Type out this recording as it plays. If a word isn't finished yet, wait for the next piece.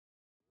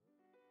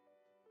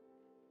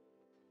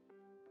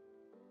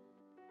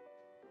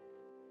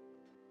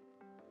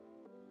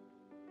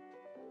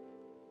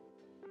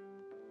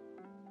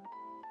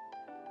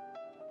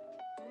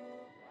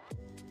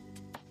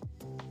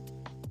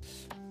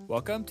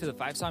Welcome to the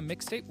 5-Song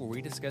Mixtape, where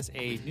we discuss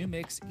a new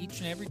mix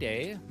each and every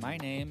day. My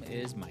name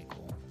is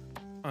Michael.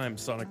 I'm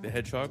Sonic the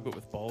Hedgehog, but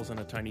with balls and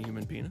a tiny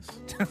human penis.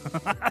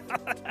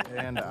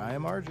 And I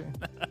am RJ.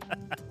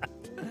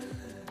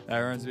 That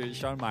reminds me,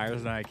 Sean Myers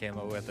and I came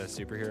up with a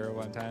superhero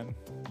one time,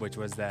 which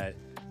was that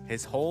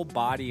his whole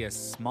body is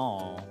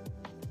small,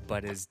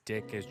 but his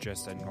dick is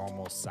just a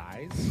normal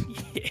size.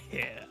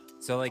 Yeah.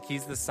 So, like,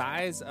 he's the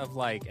size of,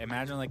 like,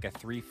 imagine, like, a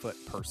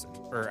 3-foot person.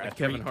 Or Like a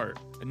Kevin Hart.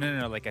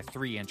 No, like a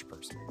 3-inch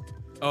person.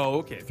 Oh,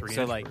 okay. 3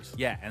 So, inch like, person.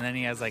 yeah, and then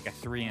he has, like, a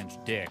 3-inch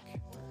dick,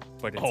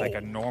 but it's like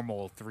a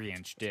normal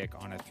 3-inch dick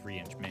on a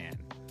 3-inch man.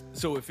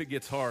 So if it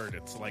gets hard,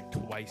 it's like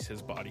twice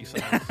his body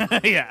size.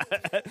 Yeah.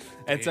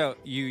 And so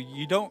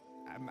you don't,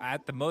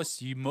 at the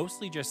most, you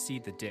mostly just see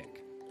the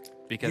dick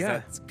because Yeah.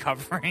 that's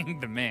covering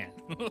the man.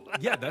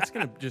 Yeah, that's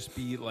going to just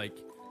be like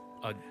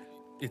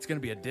it's going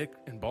to be a dick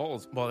and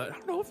balls. Well, I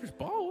don't know if there's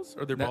balls.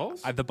 Are there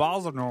balls? The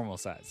balls are normal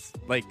size,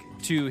 like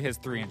to his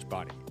 3-inch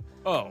body.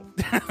 Oh,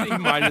 he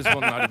might as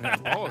well not even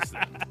have balls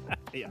then.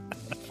 Yeah.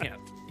 You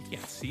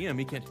can't see him.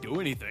 He can't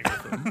do anything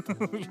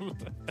with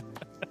them.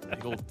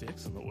 Big old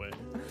dicks in the way.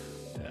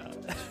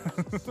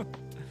 I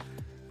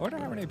wonder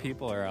how many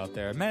people are out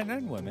there, men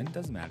and women,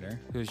 doesn't matter,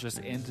 who's just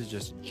into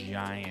just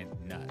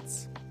giant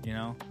nuts, you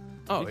know?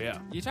 Oh, yeah.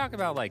 You talk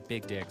about, like,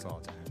 big dicks all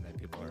the time that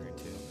people are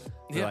into.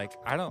 They're Yeah. like,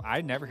 I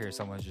never hear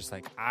someone who's just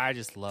like, I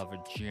just love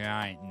a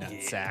giant nut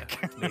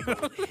sack. Big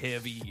old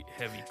heavy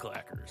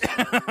clackers.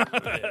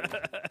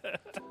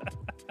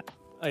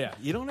 Oh, yeah.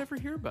 You don't ever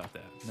hear about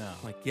that. No.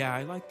 Like, yeah,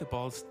 I like the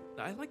balls.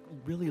 I like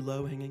really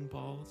low-hanging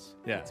balls.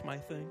 Yeah. That's my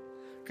thing.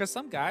 Because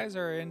some guys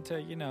are into,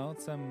 you know,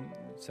 some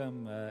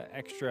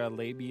extra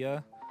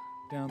labia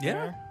down Yeah.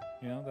 there.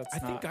 You know, that's I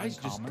think not guys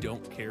uncommon. just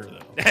don't care, though.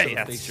 Yeah, if they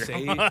that's true.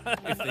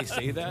 if they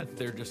say that,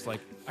 they're just like,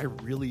 I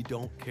really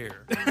don't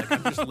care. Like,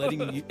 I'm just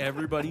letting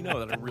everybody know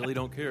that I really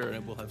don't care,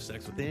 and we'll have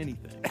sex with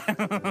anything.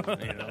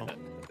 You know,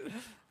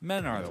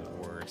 Men are the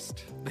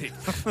worst.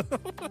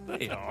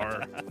 they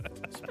are,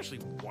 especially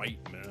white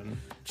men.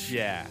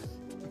 Yeah.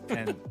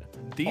 And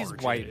these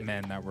RJ. white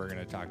men that we're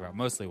going to talk about,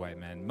 mostly white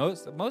men,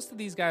 most of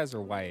these guys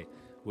are white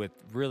with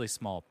really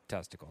small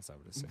testicles, I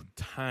would assume.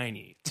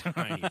 Tiny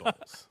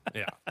balls.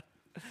 Yeah,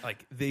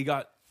 like they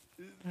got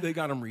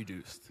them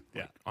reduced.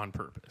 Yeah. Like, on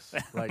purpose.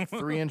 Like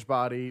 3-inch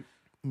body,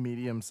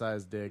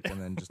 medium-sized dick,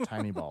 and then just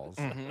tiny balls.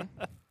 Yeah.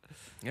 And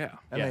Yeah.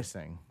 they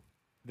sing.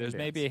 There's Yes.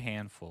 maybe a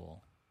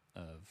handful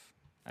of,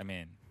 I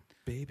mean,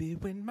 Baby,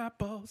 when my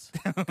balls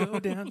go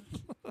down.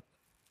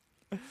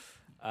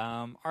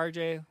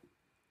 RJ,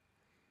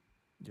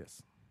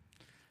 Yes.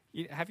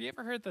 have you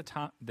ever heard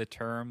the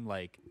term,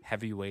 like,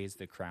 heavy weighs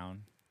the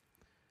crown?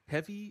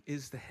 Heavy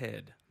is the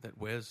head that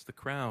wears the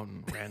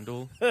crown,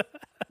 Randall.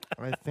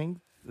 I think,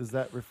 is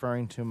that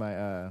referring to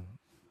my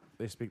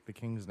They Speak the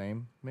King's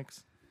Name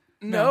mix?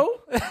 No.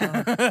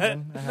 I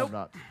have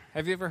not.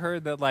 Have you ever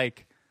heard that,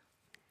 like,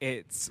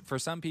 it's, for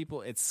some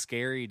people, it's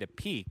scary to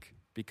peak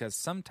because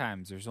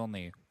sometimes there's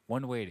only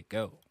one way to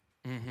go.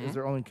 Is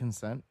there only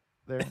consent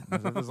there?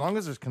 As long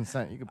as there's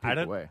consent, you can peek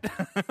don't- away.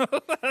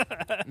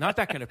 Not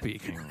that kind of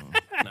peak.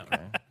 No.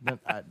 Okay. Then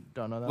I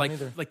don't know that Like,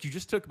 either. like you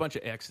just took a bunch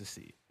of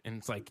ecstasy, and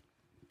it's like,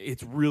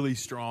 it's really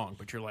strong,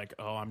 but you're like,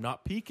 oh, I'm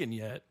not peaking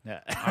yet.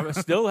 Yeah. I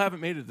still haven't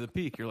made it to the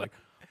peak. You're like,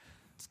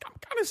 I'm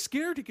kind of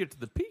scared to get to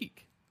the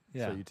peak.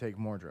 Yeah. So you take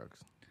more drugs.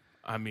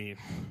 I mean,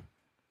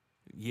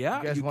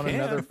 yeah, You guys want can.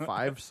 another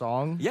 5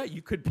 song? Yeah,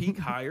 you could peak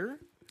higher,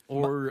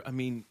 or I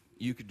mean,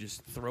 you could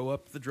just throw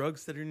up the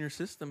drugs that are in your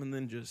system and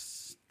then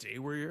just stay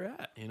where you're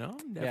at. You know,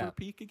 never Yeah.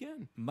 peak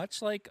again.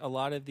 Much like a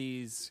lot of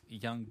these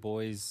young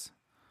boys,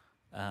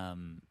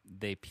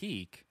 they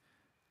peak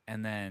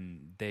and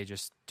then they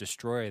just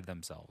destroy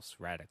themselves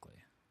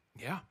radically,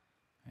 Yeah,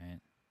 right?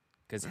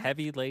 Because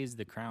heavy lays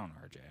the crown,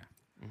 RJ.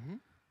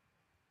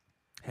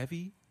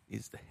 heavy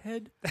is the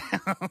head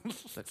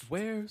that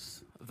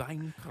wears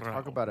thine crown.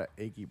 Talk about an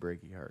achy,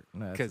 breaky heart.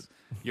 No, that's- Because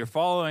you're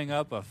following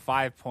up a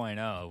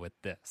 5.0 with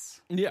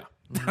this. Yeah.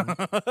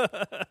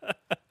 I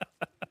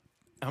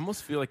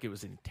almost feel like it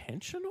was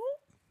intentional,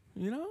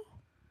 you know?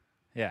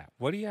 Yeah.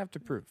 What do you have to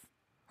prove?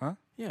 Huh?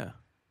 Yeah.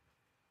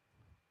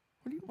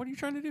 What are you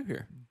trying to do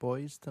here?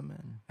 Boys to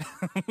Men.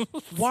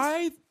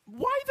 Why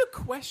the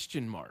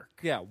question mark?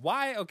 Yeah.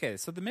 Why? Okay.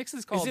 So the mix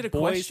is called it a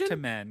Boys question? to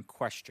Men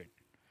question.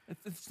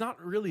 It's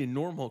not really a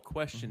normal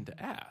question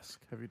to ask.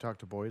 Have you talked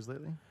to boys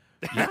lately?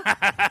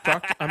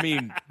 I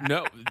mean,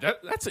 no,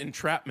 that's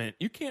entrapment.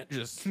 You can't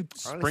just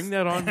spring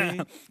that on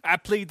me. I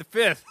plead the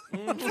fifth.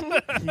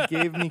 He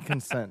gave me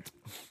consent.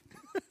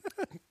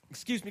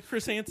 Excuse me,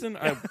 Chris Hansen,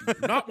 I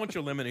do not want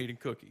you eliminating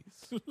cookies.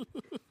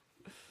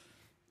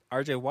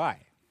 RJ, why?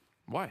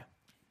 Why?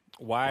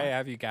 Why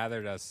have you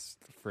gathered us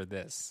for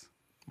this?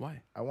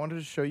 Why? I wanted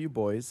to show you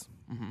boys.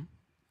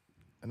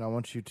 And I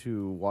want you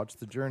to watch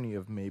the journey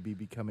of maybe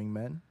becoming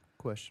men?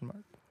 Question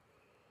mark.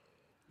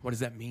 What does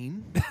that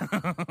mean?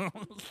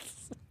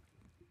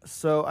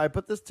 So I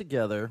put this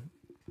together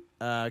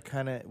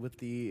kind of with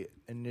the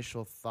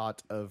initial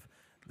thought of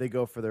they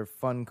go for their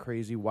fun,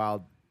 crazy,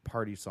 wild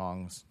party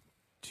songs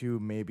to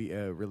maybe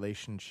a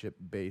relationship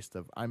based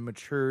of I'm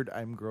matured,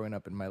 I'm growing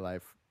up in my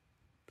life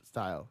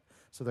style.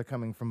 So they're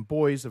coming from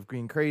boys of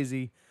being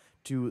crazy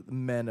to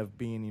men of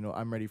being,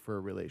 I'm ready for a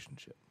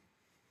relationship.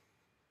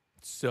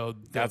 So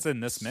That's in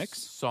this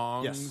mix?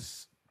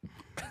 Songs. Yes.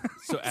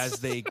 So as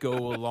they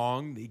go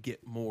along, they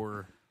get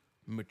more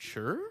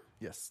mature.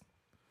 Yes.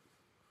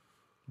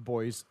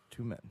 Boys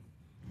to men.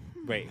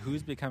 Wait,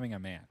 who's becoming a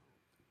man?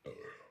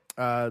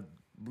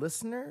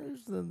 Listeners,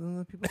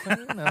 the people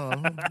sending it?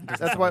 No, that's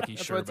sound why. like he's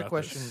That's sure why it's a about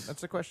question. this.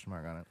 That's a question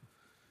mark on it.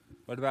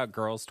 What about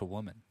girls to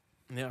woman?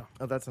 Yeah,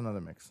 Oh, that's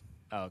another mix.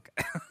 Oh, okay.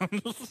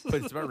 but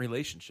it's about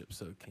relationships,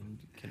 so it can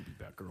be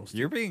about girls.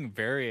 You're being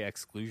very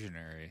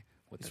exclusionary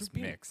with this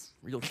being mix.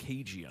 real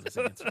cagey on his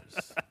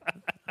answers.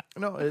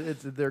 No,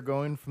 they're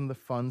going from the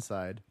fun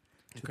side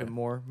to Okay. the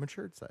more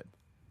matured side.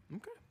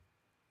 Okay.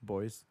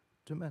 Boys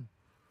to men.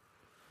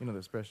 You know the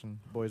expression,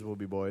 boys will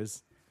be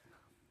boys.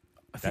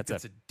 I think That's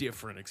that's a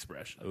different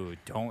expression. Ooh,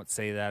 don't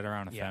say that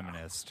around a Yeah.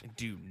 feminist.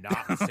 Do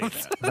not say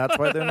that. That's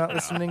why they're not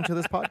listening to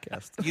this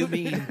podcast. You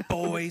mean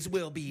boys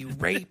will be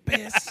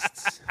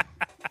rapists?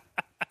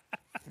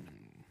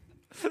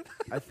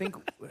 I think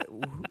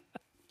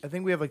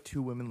we have like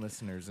 2 women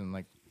listeners and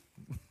like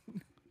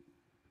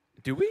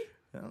Do we?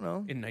 I don't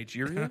know. In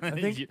Nigeria?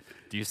 think-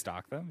 Do you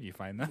stalk them? You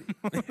find them?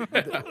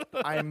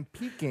 I'm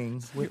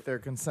peeking with their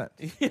consent.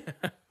 Okay.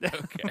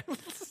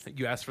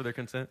 You asked for their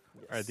consent?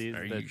 Are these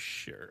Are the, you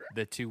sure?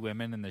 the 2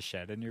 women in the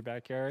shed in your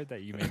backyard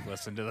that you make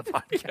listen to the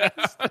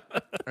podcast?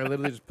 I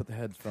literally just put the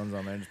headphones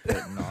on there and just play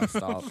it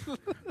nonstop.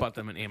 Bought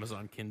them an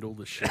Amazon Kindle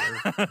to share.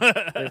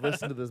 They've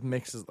listened to this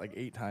mixes like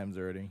 8 times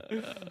already.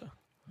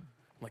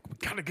 Like, we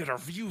gotta get our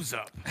views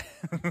up.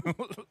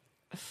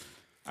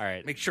 All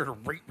right. Make sure to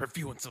rate,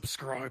 review, and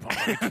subscribe on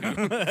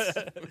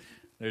iTunes.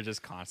 They're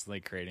just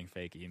constantly creating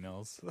fake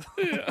emails.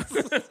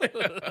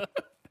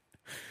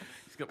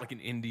 He's got like an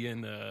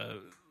Indian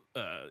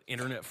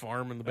internet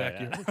farm in the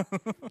backyard.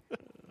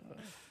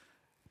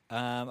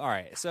 All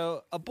right.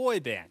 So a boy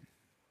band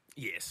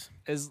Yes.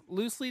 is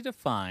loosely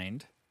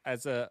defined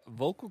as a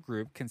vocal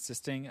group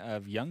consisting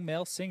of young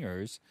male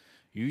singers,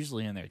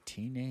 usually in their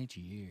teenage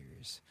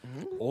years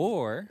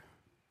or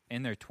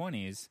in their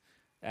 20s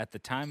at the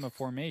time of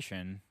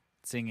formation,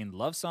 singing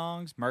love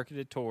songs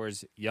marketed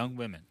towards young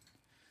women.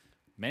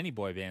 Many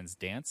boy bands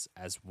dance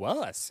as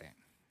well as sing,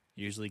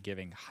 usually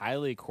giving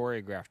highly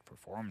choreographed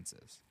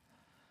performances.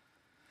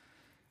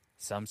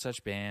 Some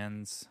such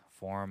bands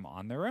form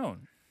on their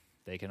own.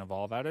 They can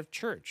evolve out of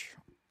church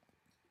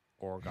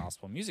or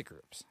gospel music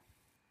groups,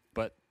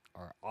 but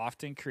are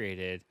often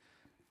created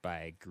by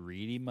a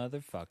greedy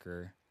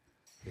motherfucker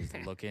who's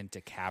looking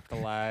to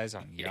capitalize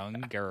on young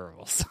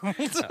girls.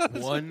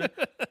 One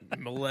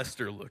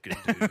molester looking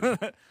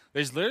dude.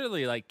 There's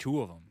literally like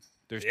 2 of them.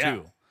 There's Yeah.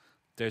 2.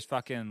 There's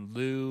fucking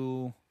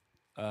Lou.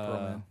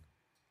 Pearlman.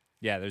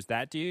 Yeah, there's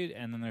that dude,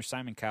 and then there's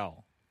Simon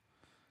Cowell.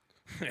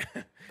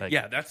 Like,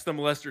 Yeah, that's the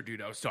molester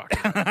dude I was talking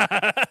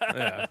about.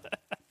 Yeah.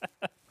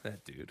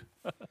 That dude.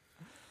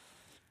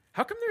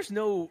 How come there's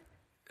no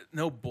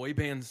boy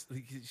bands?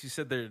 She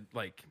said they're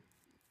like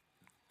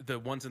the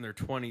ones in their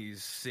 20s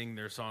sing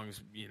their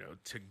songs,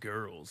 to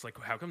girls. Like,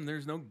 how come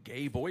there's no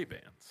gay boy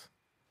bands?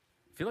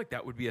 I feel like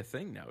that would be a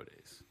thing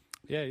nowadays.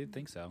 Yeah, you'd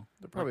think so.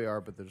 There probably are,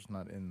 but they're just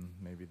not in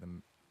maybe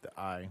the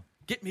eye.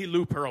 Get me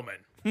Lou Pearlman.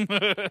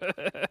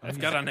 I've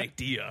got an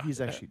idea. He's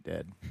actually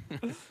dead.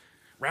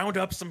 Round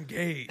up some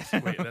gays.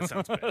 Wait, that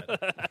sounds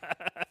bad.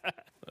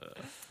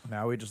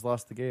 Now we just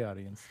lost the gay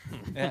audience.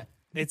 Yeah.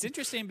 It's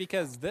interesting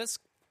because this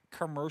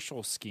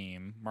commercial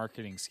scheme,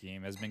 marketing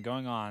scheme, has been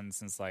going on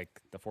since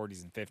like the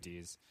 40s and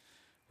 50s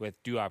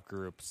with doo-wop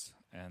groups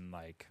and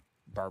like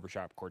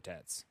barbershop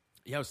quartets.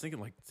 Yeah, I was thinking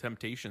like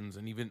Temptations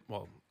and even,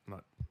 well,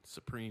 not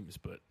Supremes,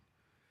 but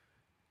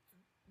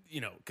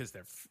because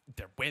they're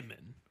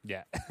women.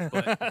 Yeah.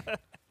 But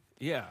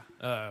yeah,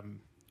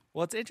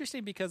 Well, it's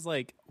interesting because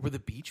like, were the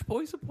Beach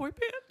Boys a boy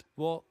band?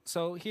 well,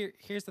 so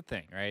here's the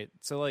thing, right?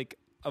 So like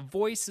a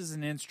voice is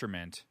an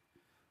instrument,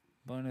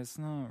 but it's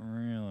not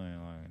really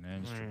like an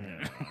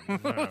instrument.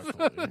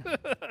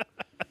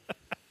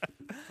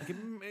 Like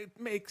it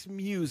makes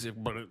music,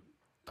 but it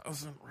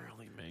doesn't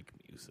really make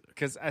music.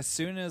 Because as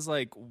soon as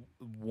the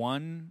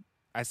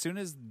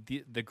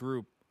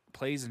group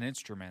plays an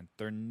instrument,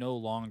 they're no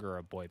longer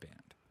a boy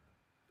band.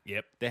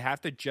 Yep, They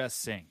have to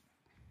just sing.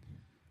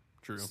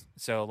 true.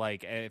 So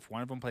like if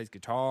one of them plays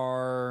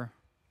guitar,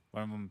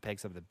 one of them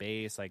picks up the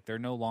bass, like they're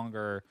no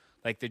longer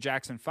like the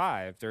Jackson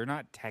 5. They're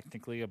not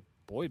technically a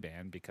boy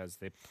band because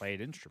they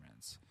played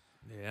instruments.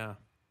 Yeah,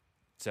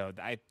 So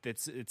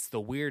it's the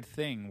weird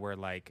thing where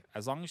like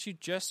as long as you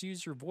just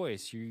use your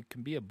voice, you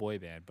can be a boy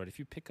band. But if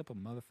you pick up a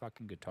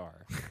motherfucking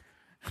guitar,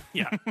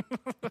 yeah,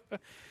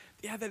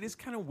 yeah. That is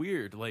kind of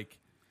weird. Like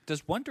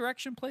does One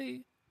Direction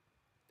play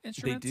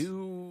instruments? they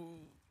do.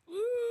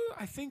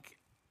 I think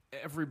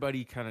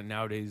everybody kind of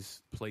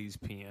nowadays plays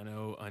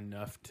piano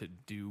enough to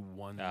do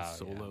one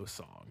solo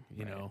song.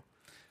 You know.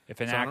 If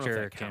an So I don't know if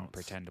actor that can counts.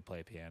 pretend to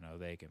play piano,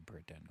 they can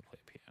pretend to play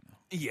piano.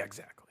 Yeah,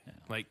 exactly.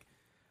 Like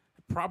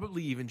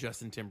probably even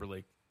Justin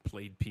Timberlake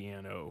played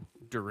piano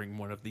during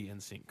one of the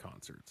NSYNC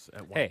concerts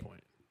at one Hey,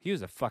 point. he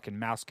was a fucking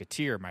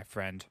Mouseketeer, my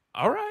friend.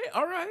 All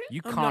right.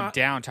 You I'm calm not-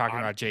 down talking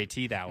I'm about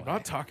JT that I'm way.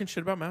 not talking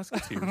shit about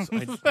Mouseketeers.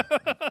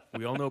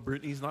 We all know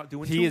Britney's not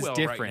doing He too is well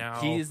different. right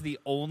now. He is the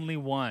only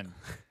one.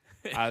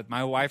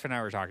 My wife and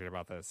I were talking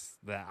about this.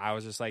 That I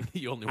was just like,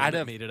 the only out one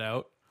that of- made it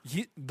out.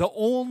 the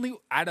only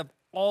out of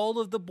all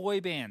of the boy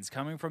bands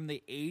coming from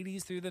the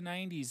 80s through the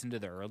 90s into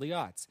the early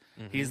aughts,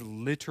 he's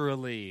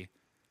literally.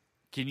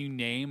 Can you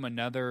name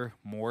another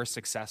more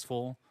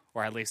successful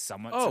or at least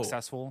somewhat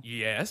successful?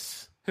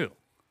 Yes. Who?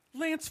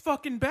 Lance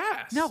fucking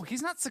Bass. No,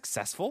 he's not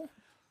successful.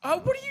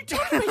 What are you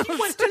talking about? He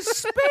went to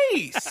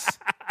space.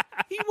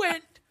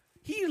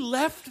 He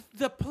left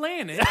the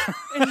planet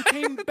and he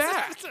came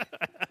back.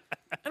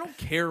 I don't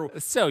care.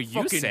 So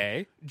you fucking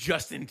say.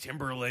 Justin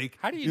Timberlake.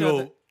 How do you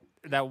know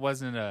that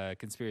wasn't a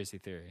conspiracy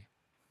theory?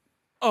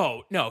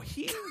 Oh, no.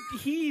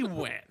 He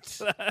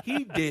went.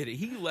 He did it.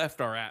 He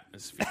left our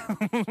atmosphere.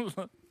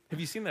 Have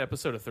you seen the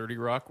episode of 30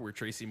 Rock where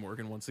Tracy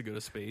Morgan wants to go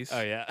to space?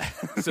 Oh, yeah.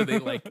 So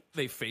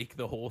they fake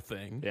the whole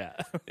thing. Yeah.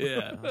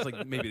 Yeah. I was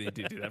like, maybe they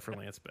did do that for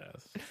Lance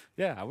Bass.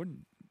 Yeah,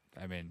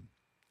 I mean,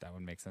 that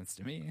would make sense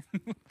to me.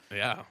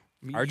 Yeah.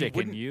 I mean, RJ, can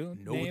wouldn't you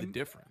know name the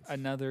difference?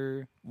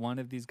 another one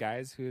of these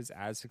guys who is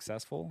as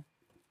successful?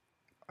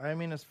 I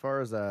mean, as far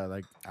as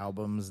like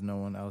albums, no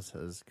one else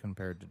has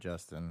compared to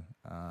Justin.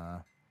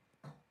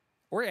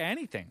 Or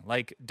anything.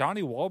 Like,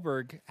 Donnie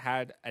Wahlberg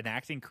had an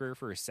acting career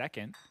for a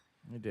second.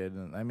 He did.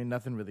 And, I mean,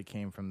 nothing really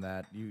came from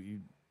that. You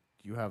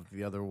have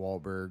the other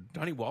Wahlberg.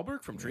 Donnie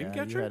Wahlberg from Yeah,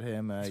 Dreamcatcher? you had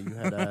him. You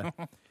had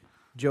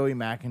Joey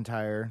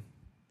McIntyre.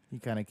 He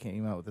kind of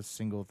came out with a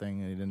single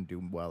thing and he didn't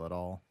do well at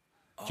all.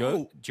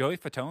 Joey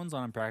Fatone's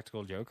on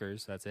Impractical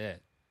Jokers. That's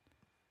it.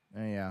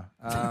 Yeah.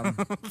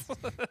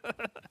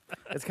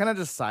 It's kind of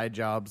just side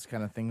jobs,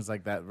 kind of things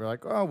like that. We're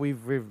like, oh,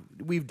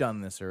 we've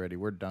done this already.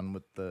 We're done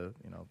with the,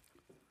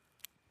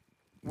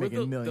 Were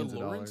making millions of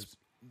Lawrence, dollars.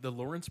 the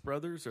Lawrence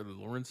brothers or the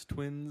Lawrence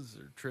twins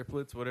or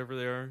triplets, whatever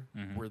they are,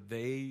 were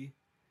they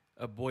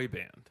a boy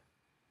band?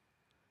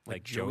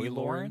 Like Joey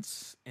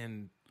Lawrence?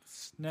 and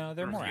No,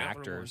 they're or more the other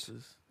actors.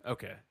 Lawrences?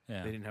 Okay.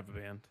 Yeah. They didn't have a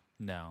band.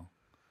 No.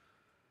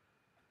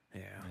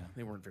 Yeah.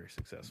 They weren't very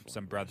successful.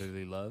 Some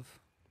brotherly love.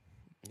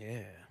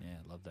 Yeah. Yeah,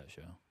 I love that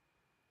show.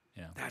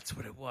 Yeah. That's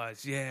what it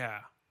was. Yeah.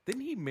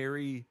 Didn't he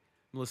marry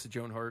Melissa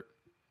Joan Hart?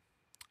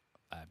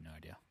 I have no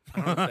idea.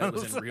 I don't know if that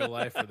was in real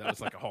life or that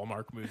was like a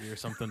Hallmark movie or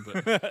something,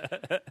 but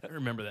I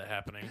remember that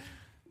happening.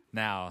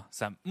 Now,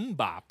 some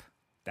Mbop.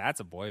 That's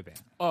a boy band.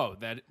 Oh,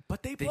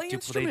 but they play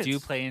instruments. They do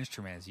play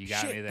instruments. You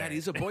got Shit, me there. that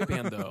is a boy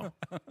band, though.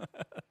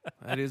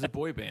 That is a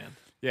boy band.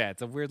 Yeah,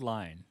 it's a weird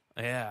line.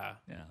 Yeah.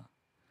 Yeah.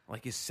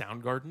 Like, is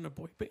Soundgarden a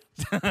boy band?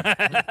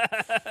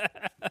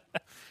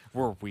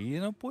 Were we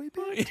in a boy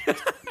band?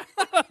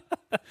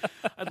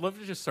 I'd love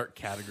to just start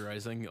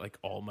categorizing, like,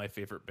 all my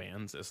favorite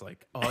bands as,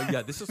 like, oh,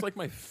 yeah, this is, like,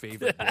 my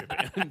favorite boy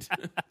band.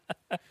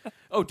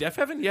 Oh, Def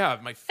Heaven? Yeah,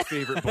 my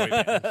favorite boy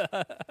band.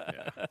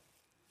 Yeah.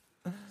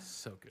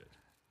 So good.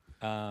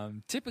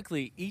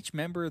 Typically, each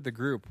member of the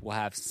group will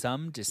have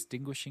some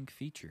distinguishing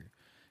feature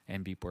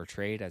and be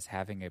portrayed as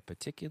having a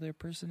particular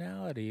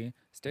personality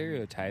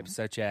stereotype,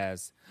 such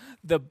as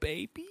the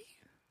baby,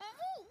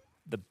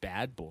 the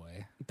bad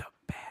boy,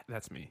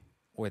 That's me.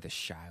 or the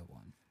shy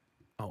one.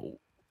 Oh.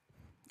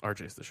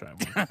 RJ's the shy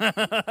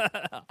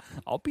one.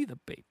 I'll be the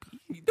baby.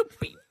 The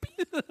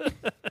baby.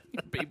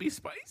 Baby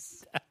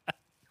Spice.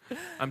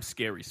 I'm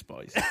Scary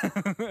Spice.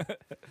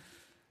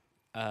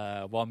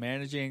 While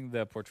managing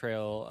the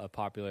portrayal of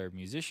popular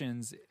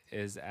musicians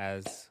is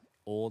as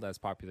old as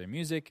popular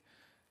music,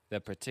 the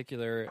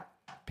particular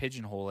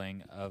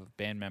pigeonholing of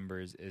band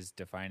members is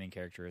defining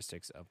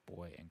characteristics of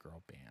boy and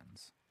girl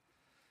bands.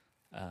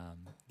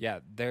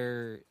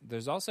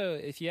 There's also,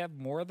 if you have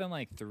more than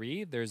like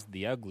 3, there's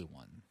the ugly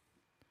one.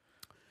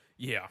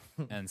 Yeah.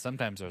 And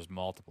sometimes there's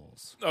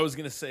multiples. I was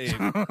going to say,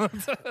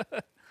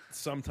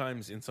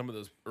 sometimes in some of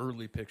those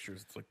early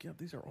pictures, it's like, yeah,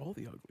 these are all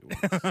the ugly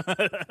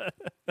ones.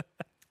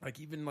 Like,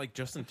 even like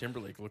Justin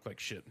Timberlake looked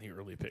like shit in the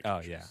early pictures. Oh,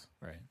 yeah,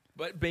 right.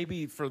 But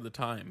maybe for the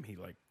time, he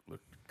like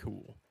looked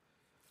cool.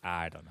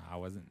 I don't know.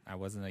 I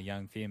wasn't a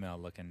young female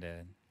looking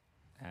to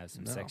have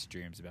some No. sex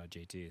dreams about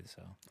JT,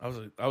 so.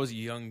 I was a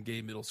young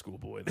gay middle school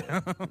boy,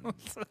 though.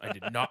 I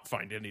did not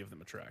find any of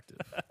them attractive.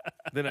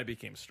 Then I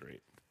became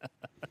straight.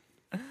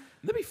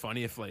 That'd be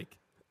funny if, like,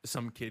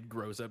 some kid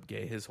grows up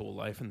gay his whole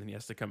life and then he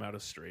has to come out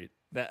as straight.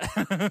 You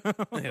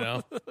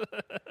know?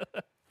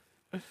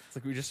 It's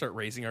like we just start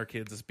raising our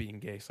kids as being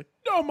gay. It's like,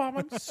 no, Mom,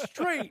 I'm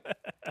straight.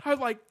 I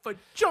like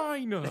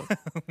vagina.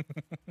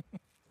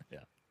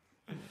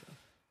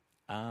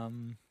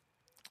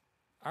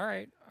 All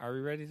right. Are we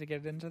ready to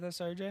get into this,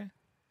 RJ?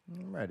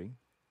 I'm ready.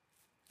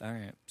 All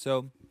right.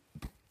 So,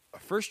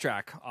 first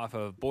track off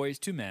of Boys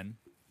to Men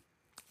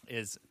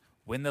is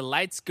When the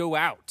Lights Go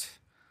Out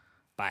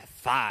by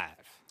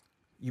Five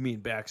You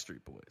mean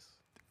Backstreet Boys?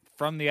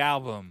 from the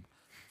album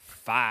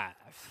Five.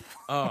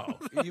 Oh,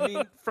 you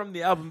mean from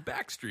the album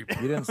Backstreet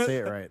Boys? You didn't say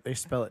it right. They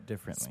spell it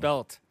differently.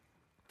 Spelt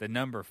the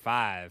number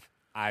 5,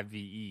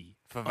 IVE.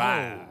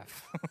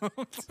 Five.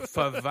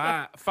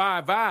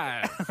 Five.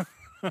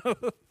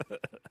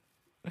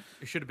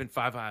 It should have been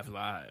Five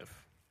Live.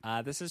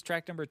 This is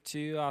track number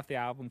 2 off the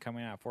album,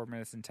 coming out 4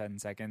 minutes and 10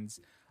 seconds.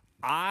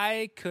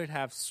 I could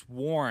have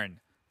sworn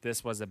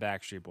this was a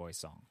Backstreet Boys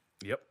song.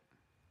 Yep.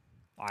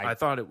 I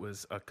thought it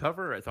was a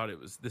cover. I thought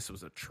this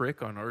was a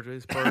trick on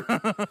RJ's part.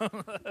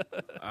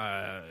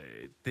 I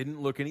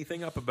didn't look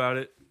anything up about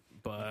it,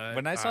 but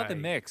when I saw the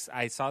mix,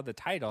 I saw the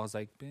title. I was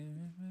like,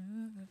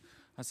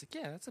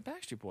 yeah, that's a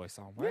Backstreet Boys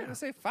song. Why did I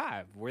say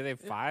 5? Were they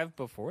 5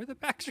 before the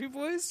Backstreet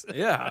Boys?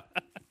 Yeah.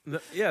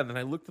 Then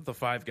I looked at the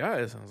 5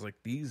 guys, and I was like,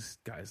 these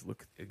guys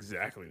look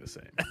exactly the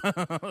same.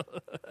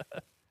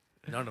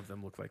 None of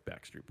them look like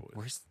Backstreet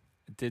Boys.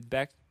 Did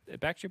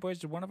Backstreet Boys,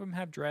 did one of them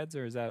have dreads,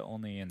 or is that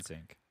only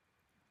NSYNC?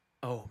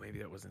 Oh, maybe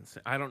that was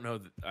insane. I don't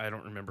know. I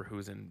don't remember who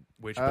was in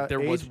which, but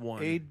there was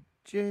one.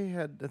 AJ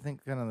had, I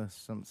think, kind of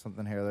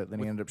something hair. Then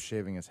he ended up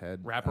shaving his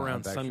head.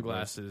 Wraparound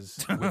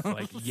sunglasses with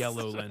like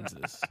yellow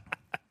lenses.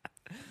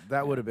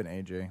 That would have been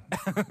AJ.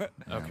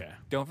 Okay.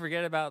 Don't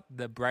forget about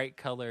the bright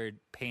colored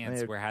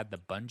pants where it had the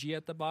bungee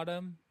at the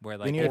bottom, where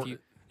like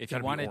if you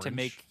wanted to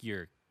make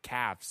your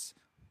calves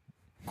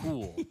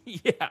cool,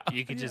 yeah,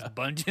 you could just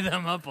bungee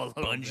them up a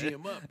little bungee bit.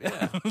 them up,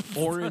 yeah.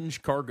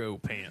 Orange cargo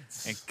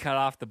pants, and cut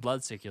off the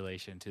blood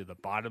circulation to the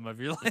bottom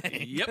of your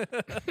leg.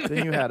 Yep.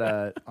 Then you had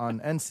on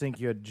NSYNC,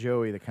 you had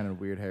Joey, the kind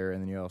of weird hair,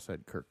 and then you also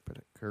had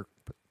Kirkpatrick.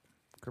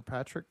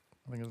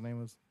 I think his name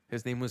was.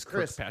 His name was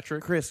Chris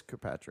Kirkpatrick. Chris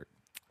Kirkpatrick.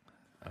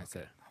 I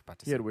said, about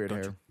to He had weird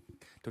hair.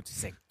 Don't you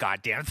say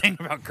goddamn thing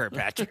about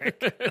Kirkpatrick.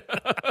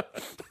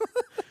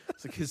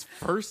 It's like his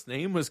first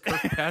name was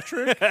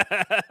Kirkpatrick.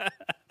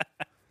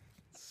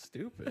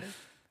 Stupid.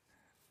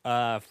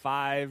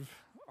 5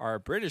 are a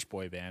British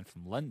boy band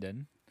from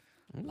London,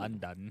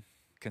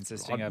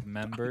 consisting of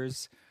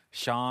members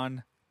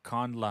Sean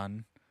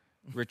Conlon,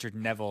 Richard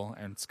Neville,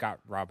 and Scott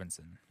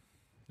Robinson.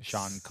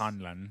 Sean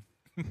Conlon.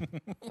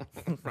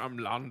 From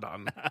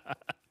London.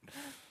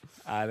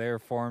 They were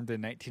formed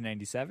in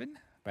 1997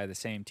 by the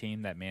same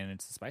team that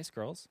managed the Spice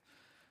Girls.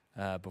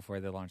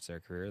 Before they launched their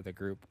career, the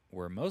group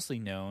were mostly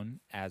known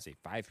as a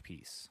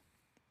 5-piece.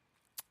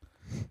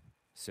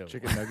 So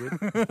Chicken nugget.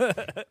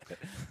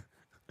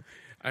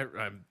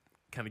 I'm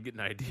kind of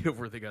getting an idea of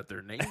where they got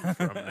their name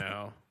from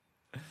now.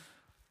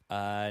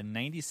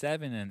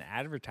 97, an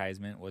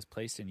advertisement was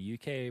placed in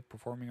UK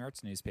performing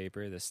arts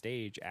newspaper, The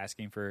Stage,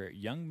 asking for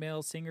young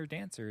male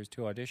singer-dancers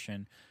to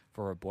audition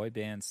for a boy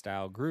band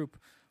style group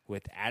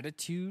with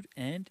attitude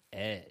and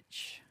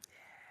edge.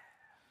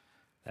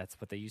 That's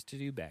what they used to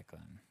do back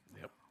then.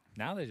 Yep.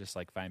 Now they just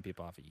like find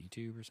people off of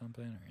YouTube or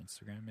something, or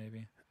Instagram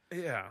maybe.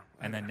 Yeah.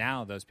 And then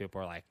now those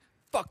people are like,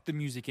 fuck the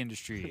music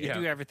industry. I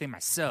do everything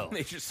myself.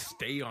 They just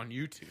stay on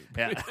YouTube.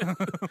 Yeah.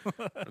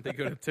 They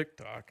go to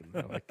TikTok and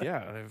they're like,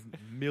 yeah, I have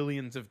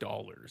millions of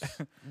dollars.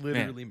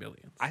 Literally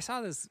millions. I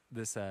saw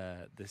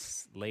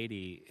this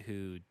lady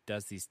who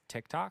does these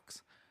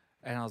TikToks,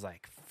 and I was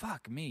like,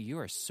 fuck me, you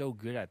are so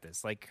good at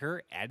this. Like,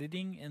 her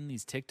editing in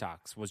these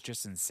TikToks was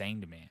just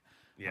insane to me.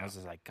 Yeah. I was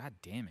just like, God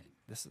damn it.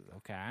 This is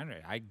okay.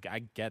 I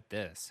get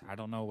this. I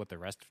don't know what the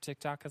rest of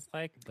TikTok is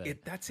like,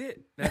 but that's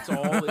it. That's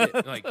all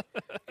it. Like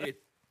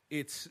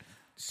it's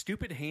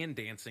stupid hand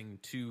dancing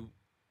to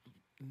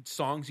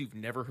songs you've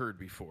never heard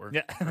before,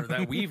 or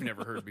that we've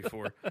never heard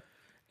before.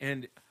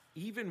 And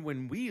even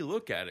when we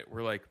look at it,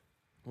 we're like,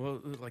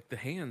 well, like the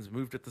hands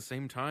moved at the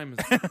same time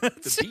as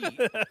the beat.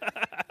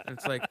 And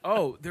it's like,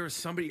 oh, there was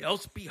somebody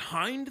else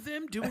behind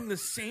them doing the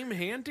same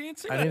hand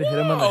dancing? I need to hit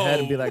him on the head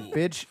and be like,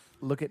 bitch,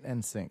 look at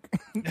NSYNC.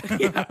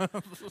 Yeah.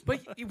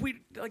 But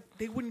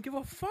they wouldn't give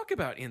a fuck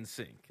about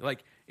NSYNC.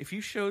 Like, if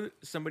you show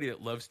somebody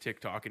that loves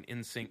TikTok an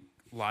NSYNC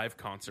live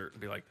concert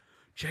and be like,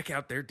 check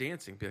out their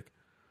dancing, be like,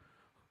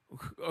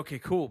 okay,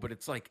 cool, but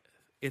it's like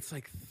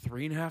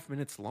 3.5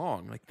 minutes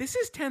long. Like, this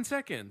is 10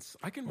 seconds.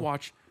 I can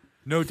watch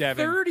no,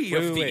 Devin, 30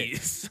 of wait.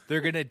 these.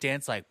 They're gonna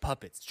dance like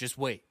puppets. Just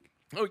wait.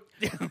 Oh,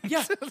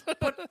 yeah,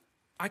 but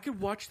I could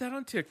watch that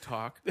on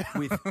TikTok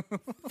with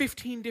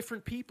 15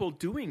 different people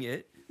doing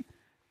it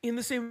in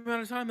the same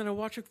amount of time that I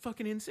watch a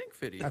fucking NSYNC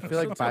video. I feel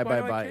like So Bye why Bye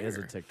do I Bye is a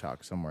care?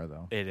 TikTok somewhere,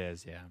 though. It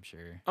is, yeah, I'm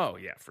sure. Oh,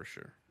 yeah, for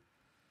sure.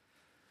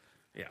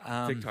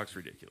 Yeah, TikTok's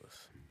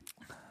ridiculous.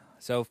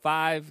 So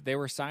 5, they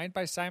were signed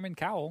by Simon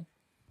Cowell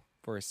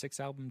for a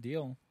 6-album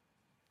deal.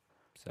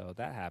 So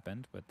that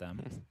happened with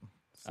them.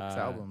 6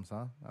 albums,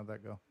 huh? How'd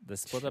that go? The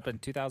split up in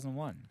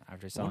 2001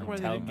 after selling why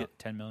they didn't get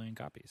 10 million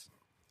copies.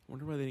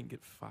 Wonder why they didn't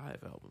get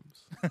 5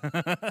 albums.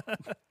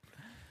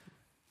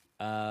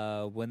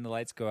 When the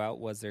Lights Go Out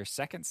was their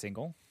second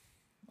single.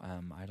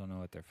 I don't know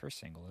what their first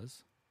single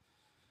is.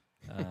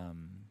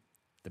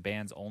 The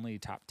band's only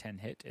top 10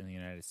 hit in the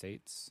United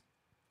States.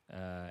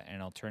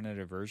 An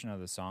alternative version of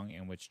the song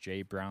in which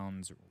Jay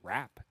Brown's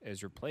rap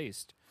is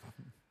replaced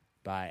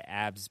by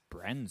Abs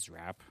Bren's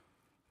rap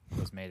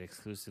was made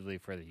exclusively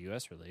for the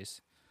U.S. release.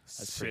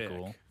 That's Sick. pretty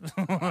cool.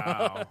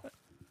 Wow.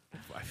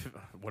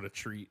 What a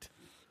treat.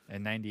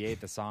 In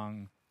 98, the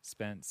song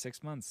spent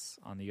 6 months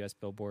on the U.S.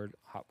 Billboard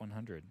Hot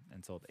 100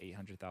 and sold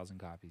 800,000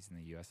 copies in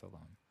the U.S.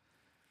 alone.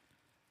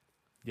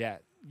 Yeah.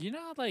 You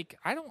know, like,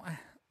 I don't.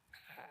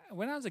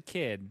 When I was a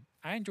kid,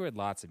 I enjoyed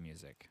lots of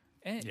music,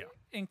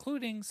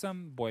 including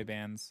some boy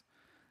bands.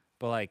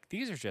 But, like,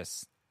 these are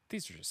just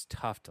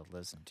tough to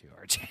listen to,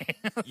 RJ.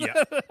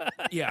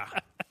 Yeah.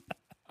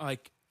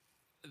 Like,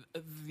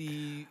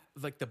 the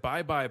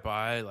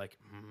bye, like,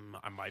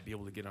 I might be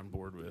able to get on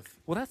board with.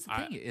 Well, that's the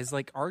thing, is,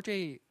 like,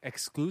 RJ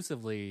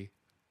exclusively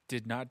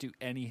did not do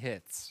any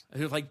hits.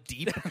 They're like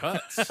deep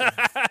cuts of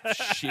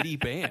shitty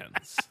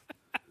bands.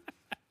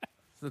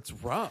 That's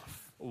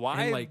rough.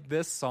 Why and, like,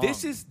 this song?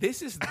 This is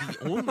the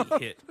only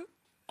hit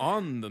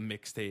on the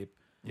mixtape.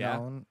 Yeah.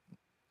 No,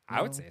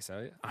 I would say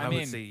so. I mean,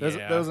 would say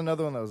there was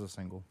another one that was a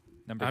single.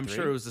 number I'm 3.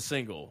 sure it was a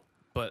single,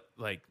 but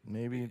like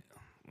Maybe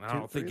I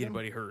don't think three of them?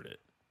 anybody heard it.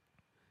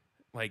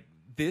 Like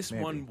this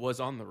Maybe. one was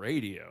on the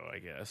radio, I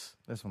guess.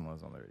 this one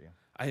was on the radio.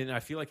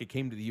 I feel like it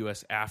came to the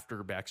U.S.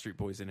 after Backstreet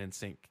Boys and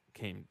NSYNC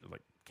came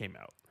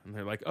out, and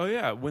they're like, "Oh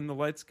yeah, when the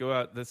lights go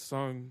out, this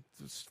song,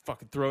 just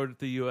fucking throw it at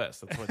the U.S."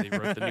 That's why they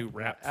wrote the new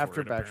rap After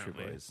for it, Backstreet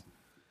apparently. Boys.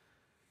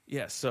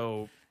 Yeah,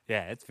 so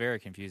Yeah, it's very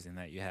confusing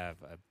that you have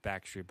a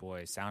Backstreet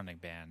Boy sounding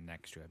band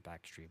next to a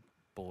Backstreet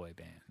Boy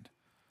band.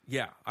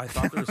 yeah, I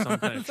thought there was some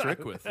kind of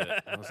trick with it.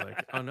 I was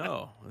like, "Oh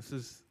no, this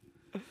is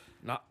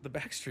not the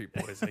Backstreet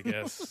Boys." I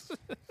guess.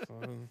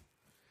 So,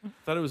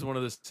 thought it was one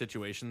of those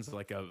situations,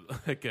 like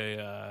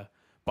a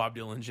Bob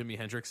Dylan, Jimi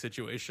Hendrix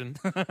situation,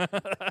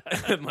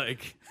 and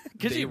like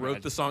they you wrote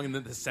imagine? the song, and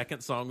then the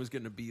second song was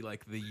going to be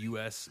like the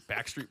U.S.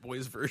 Backstreet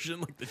Boys version,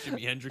 like the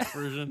Jimi Hendrix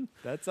version.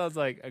 That sounds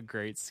like a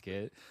great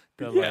skit.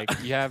 That Yeah.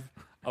 like you have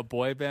a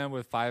boy band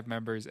with 5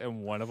 members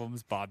and one of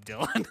them's Bob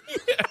Dylan.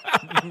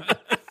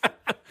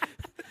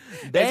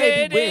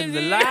 Baby, when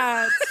the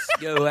lights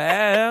go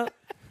out,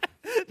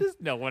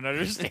 Just no one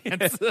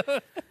understands.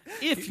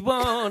 if you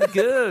want a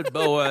good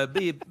boy,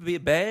 be a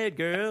bad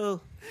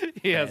girl.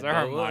 He has a Bad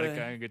harmonica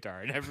boy. and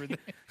guitar and everything.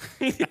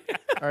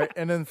 All right,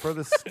 and then for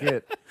the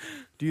skit,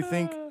 do you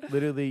think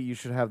literally you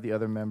should have the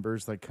other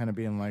members like kind of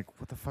being like,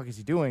 "What the fuck is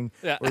he doing?"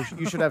 Yeah. Or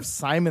you should have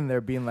Simon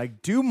there being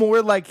like, "Do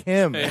more like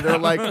him," and they're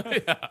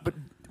like, "But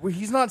well,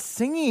 he's not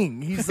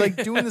singing. He's like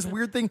doing this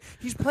weird thing.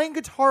 He's playing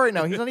guitar right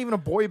now. He's not even a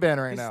boy band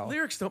right His now."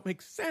 lyrics don't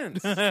make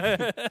sense.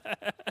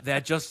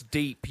 They're just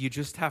deep. You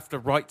just have to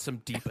write some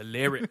deeper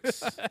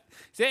lyrics.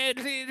 I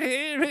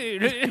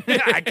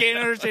can't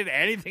understand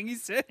anything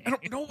he's saying. I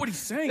don't know what he's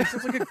saying. It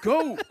sounds like a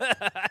goat.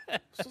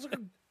 It sounds like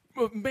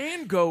a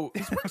man goat.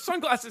 He's wearing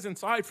sunglasses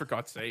inside, for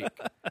God's sake.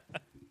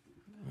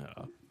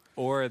 Yeah.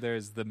 Or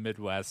there's the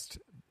Midwest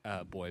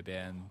boy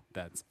band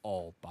that's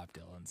all Bob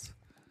Dylan's.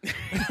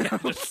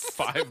 Just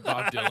 5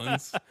 Bob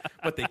Dylans,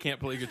 but they can't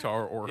play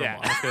guitar or Yeah.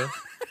 harmonica.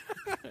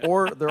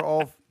 Or they're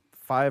all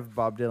 5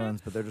 Bob Dylans,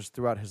 but they're just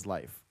throughout his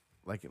life.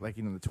 Like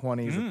you know, the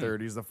 20s, the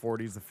 30s, the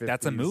 40s, the 50s.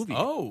 That's a movie.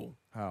 Oh.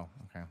 Oh,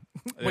 okay.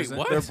 Wait, There's a-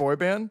 what? They're a boy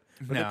band,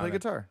 but they No, play no.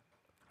 guitar.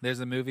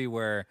 There's a movie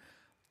where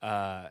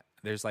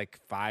there's like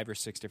 5 or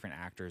 6 different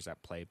actors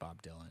that play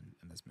Bob Dylan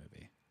in this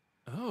movie.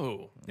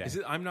 Oh. Yeah. Is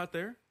it I'm Not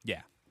There?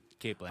 Yeah.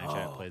 Kate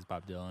Blanchett Oh. plays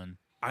Bob Dylan.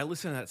 I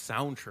listen to that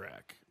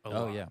soundtrack a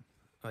Oh, lot. yeah.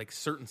 Like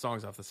certain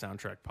songs off the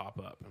soundtrack pop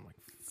up. I'm like,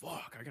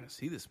 fuck, I gotta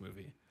see this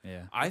movie.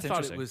 Yeah. I It's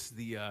thought it interesting. was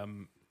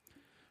the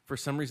for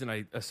some reason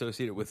I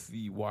associate it with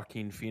the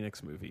Joaquin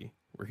Phoenix movie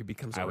where he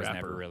becomes a I was rapper.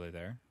 never really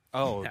there.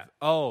 Oh, Yeah.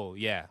 oh,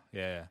 yeah.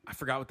 I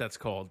forgot what that's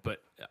called,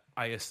 but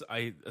I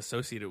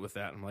associate it with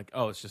that. I'm like,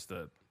 oh, it's just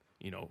a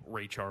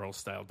Ray Charles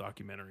style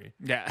documentary.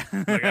 Yeah.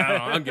 Like,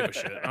 I don't give a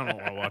shit. I don't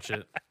want to watch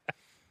it.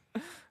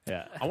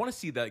 Yeah. I want to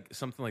see that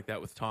something like that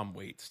with Tom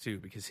Waits too,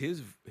 because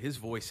his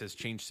voice has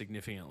changed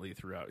significantly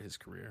throughout his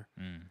career.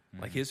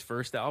 Like his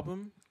first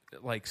album,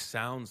 like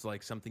sounds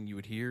like something you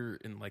would hear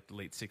in like the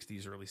late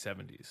 '60s, early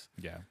 '70s.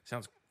 Yeah.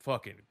 Sounds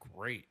fucking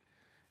great.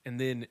 And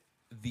then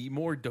the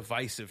more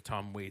divisive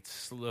Tom Waits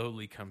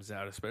slowly comes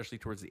out, especially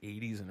towards the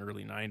 '80s and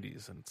early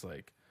 '90s, and it's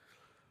like,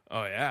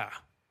 oh yeah,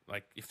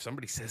 like if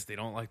somebody says they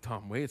don't like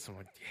Tom Waits, I'm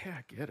like, yeah,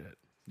 I get it.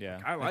 Yeah.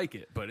 I like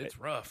it, but it's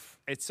rough.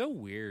 It's so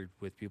weird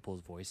with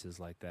people's voices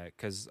like that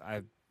because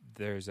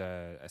there's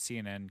a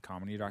CNN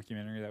comedy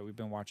documentary that we've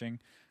been watching,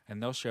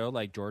 and they'll show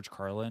like George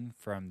Carlin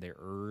from the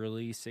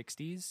early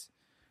 '60s,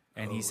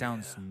 and he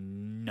sounds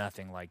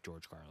nothing like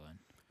George Carlin.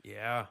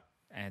 Yeah.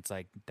 And it's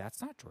like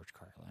that's not George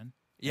Carlin.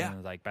 Yeah.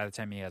 And like by the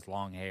time he has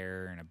long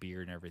hair and a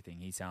beard and everything,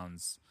 he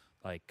sounds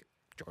like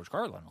George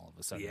Carlin all of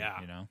a sudden. Yeah.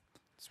 You know,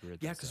 it's weird.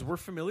 Yeah, that because stuff. we're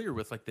familiar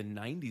with like the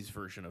 '90s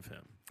version of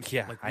him.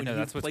 Yeah, Like I when know he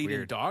that's what's played in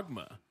weird.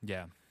 Dogma,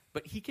 Yeah,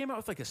 but he came out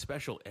with like a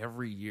special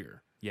every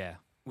year, yeah,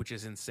 which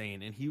is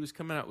insane. And he was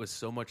coming out with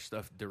so much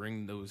stuff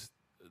during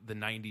the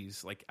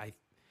 '90s. Like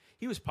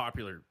he was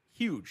popular,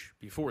 huge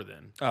before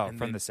then. Oh, And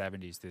from then- the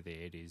 '70s through the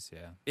 '80s. Yeah,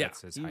 yeah,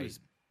 that's his he height. was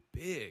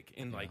big,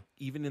 and like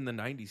even in the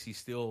 '90s, he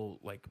still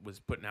like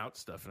was putting out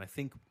stuff. And I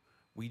think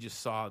we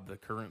just saw the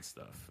current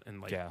stuff. And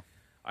like, Yeah.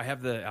 I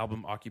have the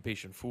album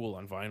Occupation Fool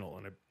on vinyl,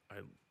 and I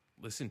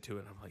listened to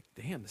it, and I'm like,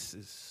 damn, this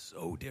is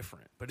so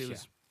different. But it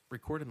was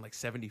recorded in like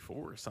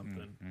 '74 or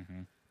something.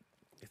 Mm-hmm.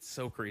 It's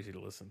so crazy to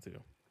listen to.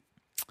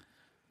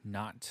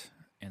 Not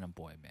in a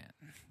boy band.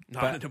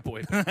 Not in a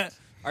boy band.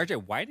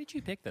 RJ, why did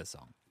you pick this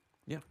song?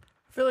 Yeah.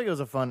 I feel like it was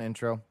a fun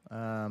intro.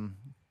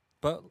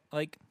 But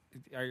like,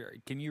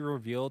 can you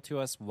reveal to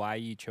us why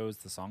you chose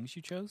the songs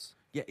you chose?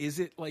 Yeah, is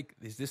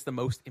this the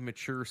most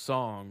immature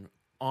song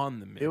on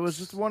the mix? It was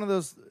just one of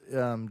those,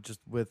 just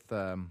with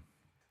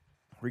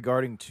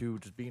regarding to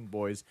just being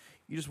boys.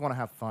 You just want to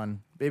have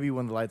fun. Baby,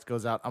 when the lights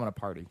goes out, I'm gonna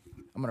party.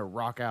 I'm gonna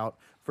rock out.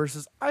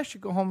 Versus, I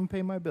should go home and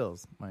pay my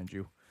bills, mind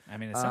you. I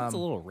mean, it sounds a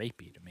little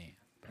rapey to me.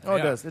 Oh,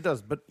 Yeah. it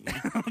does. But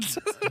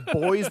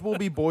boys will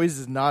be boys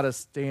is not a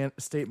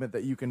statement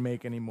that you can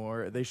make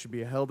anymore. They should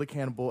be held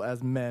accountable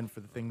as men for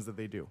the things that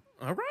they do.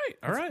 All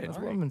right. That's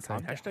what women say.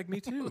 Hashtag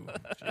me too.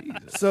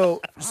 Jesus.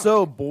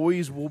 So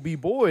boys will be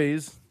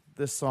boys.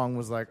 This song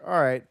was like,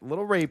 all right, a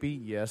little rapey,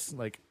 yes.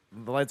 Like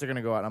the lights are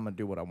gonna go out. I'm gonna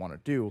do what I want to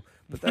do.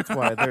 But that's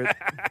why they're.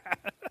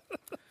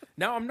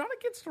 Now, I'm not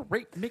against a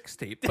rape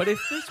mixtape, but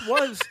if this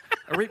was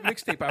a rape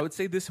mixtape, I would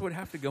say this would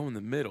have to go in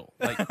the middle.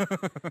 Like,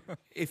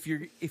 if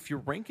you're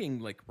ranking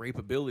like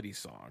rapeability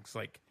songs,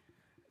 like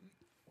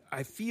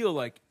I feel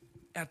like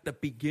at the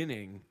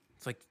beginning,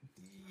 it's like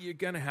you're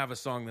gonna have a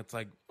song that's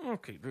like,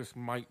 okay, this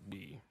might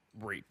be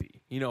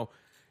rapey. You know,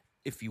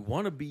 if you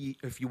want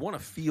to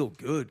feel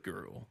good,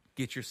 girl,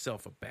 get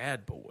yourself a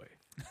bad boy.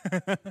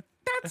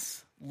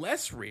 That's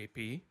less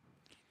rapey.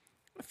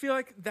 I feel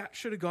like that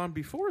should have gone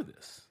before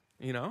this.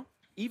 You know,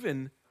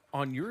 even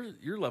on your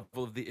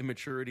level of the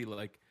immaturity,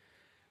 like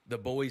the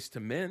Boys to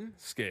Men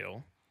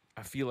scale,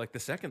 I feel like the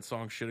second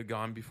song should have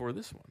gone before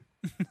this one.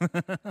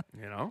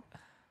 You know?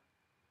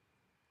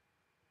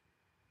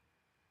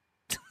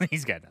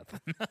 He's got nothing.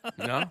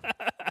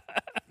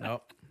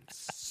 No.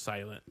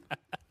 Silent.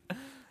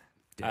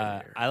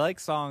 Dead air. I like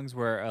songs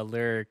where a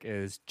lyric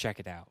is "check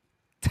it out."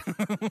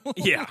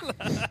 Yeah.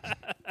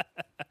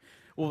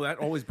 Well, that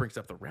always brings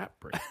up the rap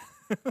break.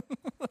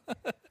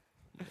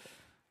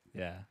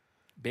 Yeah.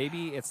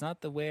 Baby, it's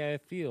not the way I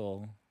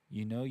feel.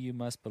 You know you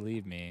must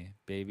believe me.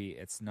 Baby,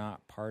 it's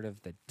not part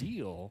of the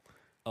deal.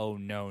 Oh,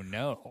 no,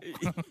 no.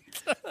 It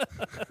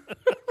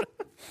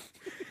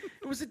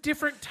was a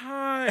different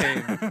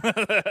time.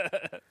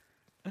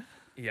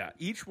 Yeah,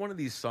 each one of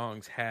these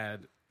songs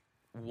had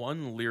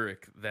one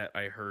lyric that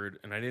I heard,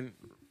 and I didn't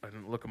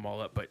look them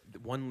all up, but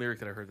one lyric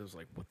that I heard that was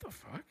like, what the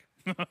fuck?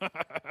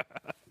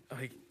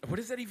 Like, what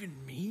does that even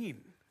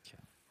mean?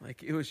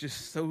 Like, it was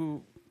just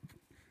so...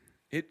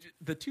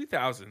 The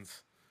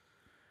 2000s...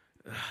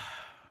 the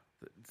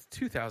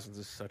 2000s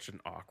is such an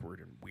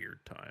awkward and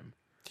weird time.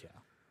 Yeah.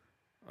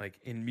 Like,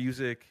 in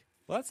music...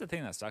 Well, that's the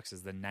thing that sucks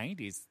is the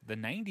 90s. The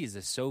 90s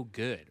is so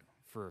good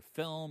for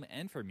film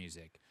and for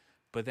music,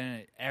 but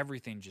then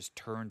everything just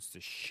turns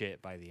to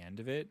shit by the end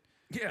of it.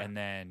 Yeah. And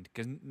then,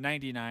 because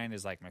 99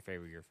 is like my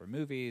favorite year for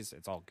movies,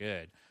 it's all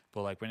good.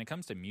 But like when it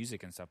comes to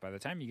music and stuff, by the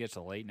time you get to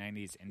the late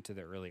 90s into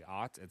the early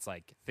aughts, it's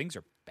like things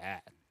are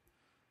bad.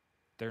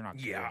 They're not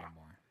good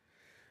anymore.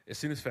 As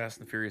soon as Fast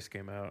and Furious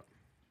came out,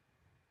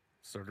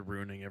 started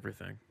ruining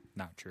everything.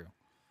 Not true.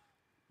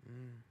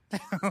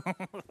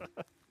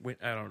 When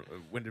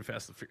did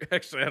Fast and Furious...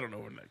 Actually, I don't know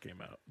when that came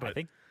out. But I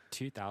think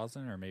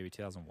 2000 or maybe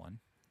 2001.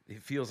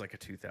 it feels like a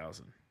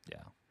 2000. Yeah.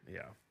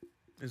 Yeah.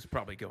 It was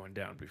probably going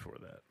down before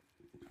that.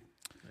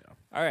 Yeah.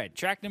 All right.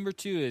 Track number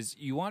 2 is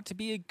You Want to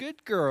Be a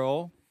Good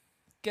Girl,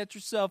 Get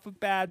Yourself a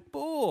Bad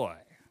Boy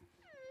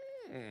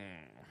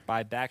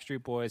by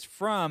Backstreet Boys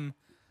from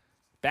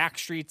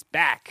Backstreet's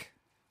Back,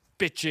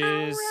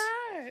 bitches. All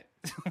right.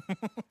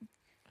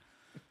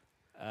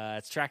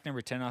 It's track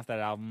number 10 off that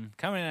album,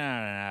 coming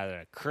out at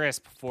a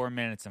crisp 4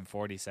 minutes and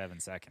 47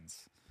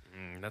 seconds.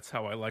 That's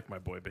how I like my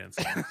boy band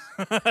songs.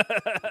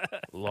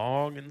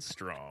 Long and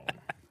strong.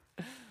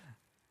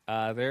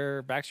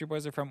 Their Backstreet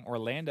Boys are from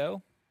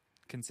Orlando.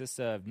 Consists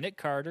of Nick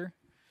Carter,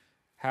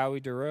 Howie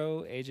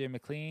Dorough, AJ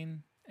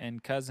McLean,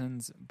 and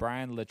cousins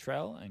Brian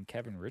Luttrell and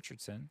Kevin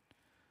Richardson.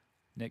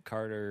 Nick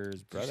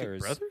Carter's Did you say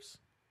brothers. brothers?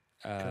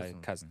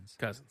 Cousins.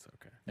 Cousins,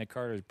 okay. Nick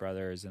Carter's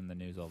brother is in the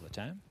news all the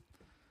time.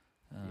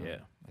 Yeah.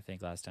 I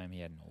think last time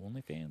he had an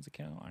OnlyFans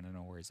account. I don't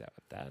know where he's at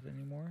with that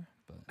anymore.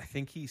 But I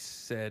think he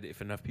said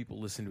if enough people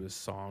listen to his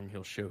song,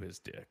 he'll show his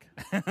dick.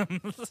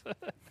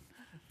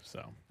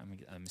 So I'm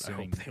I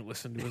assuming hope they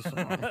listen to his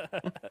song.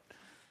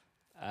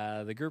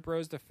 the group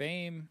rose to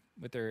fame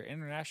with their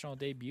international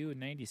debut in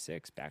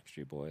 '96,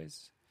 Backstreet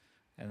Boys,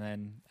 and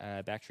then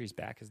Backstreet's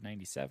Back is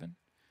 '97.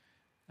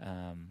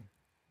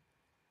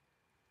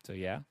 So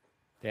yeah,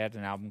 they had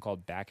an album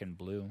called Back in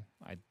Blue.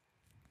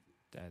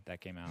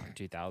 That came out in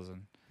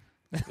 2000.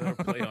 They'll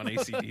play on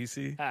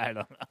AC/DC. I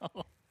don't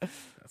know.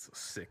 That's a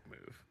sick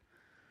move.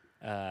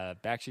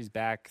 Backstreet's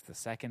Back, the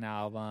second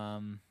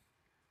album.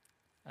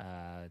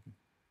 Yeah,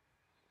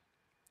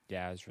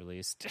 it was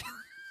released.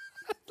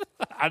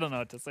 I don't know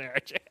what to say,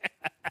 RJ.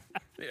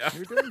 Yeah.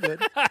 You're doing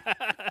good.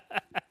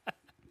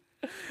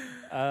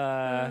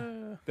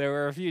 There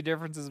were a few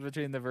differences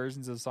between the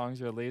versions of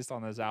songs released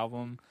on this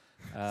album.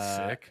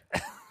 Sick.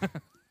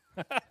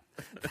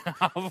 The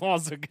album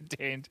also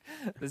contained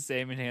the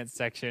same enhanced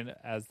section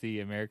as the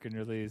American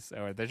release.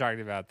 Or they're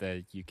talking about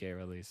the UK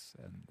release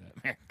and the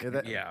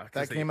American. Yeah, 'cause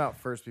that they- came out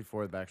first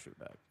before the Backstreet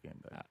Back came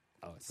back.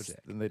 Oh, it's Which sick.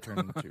 then they turned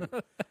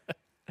into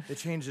They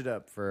changed it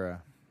up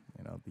for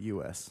the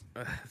U.S.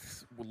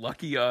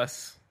 Lucky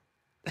us.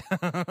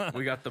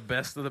 We got the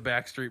best of the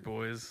Backstreet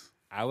Boys.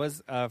 I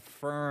was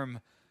firm.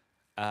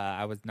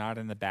 I was not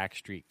in the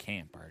Backstreet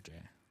camp, RJ.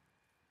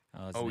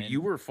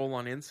 You were full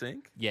on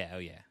NSYNC? Yeah. Oh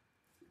yeah.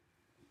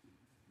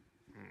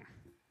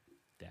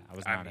 Yeah, I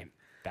was not a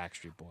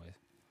Backstreet Boys.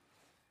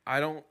 I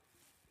don't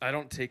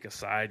take a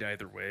side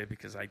either way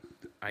because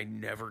I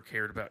never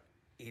cared about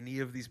any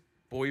of these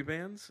boy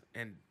bands,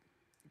 and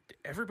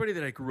everybody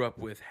that I grew up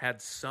with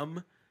had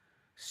some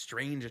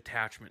strange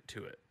attachment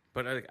to it.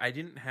 But I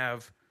didn't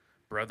have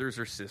brothers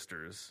or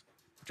sisters,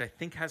 which I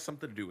think has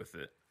something to do with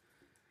it.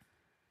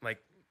 Like,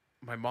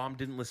 my mom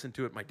didn't listen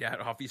to it. My dad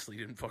obviously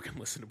didn't fucking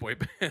listen to boy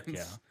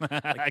bands. Yeah.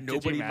 Like,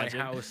 nobody in my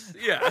house.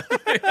 Yeah.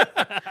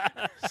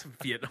 Some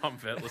Vietnam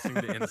vet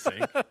listening to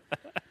NSYNC.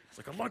 It's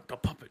like, I like the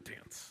puppet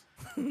dance.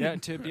 Yeah,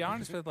 to be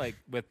honest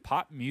with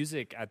pop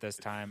music at this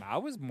time, I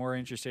was more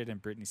interested in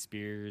Britney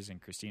Spears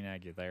and Christina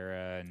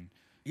Aguilera and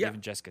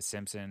even Jessica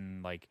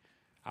Simpson. Like,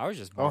 I was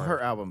just more... Oh,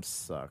 her album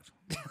sucked.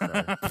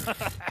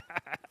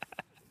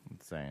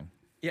 Insane.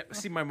 Yeah,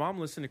 see, my mom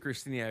listened to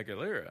Christina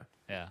Aguilera.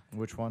 Yeah.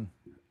 Which one?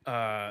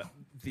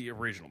 The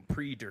original,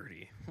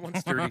 pre-Dirty.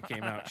 Once Dirty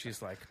came out,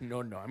 she's like,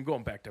 no, I'm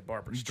going back to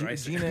Barbara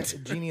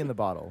Streisand. Genie in the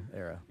Bottle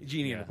era.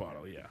 Genie in the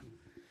Bottle, yeah.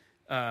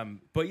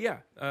 But yeah,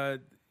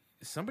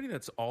 somebody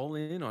that's all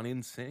in on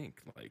NSYNC,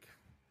 like,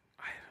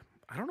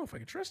 I don't know if I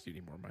can trust you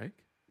anymore,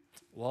 Mike.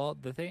 Well,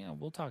 the thing,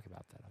 we'll talk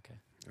about that, okay?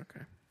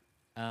 Okay.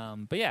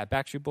 But yeah,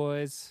 Backstreet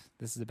Boys.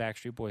 This is a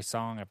Backstreet Boys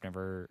song.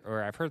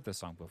 I've heard this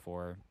song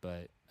before,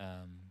 but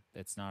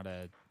it's not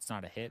a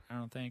hit. I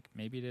don't think.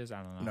 Maybe it is.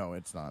 I don't know. No,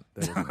 it's not.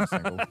 That isn't a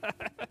single.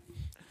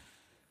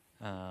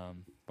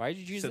 Why did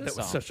you choose this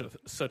that song? with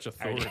such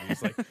authority.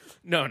 He's like,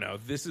 no,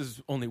 this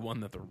is only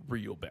one that the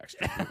real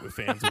Backstreet Boy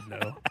fans would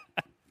know.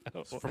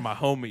 It's for my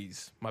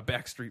homies, my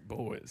Backstreet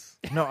Boys.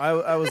 No,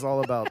 I was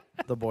all about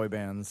the boy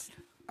bands.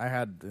 I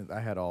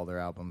had all their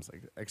albums,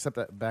 except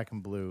that Back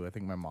in Blue. I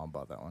think my mom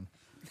bought that one.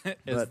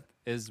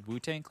 Is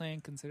Wu-Tang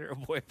Clan considered a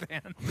boy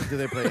band? Do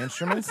they play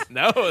instruments?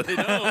 No, they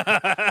don't.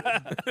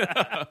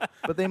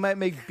 But they might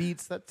make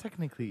beats. That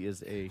technically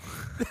is a...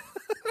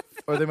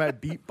 Or they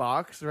might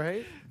beatbox,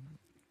 right?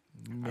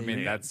 I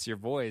mean, that's your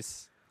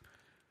voice.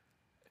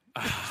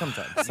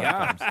 Sometimes.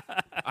 Yeah.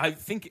 I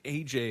think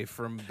AJ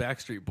from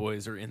Backstreet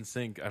Boys or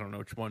NSYNC, I don't know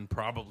which one,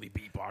 probably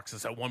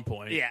beatboxes at one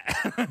point. Yeah.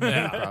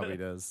 Yeah. Probably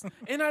does.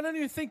 And I don't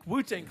even think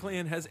Wu-Tang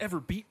Clan has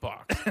ever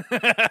beatboxed.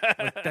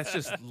 Like, that's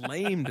just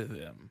lame to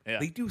them. Yeah.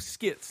 They do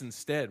skits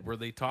instead where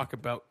they talk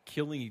about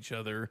killing each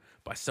other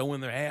by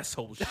sewing their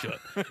assholes shut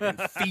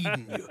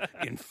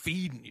and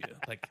feeding you.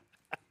 Like,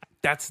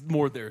 that's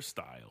more their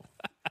style.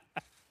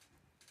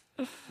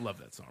 Love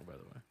that song, by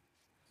the way.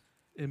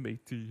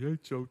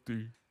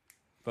 M-A-T-H-O-T.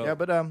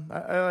 But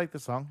I like the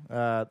song.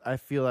 I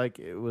feel like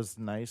it was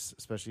nice,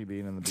 especially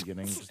being in the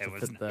beginning. Just It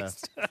was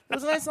nice. It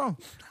was a nice song.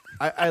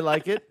 I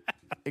like it.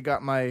 It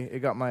got my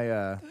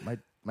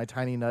my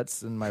tiny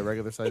nuts and my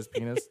regular sized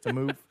penis to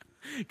move.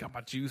 Got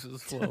my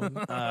juices flowing.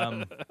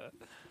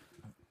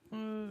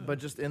 But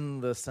just in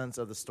the sense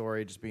of the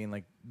story, just being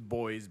like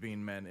boys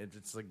being men.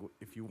 It's like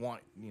if you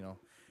want,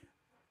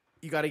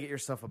 you got to get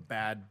yourself a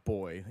bad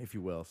boy, if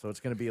you will. So it's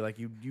going to be like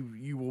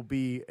you will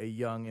be a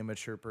young,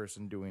 immature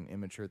person doing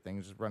immature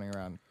things, just running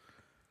around,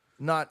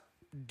 not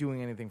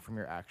doing anything from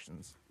your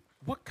actions.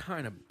 What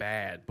kind of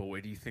bad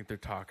boy do you think they're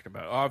talking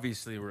about?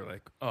 Obviously, we're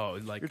like,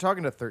 You're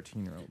talking to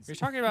 13-year-olds. You're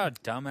talking about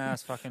a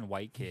dumbass fucking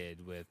white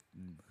kid with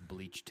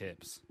bleach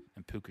tips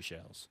and puka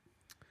shells.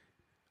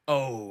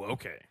 Oh,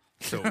 okay.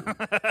 So,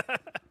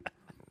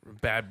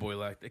 bad boy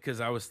like,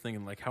 because I was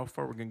thinking, like, how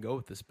far we're going to go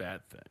with this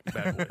bad boy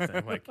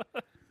thing. Like,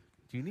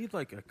 do you need,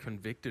 like, a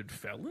convicted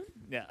felon?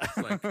 Yeah.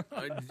 Like,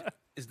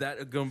 is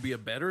that going to be a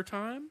better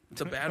time?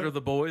 The badder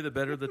the boy, the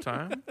better the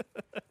time?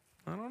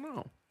 I don't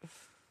know.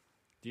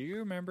 Do you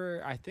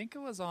remember? I think it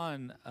was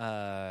on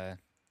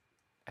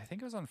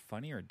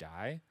Funny or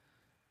Die.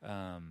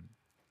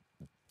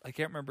 I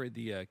can't remember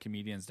the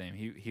comedian's name.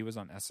 He was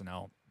on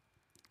SNL,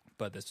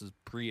 but this was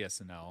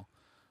pre-SNL,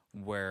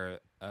 where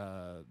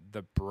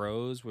the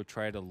bros would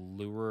try to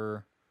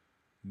lure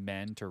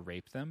men to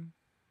rape them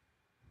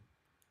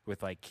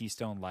with like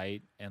Keystone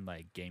Light and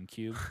like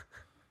GameCube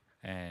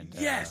and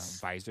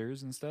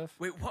visors and stuff.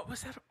 Wait, what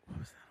was that? What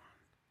was that?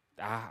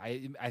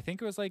 I think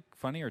it was like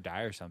Funny or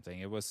Die or something.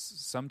 It was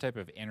some type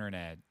of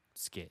internet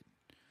skit.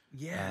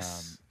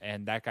 Yes.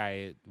 And that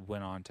guy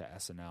went on to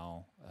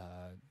SNL.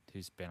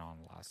 Who's been on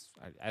the last...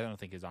 I don't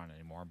think he's on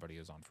anymore, but he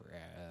was on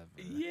forever.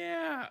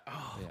 Yeah.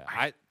 Oh,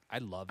 yeah. I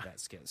love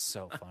that skit. It's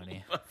so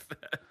funny. I love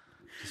that.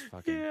 Just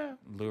fucking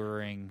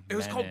luring It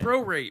was men called in.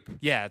 Bro Rape.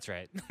 Yeah, that's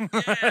right.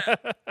 Yeah.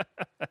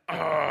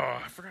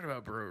 I forgot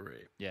about Bro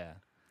Rape. Yeah.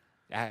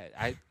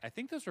 I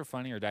think those were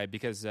Funny or Die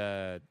because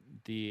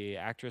the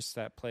actress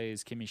that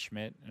plays Kimmy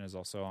Schmidt and is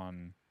also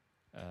on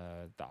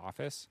The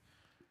Office,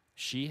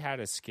 she had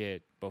a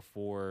skit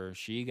before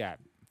she got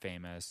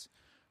famous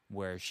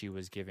where she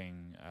was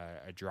giving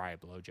a dry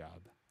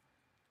blowjob.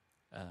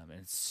 And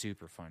it's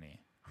super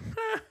funny.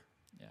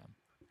 Yeah.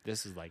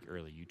 This is like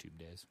early YouTube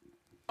days.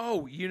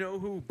 Oh, you know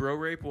who Bro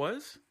Rape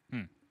was?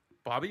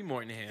 Bobby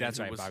Moynihan. That's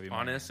who right, was Bobby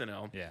on Moynihan.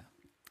 SNL. Yeah.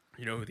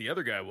 You know who the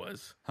other guy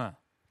was? Huh.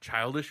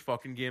 Childish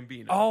fucking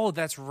Gambino. Oh,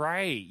 that's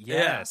right.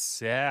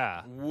 Yes.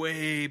 Yeah.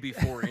 Way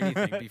before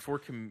anything.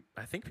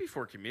 I think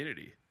before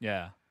Community.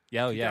 Yeah.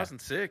 Yeah. Oh, yeah.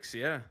 2006,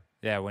 yeah.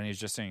 Yeah. When he was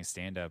just doing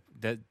stand up.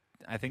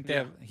 I think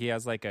he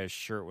has like a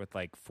shirt with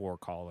like 4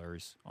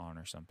 collars on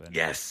or something.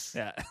 Yes.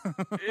 Yeah.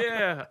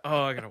 Yeah.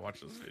 Oh, I gotta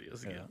watch those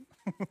videos again.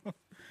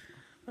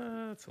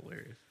 That's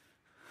hilarious.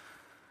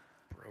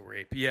 Bro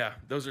Rape. Yeah,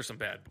 those are some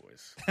bad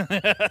boys.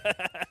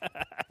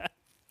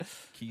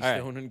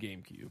 Keystone and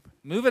GameCube.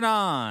 Moving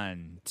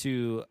on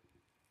to,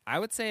 I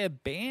would say,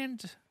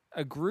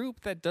 a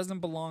group that doesn't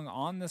belong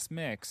on this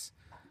mix,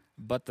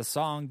 but the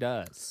song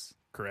does.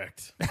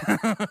 Correct.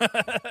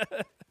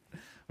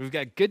 We've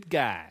got Good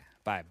Guy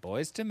by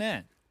Boyz II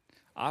Men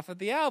off of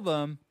the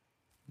album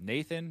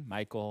Nathan,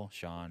 Michael,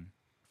 Sean,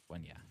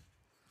 Wenya.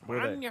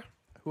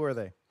 Who are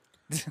they?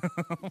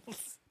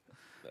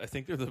 I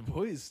think they're the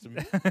boys to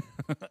me.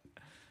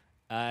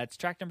 It's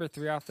track number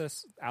 3 off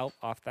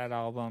that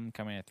album,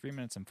 coming at 3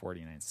 minutes and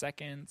 49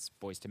 seconds.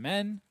 Boyz II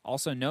Men,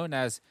 also known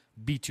as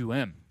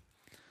B2M,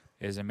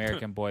 is an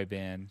American boy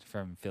band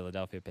from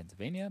Philadelphia,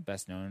 Pennsylvania,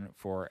 best known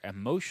for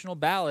emotional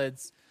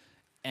ballads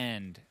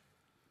and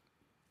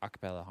a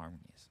cappella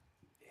harmonies.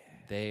 Yeah.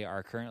 They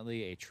are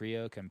currently a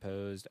trio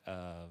composed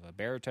of a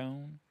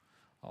baritone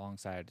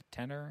alongside a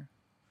tenor,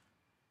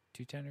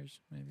 2 tenors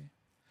maybe.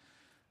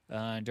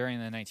 During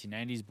the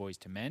 1990s,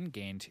 Boyz II Men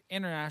gained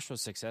international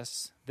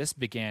success. This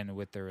began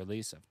with the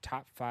release of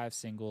top 5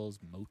 singles,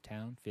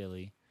 Motown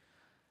Philly,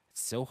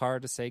 It's So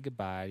Hard to Say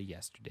Goodbye to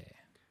Yesterday,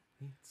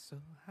 It's so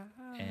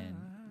high. in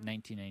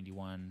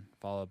 1991,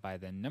 followed by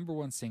the number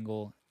 1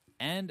 single,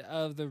 End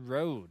of the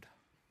Road.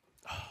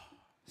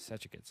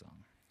 Such a good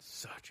song.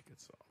 Such a good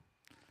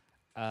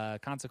song.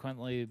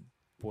 Consequently,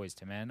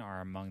 Boyz II Men are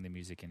among the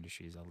music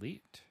industry's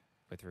elite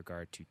with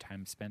regard to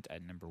time spent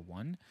at number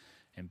 1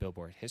 in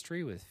Billboard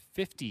history, with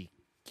 50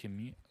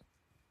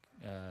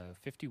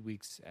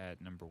 weeks at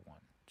number 1,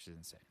 which is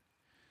insane.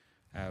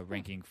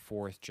 Ranking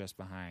 4th just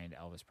behind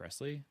Elvis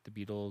Presley, the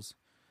Beatles,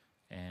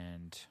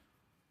 and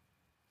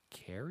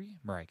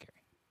Mariah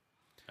Carey.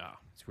 Ah,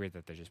 It's weird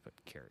that they just put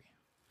Carey.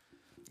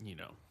 you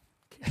know,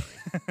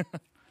 Carrey.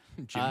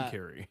 Jim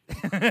Carrey.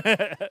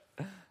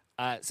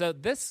 So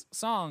this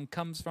song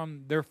comes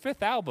from their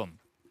 5th album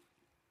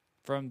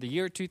from the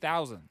year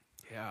 2000.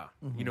 Yeah,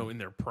 you know, in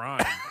their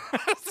prime.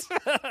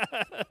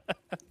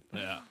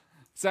 Yeah.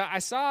 So I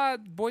saw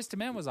Boyz II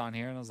Men was on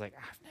here, and I was like,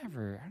 I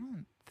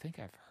don't think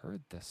I've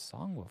heard this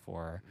song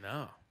before.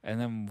 No. And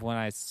then when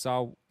I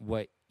saw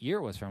what year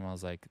it was from, I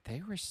was like,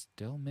 they were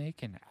still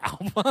making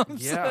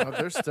albums. Yeah,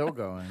 they're still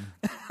going.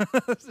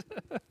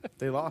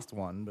 They lost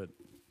one, but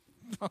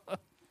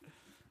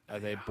Are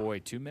they Boy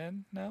 2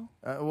 Men now?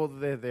 well,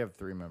 they have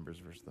 3 members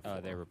versus the 4.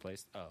 Oh, they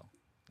replaced. Oh,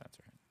 that's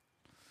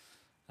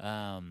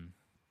right.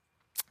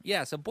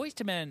 Yeah. So Boyz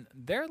II Men,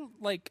 they're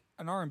like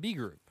an R&B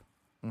group.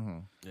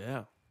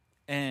 Yeah.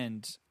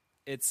 And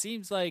it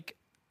seems like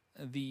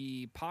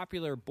the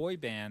popular boy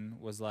band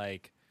was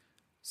like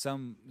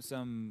some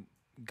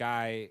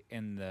guy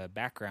in the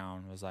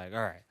background was like,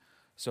 all right,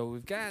 so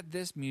we've got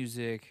this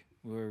music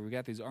where we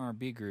got these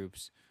R&B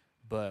groups,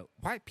 but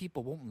white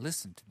people won't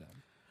listen to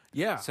them.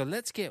 Yeah. So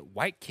let's get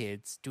white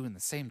kids doing the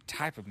same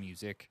type of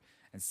music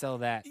and sell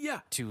that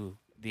to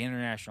the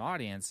international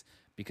audience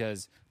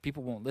because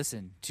people won't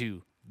listen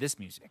to this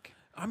music.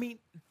 I mean,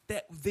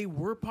 that they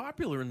were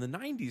popular in the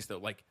 90s, though.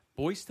 Like,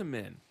 Boyz II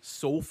Men,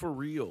 Soul for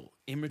Real,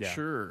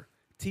 Immature,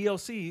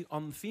 TLC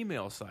on the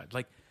female side.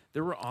 Like,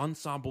 there were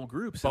ensemble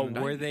groups in the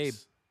 90s. Were they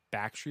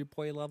Backstreet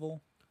Boy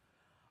level?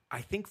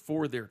 I think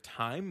for their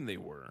time they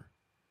were.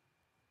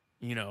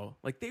 You know,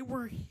 like, they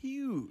were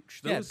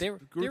huge. Those They were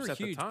at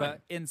huge, the time.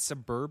 but in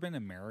suburban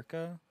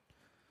America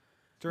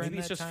during Maybe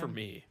it's that just for time-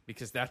 me,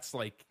 because that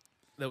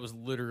was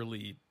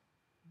literally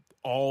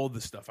all the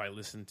stuff I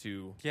listened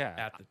to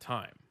at the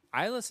time.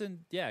 I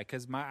listened,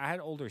 because I had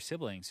older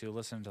siblings who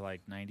listened to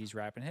like 90s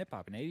rap and hip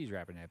hop and 80s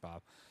rap and hip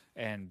hop,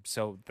 and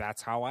so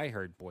that's how I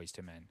heard Boyz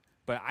II Men.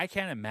 But I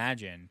can't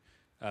imagine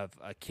of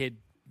a kid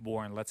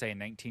born, let's say in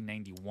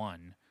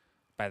 1991,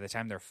 by the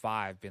time they're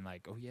 5, being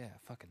like, "Oh yeah, I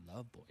fucking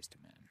love Boyz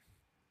II Men."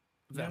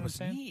 You know That what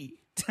was I'm saying?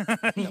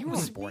 me. You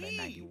were born in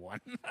 91.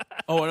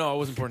 Oh, no, I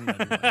wasn't born in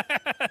 91.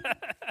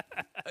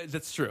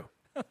 That's true.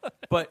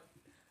 But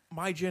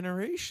my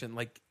generation,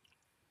 like,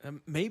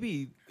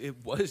 maybe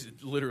it was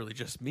literally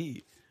just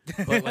me.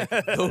 But,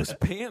 like, those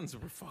bands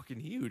were fucking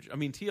huge. I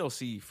mean,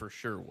 TLC for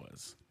sure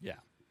was. Yeah.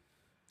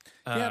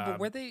 But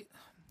were they...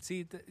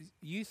 See,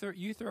 you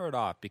throw it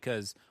off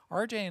because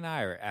RJ and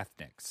I are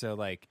ethnic. So,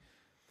 like,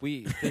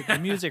 the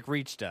music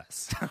reached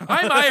us.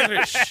 I'm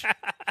Irish.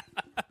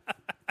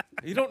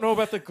 You don't know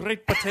about the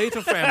Great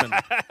Potato Famine.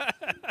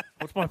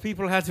 What my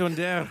people had to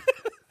endure.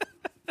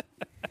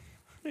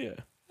 Yeah.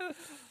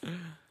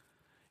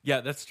 Yeah,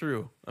 that's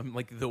true. I'm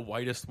like the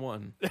whitest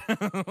one.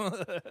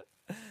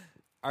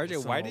 RJ,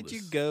 Some why all did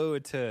you this- go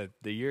to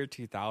the year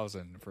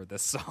 2000 for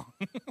this song?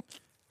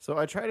 So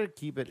I try to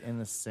keep it in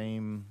the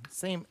same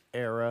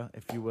era,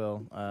 if you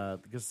will,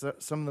 because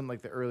some of them,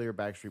 like the earlier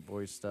Backstreet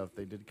Boys stuff,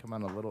 they did come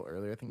out a little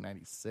earlier. I think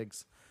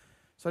 96.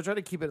 So I try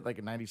to keep it like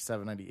a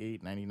 97,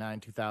 98, 99,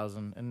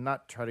 2000, and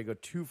not try to go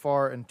too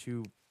far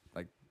into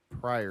like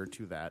prior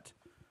to that,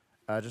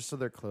 just so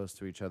they're close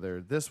to each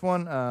other. This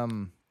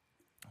one,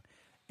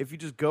 if you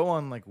just go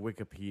on like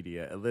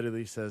Wikipedia, it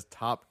literally says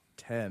top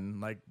 10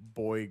 like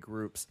boy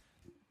groups.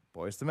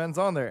 Boyz II Men's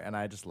on there, and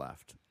I just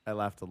laughed. I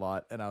laughed a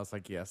lot, and I was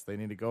like, yes, they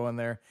need to go in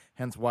there.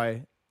 Hence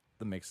why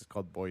the mix is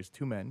called Boys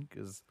II Men,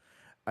 because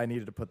I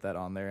needed to put that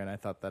on there, and I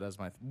thought that as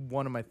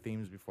one of my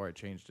themes before I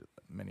changed it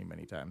many,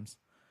 many times.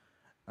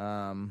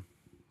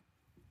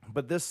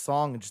 But this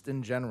song, just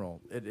in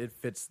general, it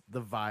fits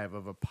the vibe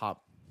of a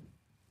pop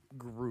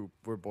group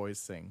where boys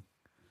sing.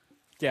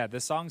 Yeah,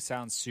 this song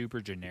sounds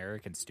super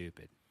generic and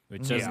stupid,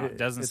 which Yeah.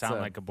 doesn't It's sound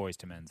a- like a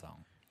Boyz II Men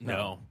song.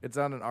 No. It's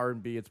not an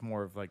R&B. It's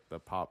more of like the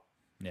pop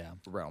Yeah.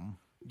 realm.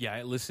 Yeah,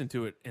 I listened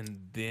to it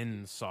and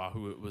then saw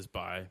who it was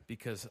by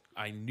because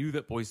I knew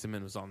that Boyz II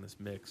Men was on this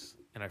mix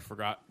and I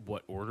forgot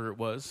what order it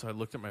was. So I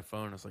looked at my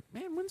phone and I was like,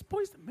 man, when's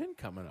Boyz II Men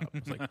coming up? I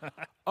was like,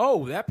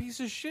 oh, that piece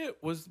of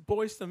shit was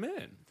Boyz II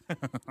Men.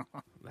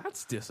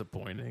 That's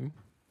disappointing.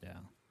 Yeah.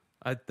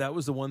 That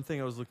was the one thing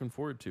I was looking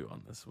forward to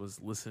on this was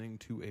listening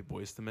to a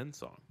Boyz II Men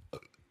song.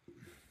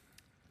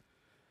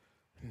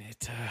 And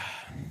it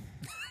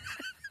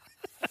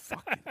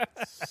fucking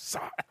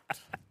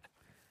sucked.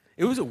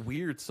 It was a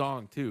weird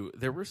song too.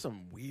 There were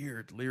some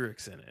weird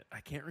lyrics in it. I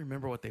can't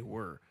remember what they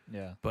were,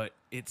 Yeah. but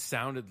it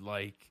sounded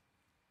like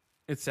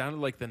the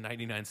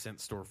 99-cent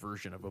store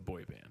version of a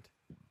boy band.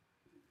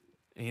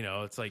 You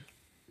know, it's like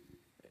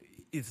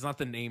it's not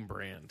the name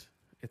brand.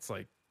 It's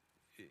like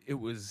it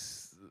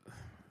was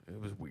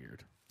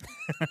weird.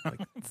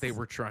 Like they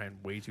were trying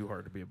way too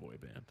hard to be a boy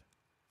band.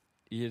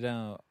 You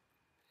know,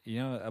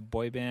 a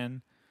boy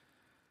band.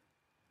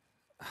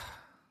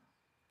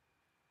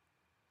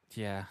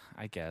 Yeah,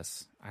 I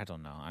guess. I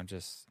don't know. I'm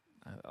just.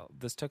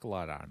 This took a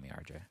lot out of me,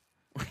 RJ.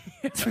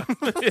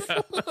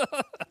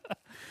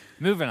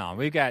 Moving on.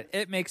 We've got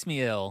It Makes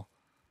Me Ill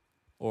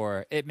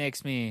or It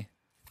Makes Me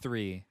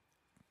 3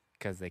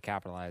 because they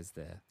capitalized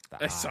the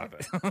I saw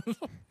that.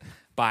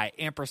 by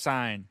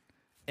ampersand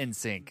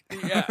NSYNC.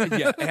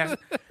 Yeah.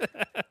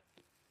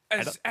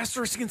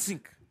 Asterisk and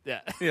sync.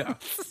 Yeah. Yeah.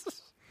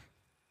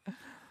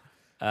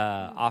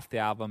 Off the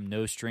album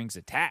No Strings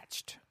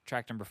Attached.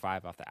 Track number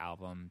 5 off the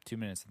album, 2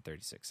 minutes and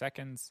 36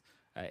 seconds.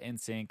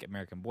 NSYNC,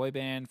 American boy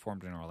band,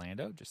 formed in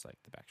Orlando, just like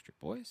the Backstreet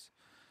Boys.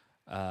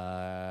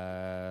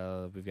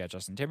 We've got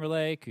Justin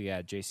Timberlake. We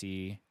got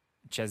JC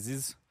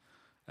Chezes,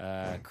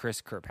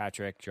 Chris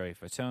Kirkpatrick, Joey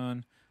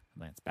Fatone,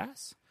 Lance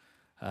Bass.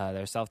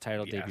 Their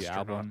self-titled The debut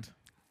astronaut. album,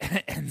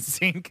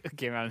 NSYNC,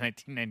 came out in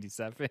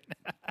 1997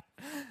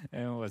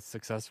 and was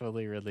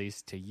successfully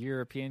released to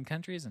European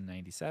countries in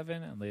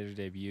 97 and later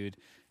debuted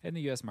in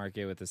the U.S.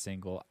 market with the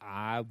single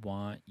I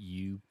Want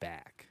You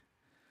Back.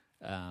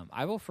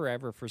 I Will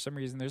Forever, for some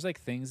reason, there's like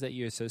things that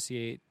you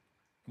associate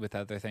with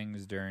other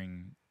things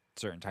during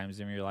certain times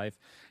in your life.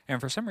 And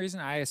for some reason,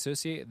 I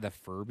associate the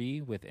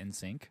Furby with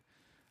NSYNC.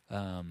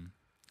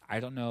 I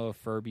don't know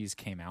if Furbies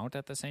came out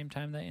at the same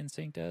time that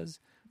NSYNC does,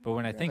 but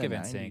when I think of the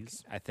NSYNC,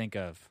 90s. I think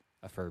of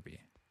a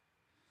Furby.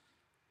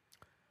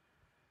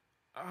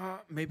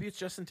 Maybe it's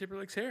Justin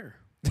Timberlake's hair.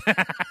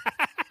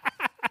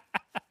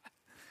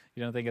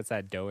 You don't think it's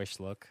that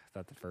doughish look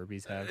that the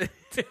Furbies have?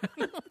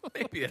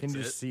 Maybe that's Can you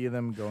it. see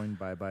them going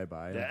bye bye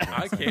bye? Yeah.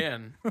 I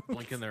can.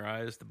 Blinking their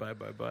eyes to bye.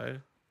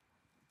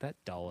 That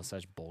doll is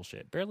such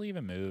bullshit. Barely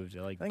even moved.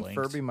 It like I think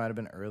blinks. Furby might have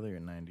been earlier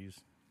in '90s.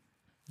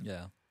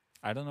 Yeah.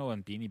 I don't know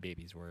when Beanie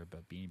Babies were,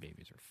 but Beanie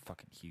Babies were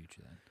fucking huge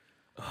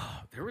then.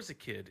 There was a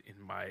kid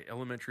in my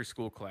elementary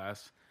school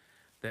class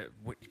that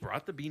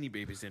brought the Beanie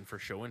Babies in for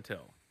show and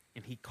tell,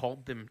 and he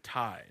called them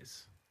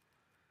ties.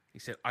 He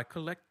said, I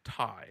collect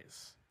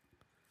ties.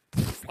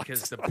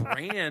 Because the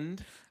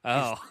brand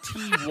Oh. is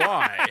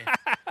TY.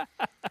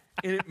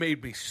 And it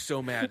made me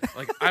so mad.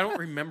 Like, I don't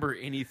remember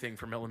anything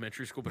from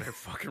elementary school, but I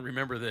fucking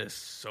remember this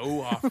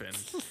so often.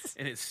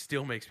 And it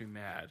still makes me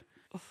mad.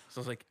 So I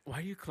was like,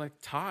 why do you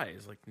collect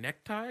ties? Like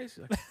neckties?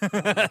 Like,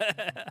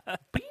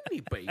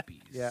 Beanie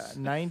Babies. Yeah,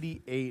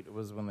 '98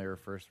 was when they were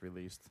first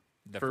released.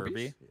 The Furbies?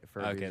 Furby?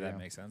 Furbies, Okay, that yeah.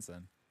 makes sense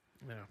then.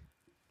 Yeah.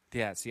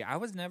 Yeah, see, I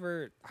was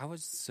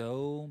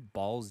so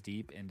balls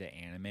deep into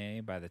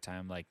anime by the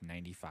time like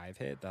 95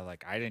 hit that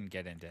like I didn't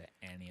get into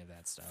any of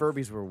that stuff.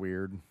 Furbies were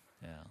weird.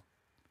 Yeah.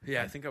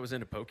 Yeah, I think I was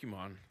into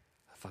Pokemon.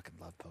 I fucking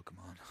love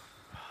Pokemon.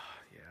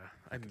 Yeah,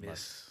 I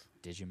miss.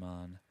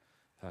 Digimon.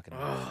 Fucking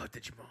Oh,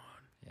 Digimon.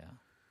 yeah.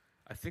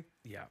 I think,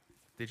 yeah,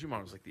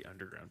 Digimon was like the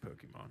underground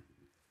Pokemon.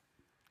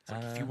 It's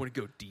like if you want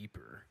to go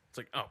deeper, it's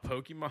like, oh,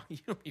 Pokemon.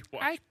 You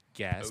watch. I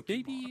guess Pokemon.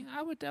 maybe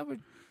I would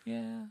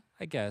yeah,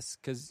 I guess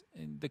cuz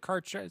the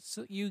card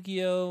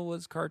Yu-Gi-Oh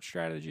was card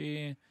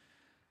strategy.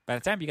 By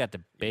the time you got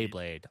to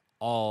Beyblade,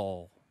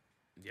 all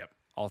Yep.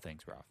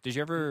 things were off. Did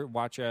you ever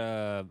watch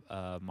a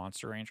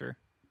Monster Ranger?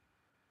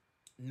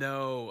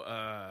 No,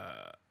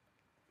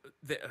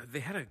 they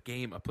had a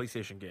game, a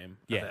PlayStation game.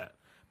 Yeah. Of that,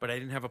 but I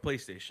didn't have a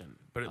PlayStation.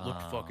 But it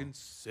looked Oh. fucking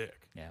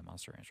sick. Yeah,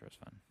 Monster Rancher was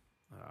fun.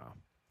 Uh,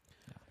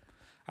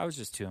 I was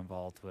just too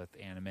involved with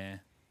anime,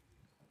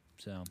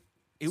 so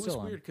It was still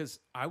am. weird because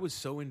I was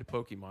so into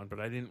Pokemon, but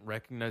I didn't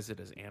recognize it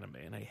as anime,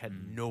 and I had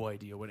no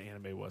idea what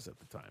anime was at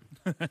the time.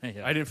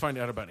 Yeah. I didn't find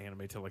out about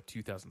anime till like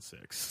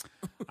 2006.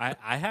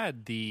 I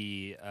had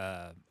the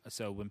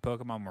so when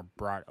Pokemon were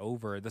brought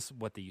over, this is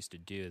what they used to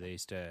do. They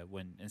used to,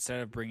 when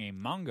instead of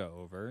bringing manga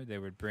over, they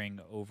would bring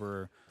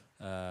over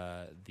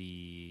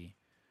the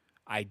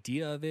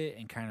idea of it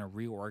and kind of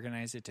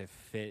reorganize it to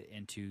fit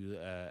into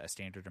a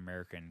standard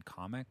American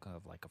comic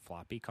of like a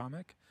floppy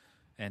comic.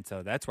 And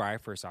so that's where I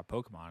first saw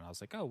Pokemon. I was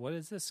like, oh, what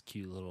is this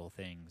cute little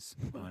things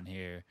on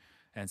here?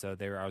 And so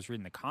I was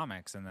reading the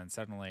comics, and then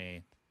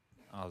suddenly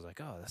I was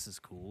like, oh, this is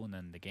cool. And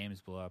then the games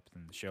blew up,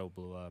 and the show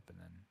blew up, and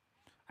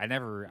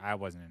then I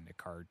wasn't into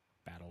card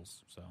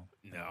battles, so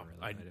No, never really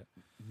I played it.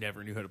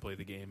 never knew how to play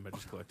the game. I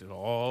just collected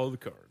all the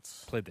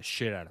cards. Played the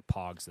shit out of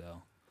Pogs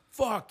though.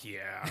 Fuck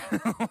yeah.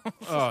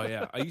 Oh,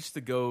 yeah. I used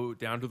to go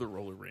down to the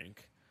roller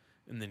rink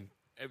and then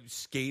I would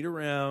skate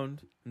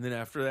around. And then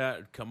after that,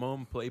 I'd come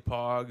home, play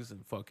Pogs,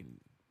 and fucking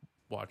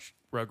watch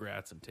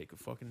Rugrats and take a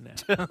fucking nap.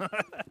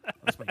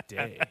 That's my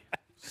day.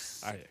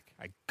 Sick.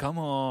 I come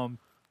home,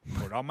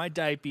 put on my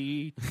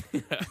diaper,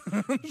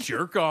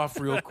 Jerk off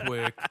real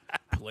quick,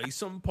 play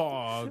some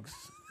Pogs,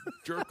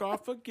 jerk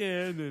off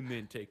again, and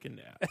then take a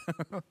nap.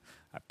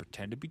 I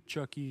pretend to be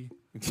Chucky.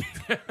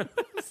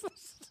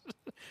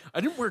 I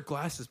didn't wear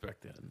glasses back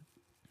then.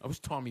 I was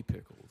Tommy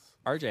Pickles.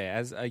 RJ,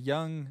 as a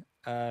young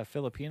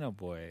Filipino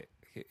boy,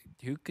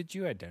 who could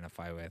you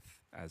identify with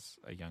as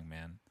a young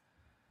man?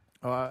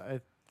 Oh,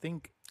 I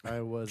think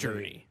I was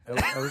Journey. I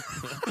was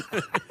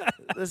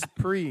this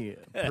pre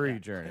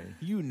journey.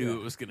 You knew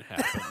it was going to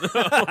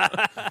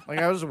happen. Like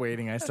I was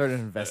waiting. I started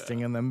investing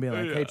in them, being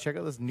like, Yeah. "Hey, check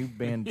out this new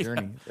band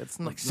Journey." It's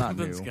Like not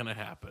new. something's going to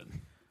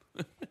happen.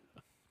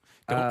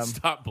 Don't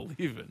stop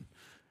believing.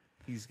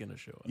 He's going to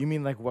show up. You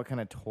mean like what kind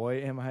of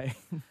toy am I?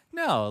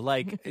 No,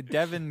 like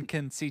Devin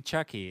can see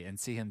Chucky and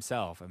see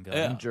himself and be like,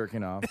 Yeah. I'm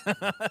jerking off.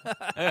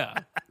 Yeah.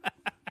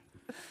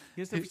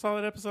 You guys ever saw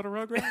that episode of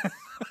Rugrats?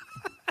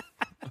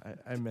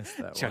 I missed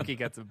that Chucky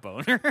gets a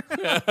boner.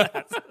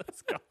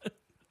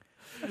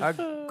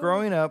 one.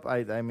 Growing up,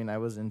 I mean, I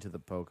was into the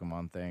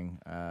Pokemon thing.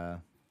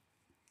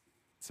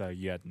 So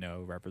you had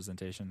no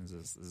representation? Is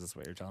this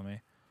what you're telling me?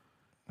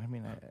 I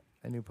mean,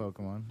 I knew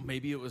Pokemon.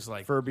 Maybe it was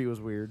like, Furby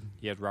was weird.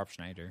 You had Rob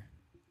Schneider.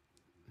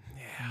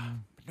 yeah,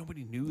 but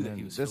nobody knew that And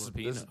he was this,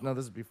 Filipino.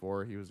 this is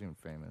before he was even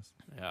famous.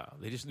 Yeah,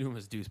 they just knew him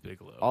as Deuce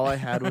Bigelow. All I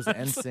had was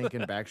NSYNC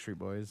and Backstreet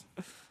Boys.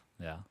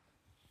 Yeah.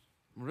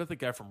 What about the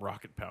guy from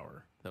Rocket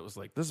Power? That was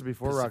like This is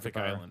before Pacific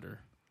Rocket Power. Islander.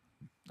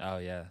 Oh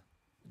yeah.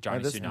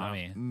 Johnny this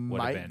Tsunami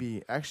would have Might been.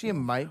 be. Actually, it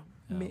might.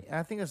 Yeah.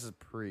 I think this is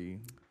pre.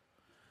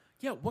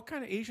 Yeah, what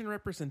kind of Asian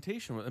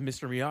representation?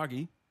 Mr.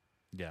 Miyagi.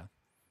 Yeah.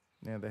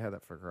 Yeah, they had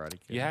that for Karate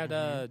Kid. You had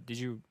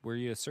were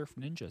you a Surf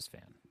Ninjas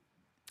fan?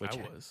 Which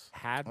I was.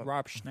 had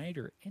Rob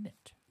Schneider in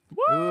it.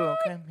 Ooh,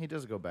 okay. He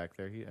does go back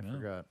there. I Yeah.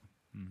 forgot.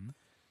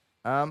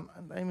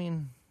 Mm-hmm. I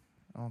mean,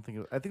 I don't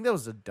think. I think that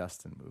was a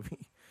Dustin movie.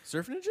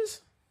 Surf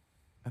Ninjas?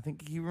 I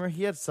think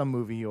he had some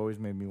movie he always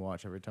made me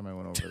watch every time I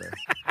went over there.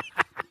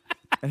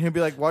 And he'll be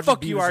like, "Watch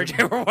Fuck this you, Beavis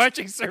RJ. We're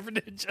watching Surf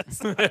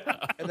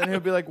Ninjas. And then he'll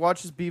be like,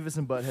 "Watch this Beavis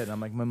and Butthead." And I'm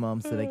like, "My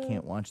mom said I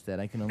can't watch that.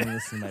 I can only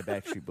listen to my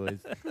Backstreet Boys."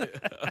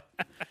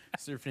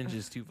 Surf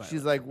Ninjas too violent.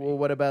 She's like, "Well,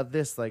 what about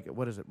this? Like,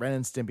 what is it? Ren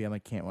and Stimpy?" I'm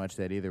like, "Can't watch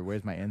that either.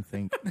 Where's my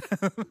NSYNC?"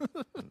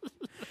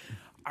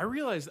 I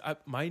realized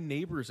my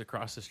neighbors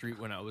across the street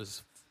when I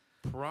was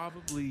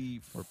probably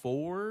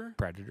four.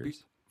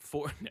 Predators.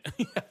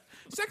 Yeah.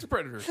 Sex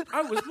predators.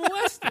 I was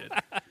molested.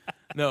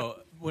 No,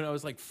 when I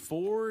was like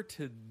 4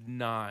 to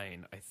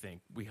 9, I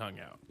think we hung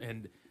out,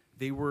 and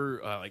they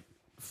were like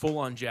full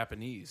on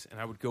Japanese, and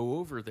I would go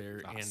over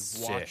there and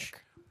watch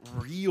sick.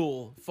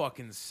 real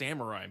fucking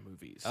samurai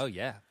movies. Oh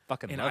yeah.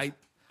 Fucking and love.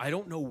 I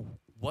don't know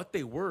what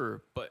they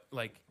were, but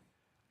like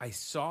I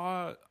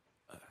saw,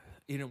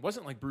 and it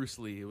wasn't like Bruce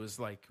Lee. It was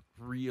like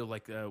real,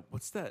 like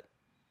what's that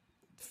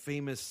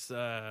famous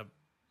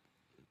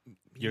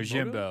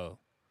Yojimbo.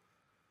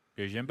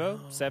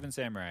 Seven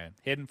Samurai.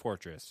 Hidden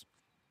Fortress.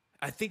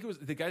 I think it was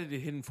the guy that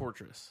did Hidden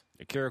Fortress.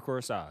 Akira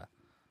Kurosawa.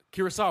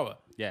 Kurosawa.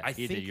 Yeah, I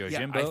he think, did yeah,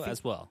 I Yojimbo think-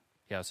 as well.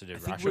 He also did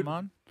think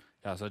Rashomon.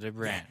 He also did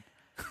Ran.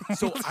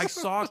 So I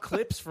saw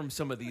clips from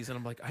some of these, and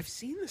I'm like, I've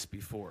seen this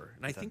before.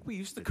 And I think we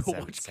used to the go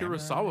Seven watch Samurai?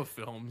 Kurosawa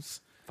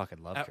films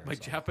Fucking love at my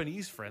Kurosawa.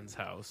 Japanese friend's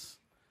house.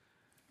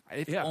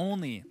 If Yeah.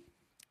 only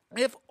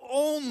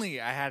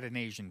I had an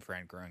Asian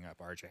friend growing up,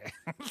 RJ.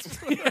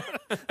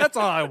 That's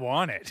all I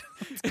wanted.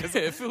 If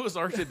it was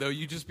Arctic, though,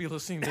 you'd just be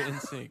listening to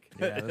NSYNC.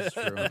 Yeah, that's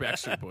true. Or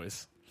Backstreet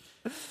Boys.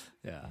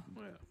 Yeah.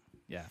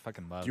 Yeah,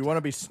 fucking love. Do you want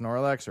to be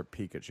Snorlax or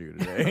Pikachu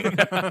today?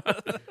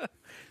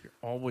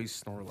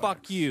 Always Snorlax.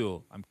 Fuck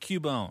you. I'm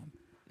Cubone.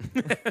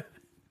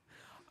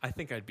 I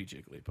think I'd be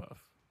Jigglypuff.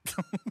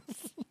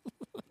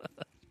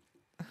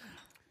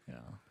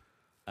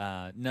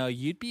 Yeah. No,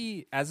 you'd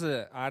be I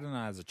don't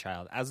know, as a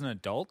child, as an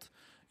adult,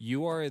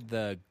 you are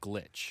the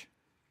glitch.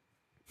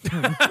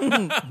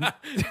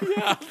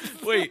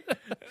 Wait.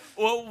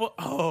 Well,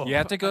 oh. You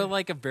have to go to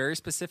like a very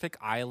specific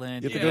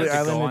island. You have to go to the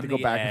island, you have to go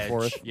on back the and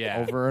forth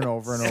edge. over and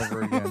over and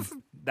over again.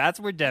 That's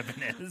where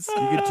Devin is. You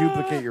can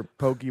duplicate your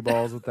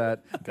Pokeballs with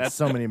that. That's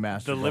so many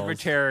Master The Balls.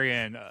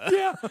 libertarian.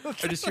 Yeah.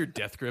 I just hear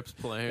Death Grips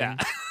playing. Yeah.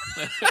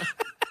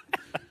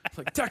 It's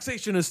like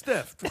taxation is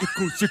theft.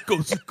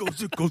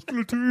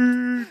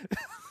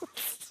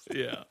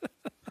 Yeah.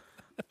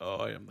 Oh,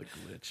 I am the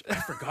glitch. I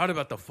forgot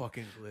about the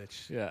fucking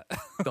glitch. Yeah.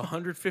 The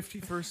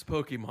 151st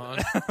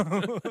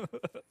Pokemon.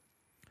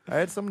 I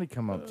had somebody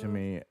come up to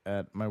me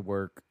at my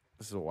work.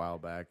 This is a while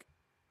back,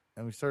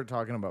 and we started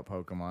talking about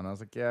Pokemon. I was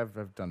like, "Yeah,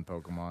 I've done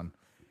Pokemon."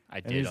 I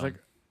And did. he's like,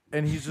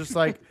 and he's just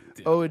like,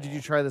 "Oh, did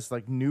you try this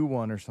like new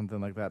one or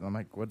something like that?" And I'm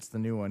like, "What's the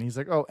new one?" He's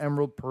like, "Oh,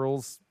 Emerald,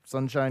 Pearls,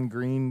 Sunshine,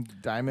 Green,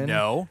 Diamond."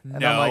 no,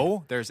 And I'm no.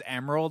 like- There's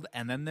Emerald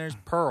and then there's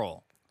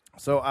Pearl.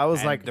 So I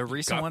was And like, the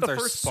recent got ones the are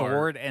first part.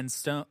 Sword and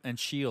Stone and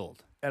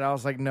Shield. and I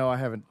was like, "No, I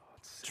haven't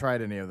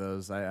tried any of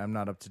those. I'm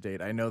not up to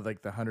date. I know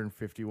like the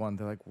 151.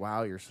 They're like,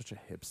 wow, you're such a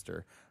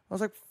hipster." I was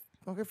like,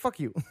 "Okay, fuck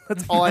you."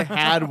 That's all I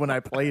had when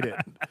I played it.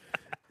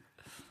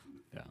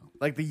 Yeah.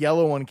 Like the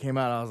yellow one came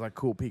out, I was like,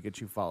 "Cool,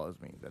 Pikachu follows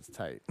me. That's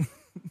tight."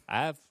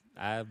 I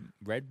have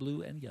red,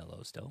 blue, and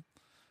yellow still,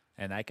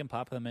 and I can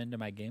pop them into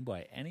my Game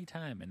Boy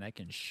anytime, and I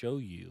can show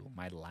you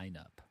my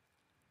lineup.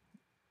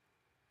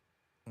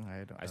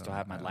 I still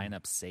have my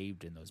lineup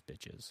saved in those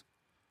bitches.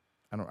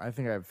 I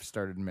think I've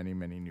started many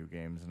new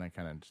games, and I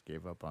kind of just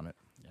gave up on it.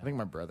 Yeah. I think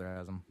my brother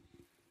has them.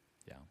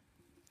 Yeah.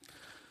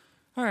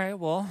 All right.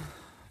 Well,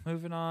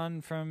 moving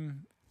on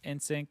from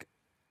NSYNC.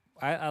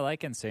 I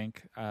like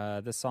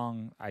NSYNC. This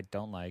song I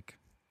don't like.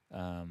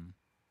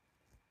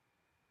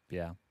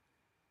 Yeah.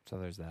 So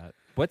there's that.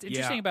 What's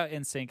interesting about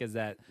NSYNC is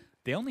that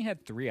they only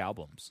had 3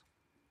 albums.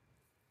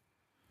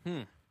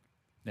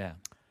 Yeah.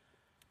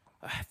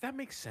 That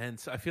makes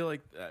sense. I feel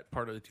like that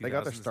part of the 2000s They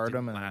got their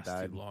stardom didn't and last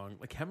died. too long.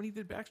 Like, how many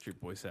did Backstreet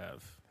Boys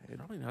have?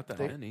 Probably not that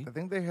They- many. I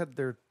think they had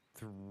their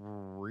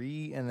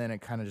 3, and then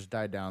it kind of just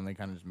died down. They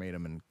kind of just made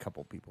them, and a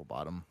couple people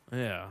bought them.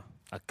 Yeah.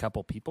 A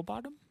couple people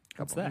bought them?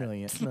 What's that?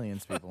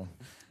 Millions people.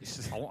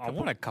 I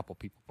want a couple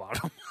people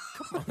bought them.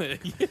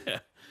 Yeah.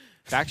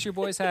 Backstreet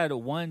Boys had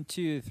 1,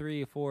 2,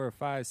 3, 4,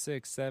 5,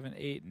 6, 7,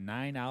 8,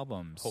 9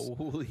 albums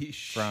Holy from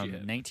shit.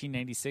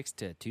 1996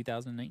 to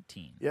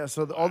 2019. Yeah,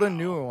 so all the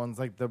newer ones,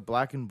 like the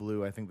Black and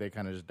Blue, I think they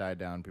kind of just died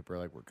down. People are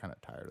like, we're kind of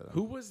tired of them.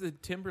 Who was the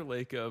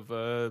Timberlake of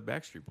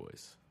Backstreet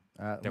Boys?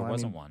 There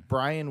wasn't one.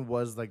 Brian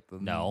was like the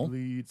No.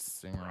 lead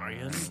singer.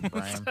 Brian.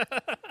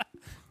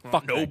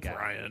 Fuck no, that guy.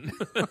 Brian.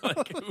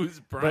 Like,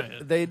 who's Brian?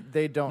 But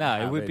they don't. No,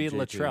 it have would be JT.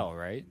 Latrell,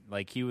 right?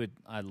 Like he would,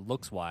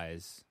 looks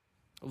wise.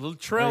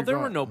 Latrell, there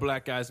going? were no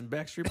black guys in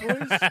Backstreet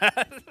Boys.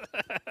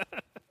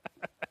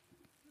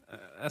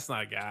 That's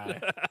not a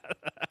guy.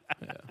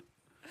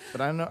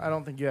 But I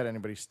don't think you had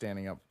anybody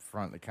standing up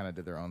front that kind of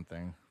did their own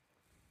thing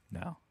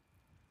No.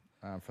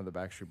 for the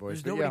Backstreet Boys.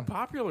 There's But nobody yeah,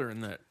 popular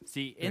in that.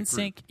 See, That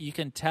NSYNC, you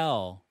can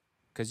tell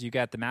because you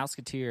got the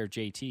Mouseketeer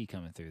JT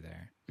coming through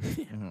there.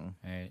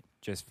 Right?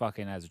 Just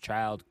fucking as a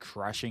child,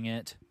 crushing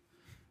it.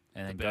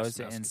 And then The goes best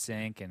to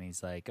Mouseketeer. NSYNC, and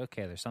he's like,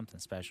 okay, there's something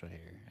special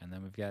here. And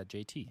then we've got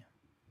JT.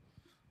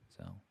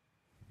 So,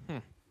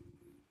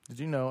 did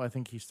you know? I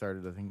think he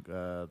started.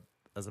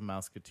 As a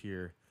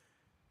Mouseketeer,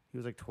 he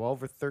was like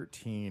 12 or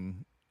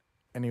 13,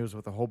 and he was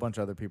with a whole bunch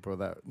of other people.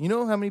 That you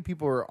know how many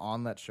people were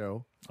on that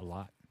show? a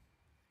lot.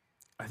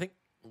 I think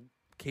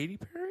Katy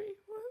Perry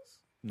was?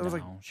 No, was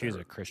like- she was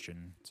a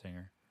Christian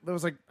singer. There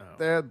was like Oh.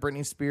 they had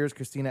Britney Spears,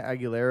 Christina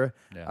Aguilera,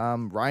 Yeah.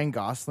 Ryan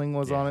Gosling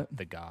was on it.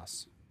 The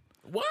Goss.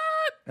 What?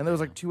 And there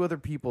was like 2 other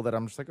people that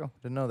I'm just like, oh,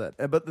 didn't know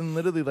that. But then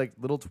literally like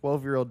little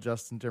 12-year-old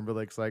Justin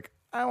Timberlake's like,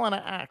 I want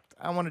to act.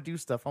 I want to do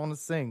stuff. I want to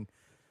sing.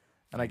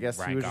 And I guess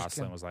he Ryan was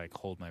Gosling just was like,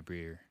 hold my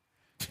beer.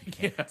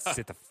 Yeah.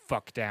 Sit the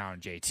fuck down,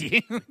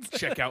 JT.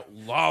 Check out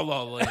La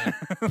La Land,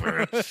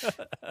 bitch.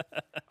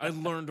 I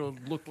learned to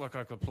look like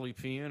I could play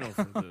piano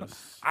for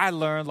this. I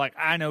learned like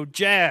I know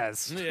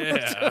jazz.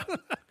 Yeah.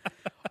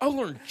 I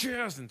learned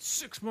jazz in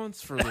 6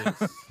 months for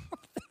this.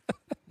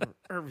 Learned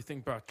everything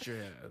about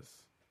jazz.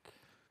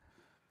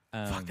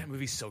 Fuck, that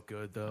movie's so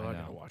good, though. I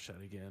gotta know. watch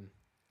that again.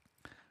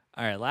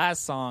 All right,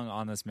 last song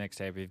on this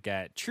mixtape, we've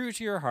got True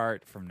to Your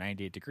Heart from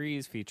 98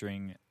 Degrees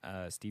featuring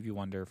Stevie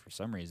Wonder for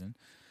some reason.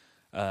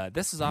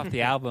 This is off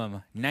the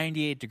album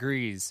 98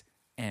 Degrees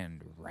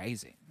and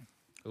Rising.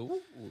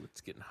 Ooh,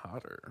 it's getting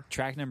hotter.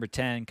 Track number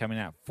 10 coming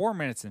out 4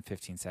 minutes and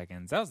 15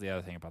 seconds. That was the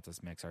other thing about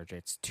this mix, RJ.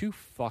 It's too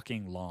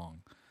fucking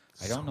long.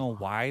 I don't know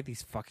why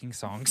these fucking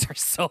songs are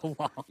so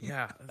long.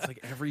 Yeah, it's like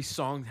every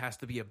song has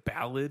to be a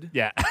ballad.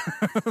 Yeah.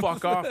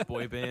 Fuck off,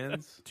 boy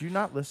bands. Do you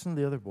not listen to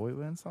the other boy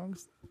band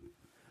songs?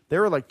 They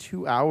were like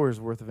 2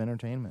 hours worth of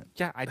entertainment.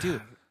 Yeah, I do.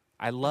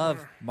 I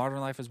love Modern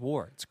Life is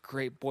War. It's a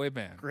great boy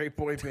band. Great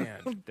boy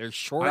band. They're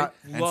short I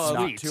and love-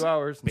 sweet. 2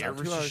 hours.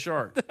 Never Not 2 hours.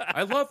 Shark.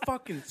 I love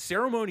fucking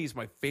Ceremony is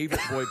my favorite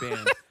boy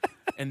band.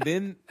 And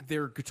then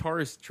their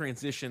guitarist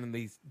transitioned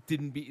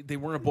and they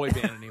weren't a boy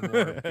band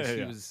anymore because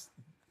he was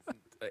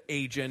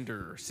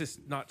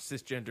agender, not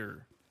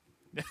cisgender.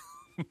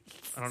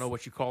 I don't know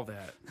what you call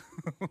that.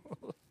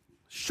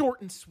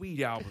 Short and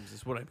sweet albums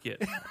is what I'm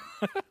getting.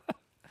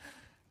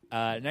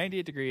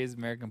 98 Degrees,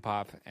 American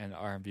pop and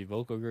R&B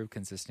vocal group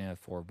consisting of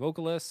 4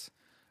 vocalists.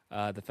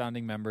 The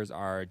founding members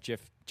are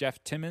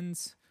Jeff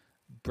Timmons,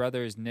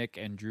 brothers Nick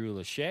and Drew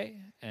Lachey,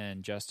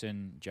 and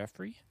Justin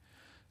Jeffrey.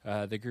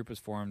 The group was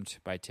formed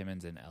by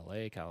Timmons in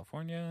L.A.,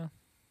 California,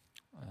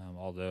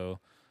 although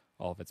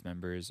all of its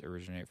members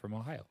originate from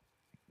Ohio.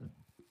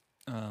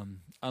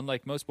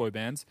 Unlike most boy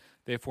bands,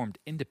 they formed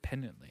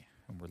independently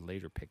and were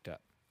later picked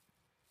up.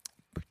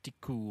 Pretty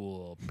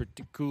cool.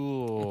 Pretty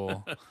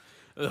cool.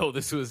 Oh,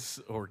 this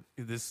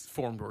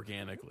formed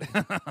organically.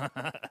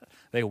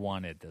 They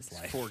wanted this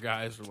life. 4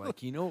 guys were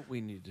like, you know what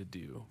we need to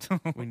do?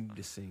 We need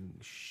to sing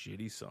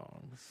shitty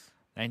songs.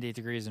 98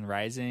 Degrees and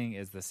Rising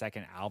is the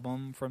second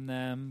album from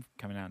them,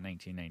 coming out in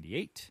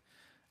 1998.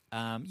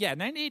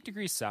 98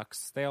 Degrees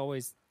sucks. They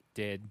always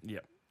did.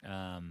 Yep.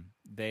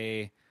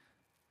 They,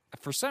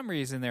 for some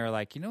reason, they were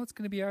like, you know what's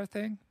going to be our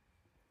thing?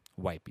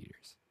 White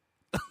beaters.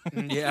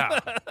 Yeah.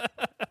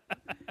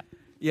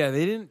 Yeah,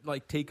 they didn't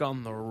like take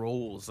on the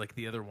roles like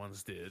the other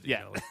ones did. Yeah.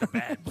 You know, like the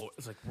bad boys.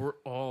 It's like we're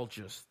all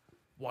just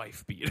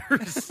wife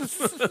beaters.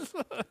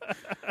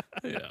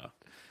 Yeah.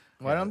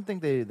 Well, I don't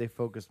think they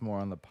focused more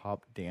on the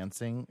pop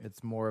dancing.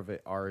 It's more of a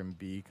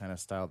R&B kind of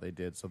style they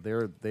did. So they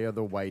are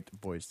the white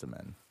Boys to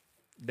Men.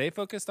 They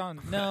focused on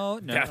no.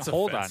 That's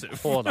hold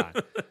offensive. on.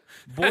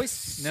 Boys,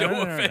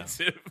 So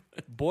offensive.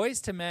 Boys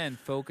to Men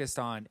focused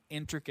on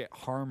intricate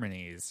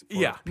harmonies. For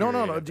Yeah. a No.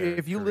 period of their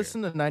If you career.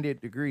 listen to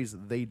 98 Degrees,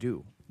 they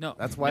do. No,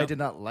 That's why no. I did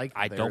not like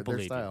I their, don't their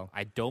believe style. you.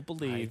 I don't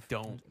believe.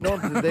 No,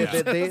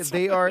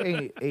 they are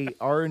a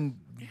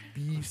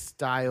R&B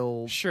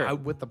style Sure.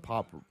 with the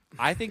pop.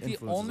 I think the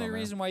influences only on there.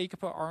 reason why you could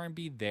put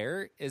R&B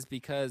there is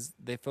because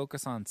they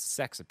focus on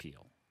sex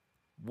appeal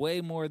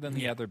way more than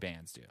the other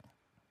bands do.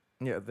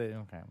 Yeah,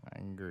 okay. I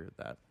agree with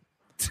that.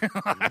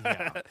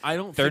 Yeah. I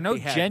don't They're think no they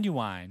had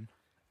genuine.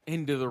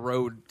 Into the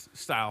Road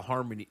style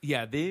harmony.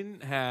 Yeah, they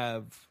didn't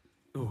have.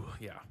 Oh,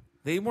 yeah.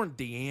 They weren't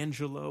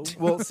D'Angelo.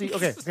 Well, see,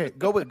 okay,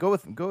 go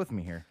with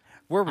me here.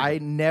 Where were I you?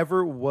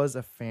 never was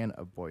a fan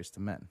of Boys to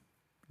Men.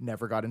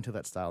 Never got into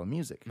that style of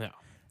music. No.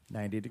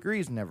 98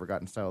 Degrees never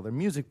got in style of their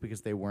music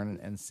because they weren't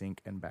an NSYNC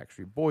and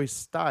Backstreet Boys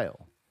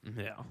style.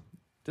 Yeah.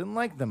 Didn't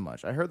like them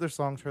much. I heard their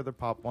songs, heard their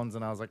pop ones,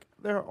 and I was like,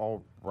 they're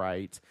all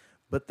right.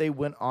 But they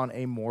went on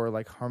a more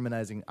like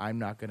harmonizing, I'm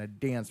not going to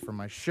dance for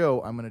my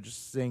show. I'm going to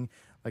just sing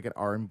like an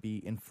R&B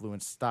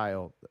influenced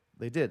style.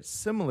 They did,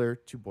 similar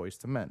to Boys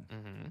to Men.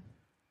 Mm-hmm.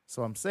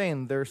 So I'm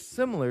saying they're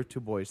similar to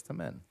Boys to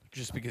Men.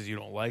 Just because you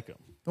don't like them.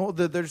 Well,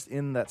 they're just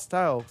in that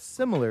style,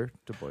 similar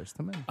to Boys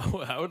to Men. Oh,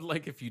 I would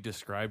like if you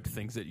described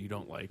things that you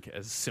don't like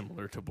as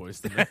similar to Boys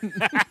to Men.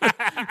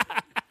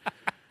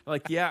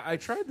 Like, yeah, I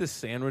tried this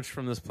sandwich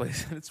from this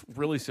place, and it's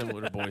really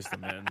similar to Boys to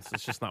Men. So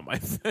it's just not my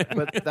thing.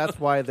 But that's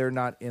why they're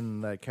not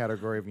in the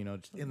category of,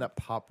 just in that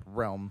pop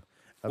realm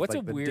of What's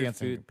like a the weird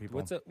dancing food?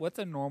 people. What's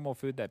a normal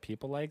food that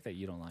people like that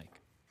you don't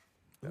like?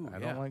 Ooh, I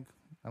yeah.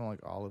 don't like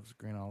olives,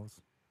 green olives.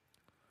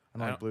 I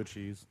don't I like don't- blue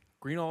cheese.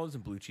 Green olives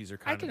and blue cheese are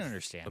kind can of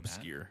understand that.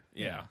 obscure.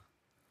 Yeah.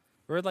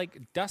 Or like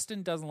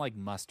Dustin doesn't like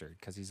mustard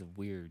because he's a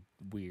weird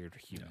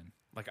human.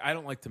 Like, I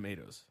don't like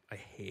tomatoes. I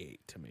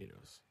hate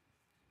tomatoes.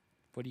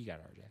 What do you got,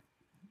 RJ?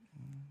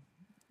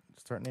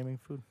 Start naming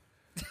food.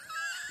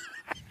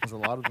 There's a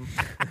lot of them.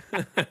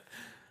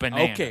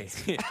 Bananas. Okay.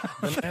 you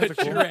Bananas are got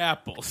cool. your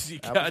apples. You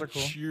Apples got are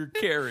cool. your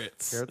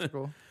carrots. Carrots are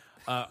cool.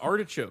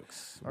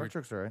 Artichokes.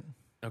 Artichokes are right.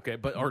 Okay,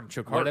 but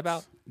artichoke What hearts.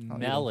 about eat 'em.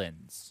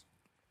 melons?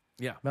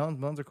 Yeah.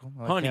 Melons are cool.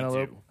 I like Honeydew.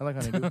 cantaloupe. I like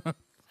honeydew.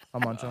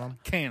 I'll munch on them.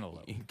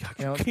 Cantaloupe. You got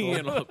Yeah, your that's cool.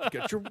 cantaloupe. You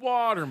got your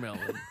watermelon.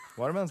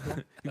 Watermelon's cool.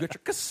 You got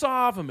your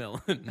cassava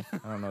melon. I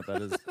don't know what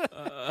that is.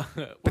 What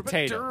about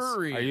Potatoes.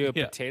 durian? Are you a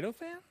Yeah. potato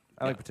fan?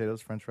 I like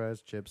potatoes, French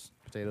fries, chips,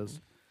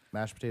 potatoes,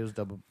 mashed potatoes,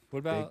 double What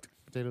about baked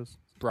potatoes.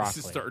 broccoli?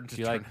 This is starting to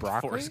do you turn like into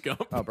broccoli? Forrest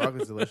Gump. Oh,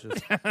 broccoli's delicious.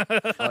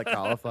 I like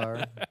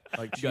cauliflower. I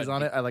like cheese got-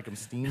 on it. I like them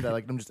steamed. I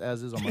like them just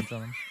as is. I'll munch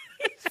on them.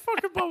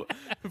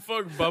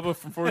 Fucking Bubba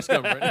from Forrest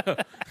Gump right now.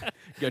 Got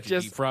your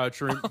Just deep fried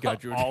shrimp.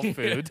 Got your all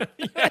food.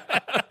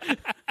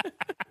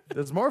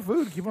 There's more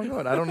food. Keep on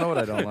going. I don't know what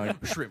I don't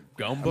like. shrimp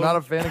gumbo. I'm not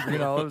a fan of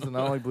green olives, and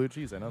I don't like blue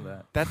cheese. I know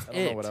that. That's I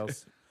don't know what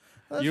else.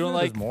 You don't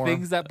There's like more.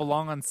 things that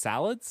belong on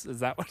salads? Is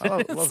that what I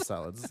it is? love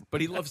salads. but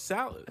he loves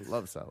salads.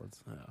 Love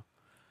salads.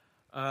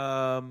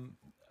 I'm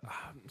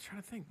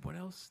trying to think. What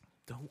else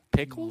don't you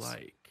Pickles?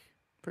 like?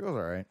 Pickles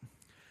are alright.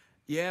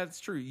 Yeah, it's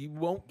true. You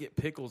won't get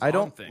pickles I on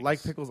don't things.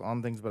 like pickles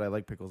on things, but I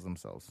like pickles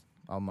themselves.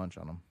 I'll munch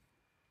on them.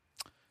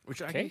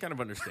 Which I Okay. can kind of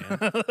understand.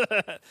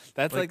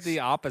 That's Like like the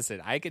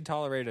opposite. I can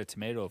tolerate a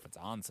tomato if it's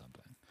on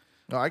something.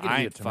 No, I can I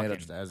eat a ain't tomato fucking-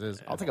 just as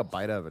is. I'll take a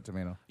bite out of a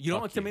tomato. You don't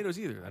Fuck like you. tomatoes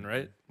either, then,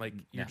 right? Like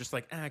you're No. just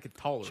like, I could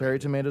tolerate. Cherry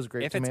it. tomatoes,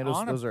 grape If tomatoes, it's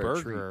on a those are a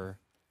treat. burger,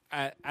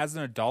 as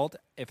an adult,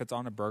 if it's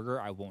on a burger,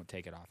 I won't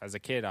take it off. As a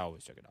kid, I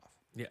always took it off.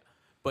 Yeah,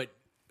 but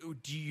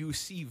do you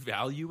see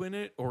value in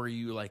it, or are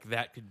you like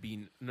that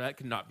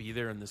could not be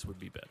there, and this would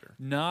be better?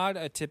 Not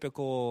a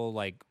typical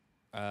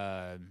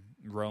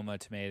Roma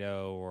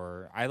tomato,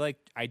 or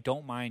I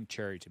don't mind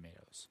cherry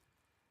tomatoes.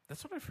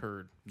 That's what I've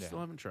heard. Yeah. Still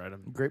haven't tried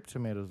them. Grape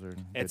tomatoes are.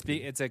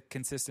 It's a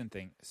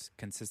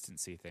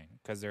consistency thing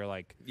because they're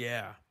like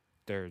Yeah.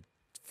 they're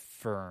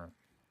firm.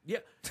 Yeah,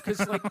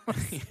 because like,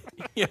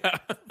 yeah,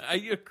 I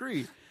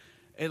agree.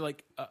 And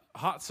like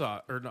hot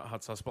sauce, or not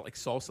hot sauce, but like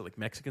salsa, like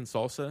Mexican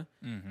salsa.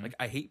 Like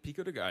I hate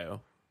pico de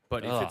gallo,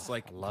 but if Ugh, it's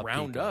like I love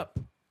ground pico. up,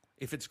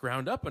 if it's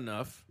ground up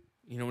enough,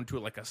 into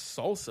like a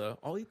salsa,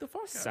 I'll eat the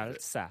fuck out of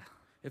it. Salsa.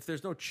 If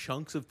there's no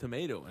chunks of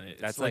tomato in it,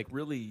 That's it's like like-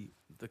 really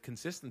the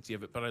consistency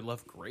of it. But I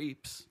love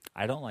grapes.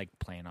 I don't like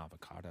plain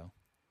avocado.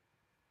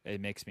 It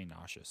makes me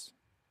nauseous.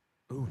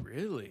 Oh,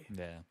 really?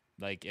 Yeah,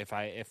 like if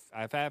I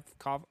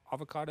have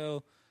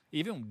avocado,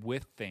 even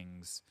with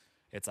things,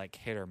 it's like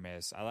hit or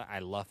miss. I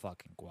love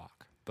fucking guac,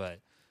 but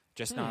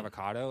just an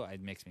avocado,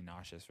 it makes me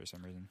nauseous for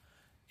some reason.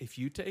 If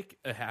you take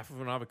a half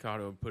of an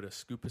avocado and put a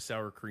scoop of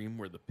sour cream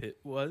where the pit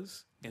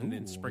was, and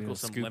then Ooh, sprinkle you'll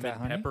some scoop lemon that,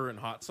 honey? pepper and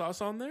hot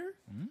sauce on there,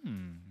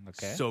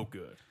 Okay. so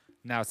good.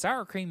 Now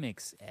sour cream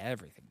makes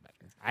everything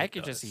better. I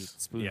could just does. eat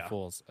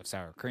spoonfuls of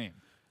sour cream.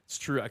 It's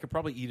true. I could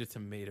probably eat a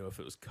tomato if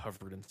it was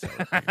covered in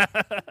sour cream.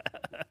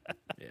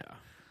 Yeah.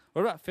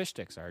 What about fish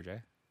sticks,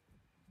 RJ?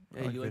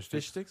 Hey, like you like fish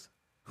fish sticks?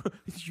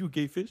 You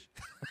gay fish?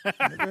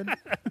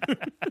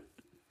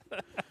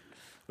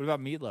 What about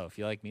meatloaf?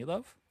 You like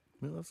meatloaf?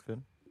 Meatloaf's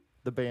good.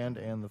 The band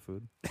and the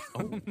food.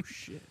 Oh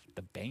shit!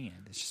 The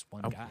band is just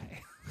one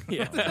guy.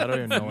 Yeah, I don't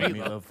even know what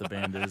Meatloaf the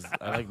band is.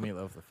 I like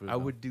Meatloaf the food. I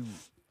would do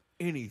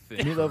anything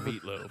Meatloaf- for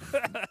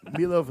meatloaf,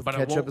 Meatloaf with but I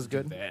ketchup won't is do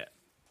good. that.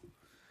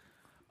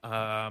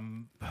 I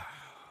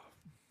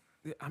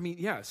mean,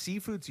 yeah,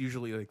 seafood's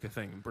usually like the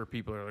thing where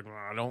people are like, well,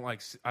 I don't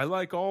like. I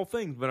like all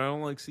things, but I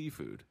don't like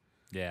seafood.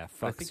 Yeah,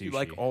 But I fuck think sushi. you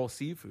like all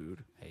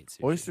seafood. Hate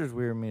sushi. Oysters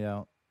weird me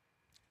out.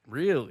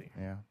 Really?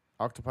 Yeah.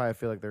 Octopi, I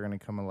feel like they're gonna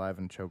come alive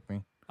and choke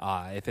me.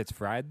 If it's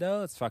fried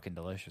though, it's fucking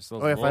delicious.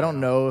 Those Oh, if I little- don't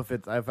know if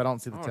I don't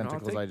see the Oh, no,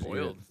 tentacles, I'll I take just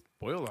boiled. eat it.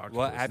 Boiled octopus.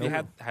 Well, have you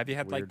Nope.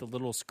 had like Weird. the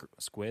little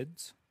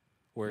squids,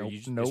 where Nope,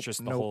 you nope, it's just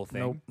the nope, whole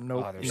thing?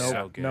 Nope, Oh, they're nope,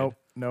 so good.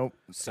 nope.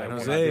 So I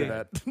will good.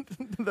 not do Jose.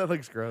 that. That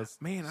looks gross.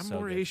 Man, I'm So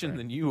more good, Asian Frank.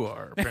 than you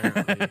are.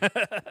 Apparently,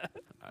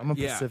 I'm a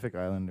Yeah. Pacific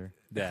Islander.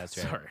 That's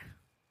right. Sorry,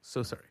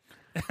 so sorry.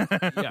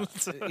 Yeah,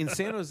 in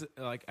San Jose,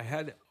 like I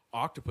had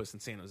octopus in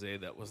San Jose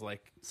that was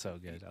like So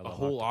good. I a love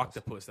whole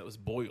octopus that was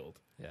boiled,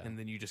 Yeah. and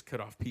then you just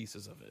cut off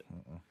pieces of it.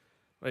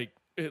 Like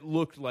it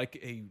looked like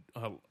a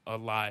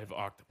live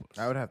octopus.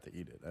 I would have to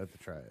eat it. I have to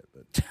try it,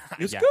 but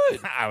It's Yeah,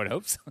 good. I would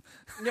hope so.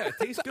 Yeah, it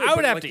tastes good. I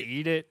would but, have like, to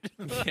eat it.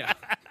 Yeah.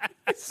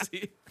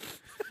 See.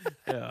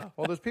 Yeah.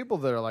 well, there's people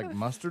that are like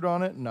mustard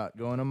on it, not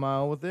going a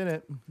mile within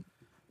it.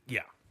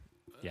 Yeah.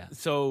 Yeah.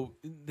 So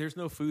there's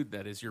no food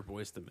that is your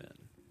boys to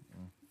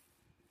men,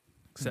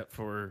 except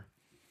for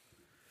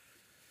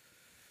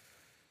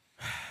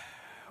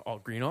all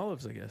green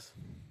olives, I guess.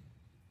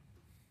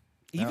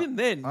 Even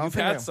then, I don't you've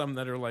think had I- some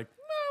that are like,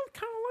 no, I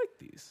kind of like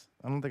these.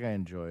 I don't think I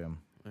enjoy them.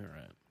 All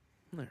right.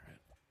 All right.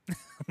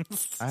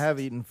 I have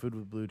eaten food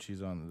with blue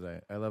cheese on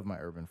today. I love my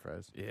urban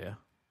fries. Yeah.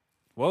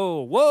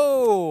 Whoa,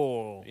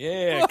 whoa.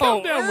 Yeah. Whoa,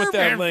 Calm down with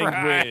that urban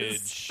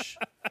language.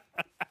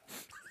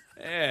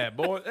 Yeah,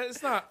 boy.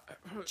 It's not.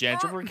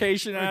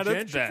 Gentrification at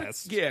its Gentrifi-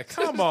 best. Yeah,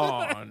 come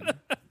on.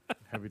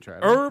 Have you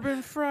tried them?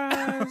 Urban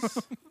fries.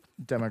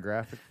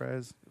 Demographic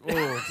fries?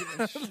 Oh,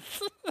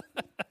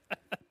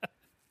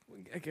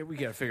 okay, we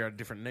gotta figure out a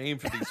different name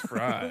for these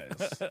fries.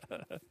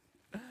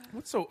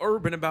 What's so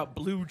urban about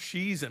blue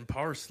cheese and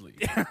parsley?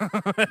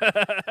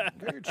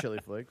 Get your chili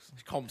flakes.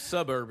 Call them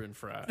suburban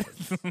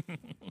fries.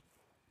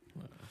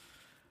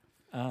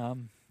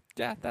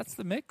 Yeah, that's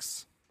the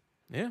mix.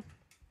 Yeah,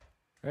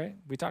 Right?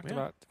 We talked Yeah.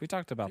 about I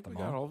them think we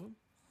got all. all of them.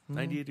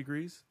 98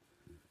 degrees.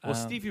 Well, Um,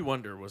 Stevie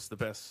Wonder was the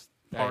best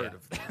Oh, part yeah.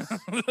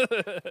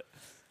 of this.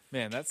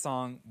 Man, that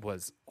song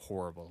was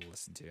horrible to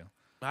listen to.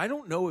 I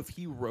don't know if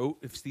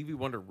Stevie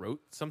Wonder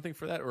wrote something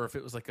for that, or if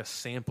it was like a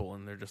sample,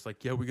 and they're just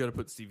like, "Yeah, we got to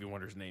put Stevie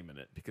Wonder's name in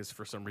it because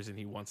for some reason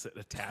he wants it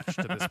attached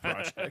to this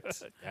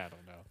project." I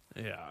don't know.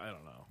 Yeah, I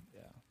don't know,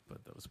 Yeah.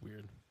 but that was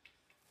weird.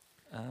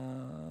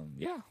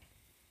 Yeah.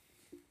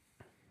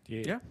 Do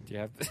you, Yeah. Do you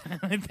have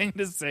anything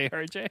to say,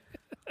 RJ?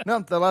 No,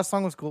 the last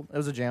song was cool. It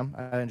was a jam.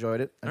 I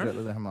enjoyed it. I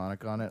enjoyed the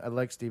harmonica on it. I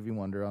like Stevie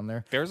Wonder on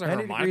there. There's a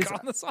 90 harmonica degrees-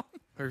 on the song.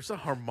 There's a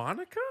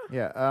harmonica.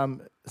 Yeah. I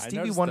Stevie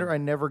noticed Wonder the I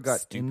never got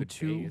Stupid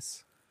into.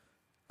 bass.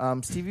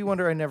 Stevie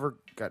Wonder I never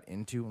got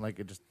into, like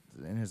it just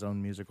in his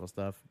own musical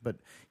stuff. But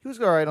he was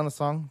all right on the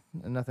song,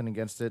 and nothing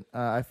against it.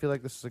 I feel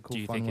like this is a cool, Do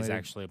you fun think he's way.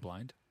 actually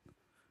blind?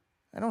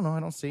 I don't know. I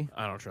don't see.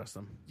 I don't trust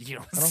him. You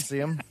don't I don't see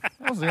him.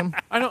 I don't see him.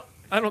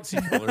 I don't see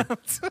color.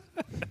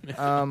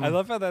 I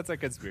love how that's a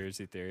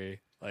conspiracy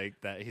theory. Like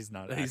that he's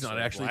not. He's not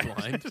actually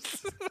blind.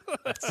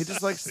 He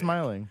just likes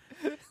smiling.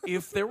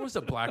 If there was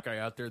a black guy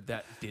out there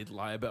that did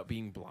lie about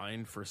being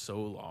blind for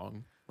so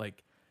long,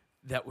 like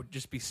that would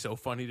just be so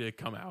funny to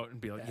come out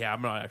and be like, "Yeah,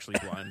 I'm not actually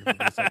blind." And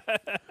it's like,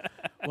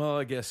 well,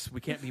 I guess we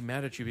can't be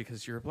mad at you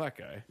because you're a black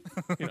guy.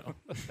 You know.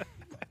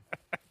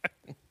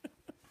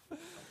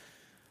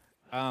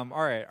 All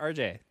right,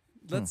 RJ.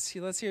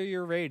 Let's hear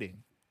your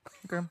rating.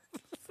 Okay.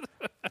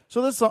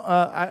 So this song,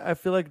 I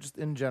feel like just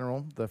in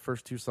general, the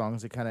first two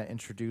songs, it kind of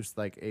introduced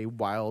like a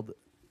wild,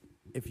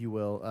 if you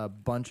will, a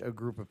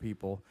group of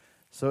people.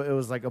 So it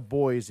was like a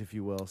boys, if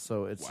you will.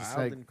 So it's just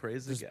Wild like and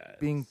crazy just guys.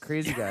 being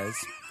crazy guys.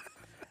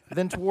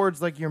 Then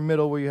towards like your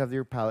middle, where you have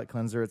your palate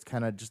cleanser, it's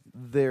kind of just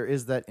there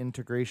is that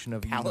integration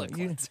of Palate you,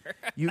 cleanser.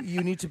 you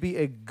need to be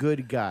a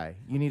good guy.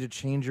 You need to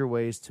change your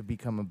ways to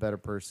become a better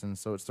person.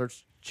 So it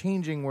starts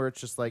changing where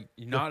it's just like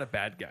You're not a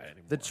bad guy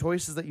anymore. the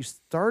choices that you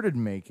started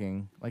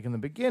making, like in the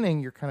beginning,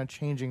 you're kind of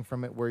changing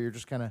from it where you're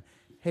just kind of,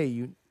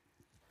 hey,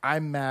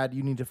 I'm mad.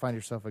 You need to find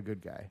yourself a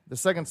good guy. The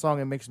second song,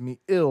 it makes me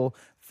ill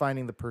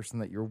finding the person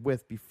that you're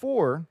with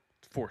before,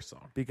 Fourth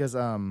song. because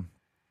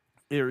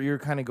you're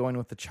kind of going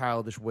with the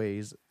childish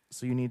ways.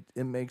 So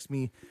it makes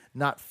me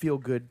not feel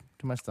good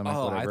to my stomach.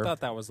 Oh, whatever. I thought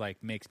that was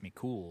like makes me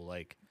cool.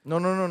 Like, No.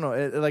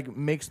 It like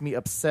makes me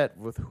upset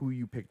with who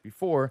you picked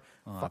before.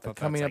 oh, I thought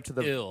Coming that's up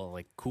like to the ill,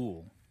 like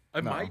cool.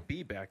 It might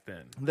be back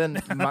then. then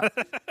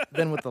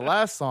with the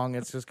last song,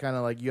 it's just kind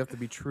of like you have to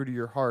be true to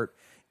your heart.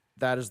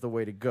 That is the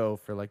way to go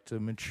for like to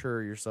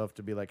mature yourself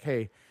to be like,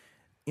 hey,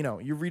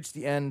 you reach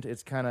the end.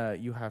 It's kind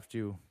of you have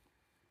to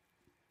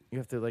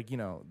like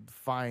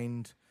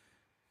find,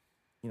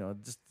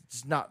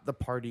 just not the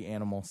party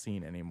animal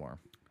scene anymore.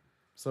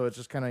 So it's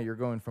just kind of you're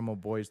going from a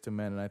boys to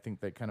men, and I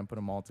think they kind of put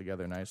them all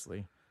together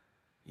nicely.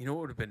 You know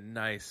what would have been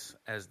nice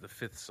as the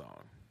fifth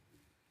song?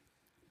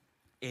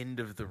 End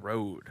of the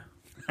Road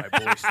by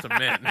Boys to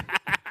Men.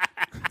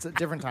 It's a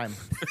different time,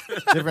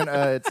 different.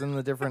 It's in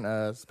the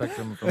different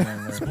spectrum from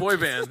there. It's a boy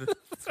band.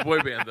 It's a boy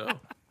band, though.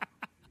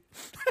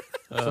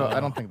 So I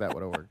don't think that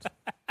would have worked.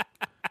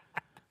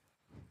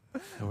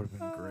 That would have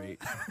been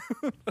great.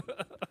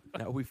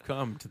 Now we've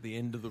come to the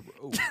end of the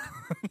road.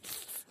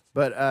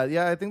 But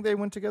yeah, I think they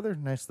went together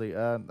nicely.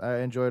 I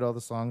enjoyed all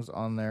the songs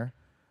on there.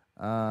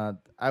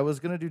 I was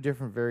gonna do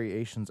different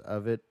variations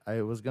of it.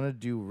 I was gonna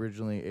do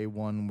originally a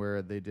one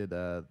where they did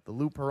the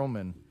Lou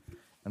Pearlman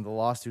and the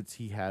lawsuits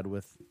he had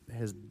with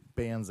his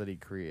bands that he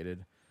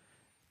created.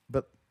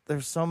 But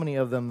there's so many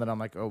of them that I'm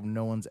like, oh,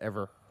 no one's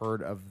ever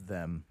heard of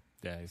them.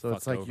 Yeah, he So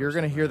it's fucked like over you're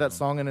gonna some hear of that them.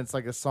 song, and it's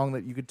like a song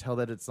that you could tell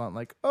that it's not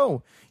like,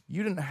 oh,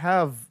 you didn't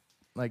have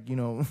like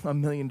 $1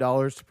 million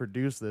to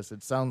produce this.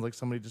 It sounds like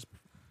somebody just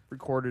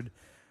recorded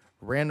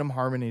random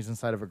harmonies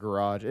inside of a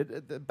garage.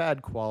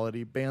 Bad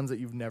quality bands that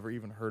you've never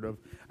even heard of.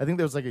 I think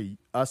there was like a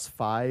Us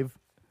 5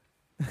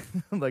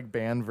 like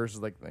band versus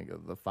like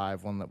the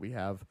 5 one that we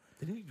have.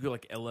 Didn't you go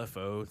like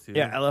LFO too?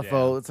 Yeah,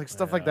 LFO. Yeah. It's like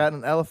stuff like that,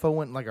 and LFO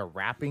went like a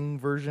rapping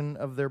version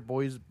of their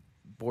boy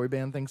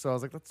band thing. So I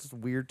was like, that's just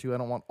weird too. I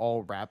don't want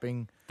all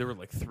rapping. There were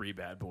like 3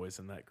 bad boys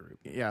in that group.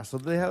 Yeah, so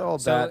they had all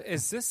So that.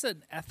 is this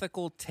an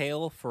ethical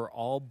tale for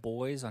all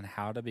boys on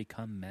how to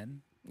become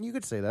men? You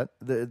could say that.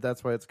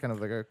 That's why it's kind of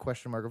like a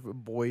question mark of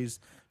boys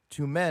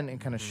to men, and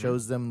kind of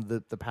shows them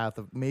the path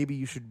of maybe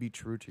you should be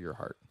true to your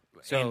heart.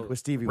 So with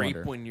Stevie rape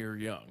Wonder. when you're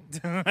young.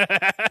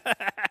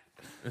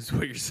 That's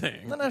what you're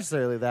saying. Not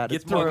necessarily that. Get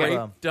It's the more rape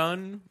of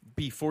done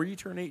before you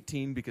turn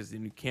 18 because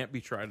then you can't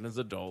be tried as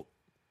an adult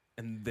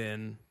and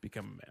then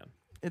become a man.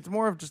 it's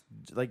more of just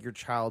like your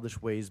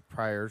childish ways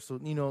prior. So,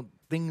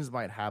 things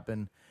might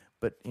happen,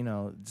 but,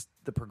 just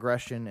the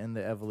progression and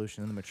the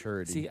evolution and the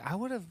maturity. See, I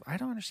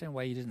don't understand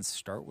why you didn't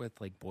start with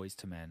like Boys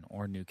to Men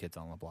or New Kids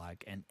on the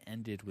Block and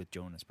ended with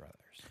Jonas Brothers.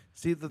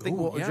 See, the thing,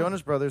 Ooh, yeah.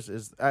 Jonas Brothers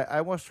is,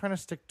 I was trying to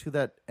stick to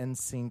that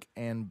NSYNC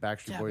and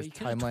Backstreet Yeah, Boys but you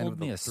could have timeline told of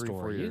me the a 3-4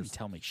 story. You years. didn't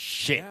tell me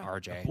shit,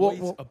 RJ.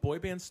 Well, A boy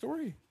band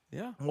story.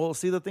 Yeah. Well,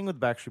 see, the thing with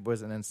Backstreet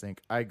Boys and NSYNC,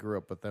 I grew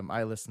up with them.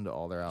 I listened to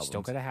all their albums.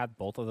 Still could have had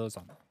both of those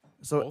on.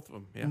 So, Both of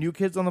them. Yeah. New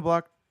Kids on the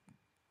Block,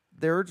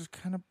 they were just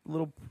kind of a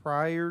little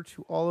prior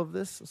to all of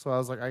this. So I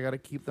was like, I got to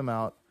keep them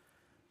out.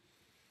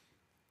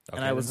 Okay,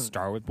 And I then wasn't-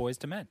 start with Boys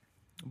to Men.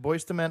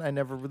 Boys to Men, I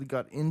never really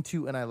got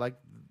into, and I liked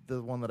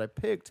the one that I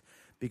picked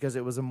because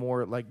it was a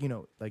more like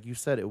like you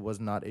said, it was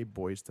not a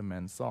Boys to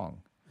Men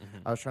song.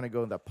 I was trying to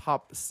go in that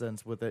pop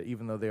sense with it,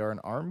 even though they are an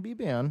R&B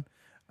band.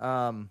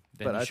 Then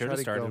But you I should try have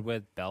to started go.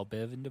 with Belle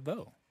Biv and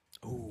DeVoe.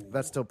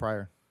 That's still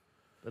prior.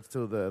 That's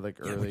still the Yeah,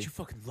 early. but you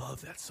fucking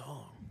love that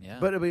song. Yeah,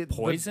 But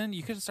Poison.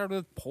 You could have started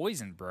with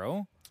Poison,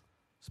 bro.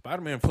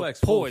 Spider-Man Flex.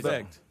 Full Poison.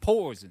 effect.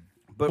 Poison.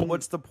 But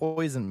what's the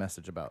Poison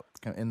message about? It's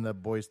kind of in the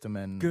Boys to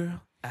Men.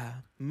 Girl, I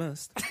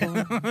must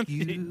want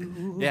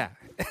you. Yeah,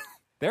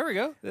 there we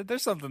go.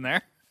 There's something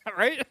there,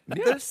 right?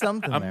 There's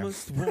something I there.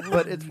 must want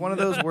But it's one of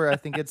those where I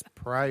think it's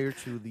prior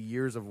to the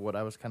years of what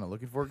I was kind of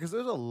looking for, because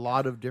there's a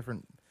lot of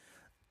different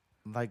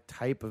like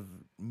type of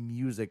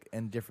music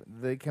and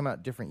different. They came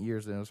out different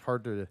years, and it was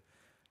hard to,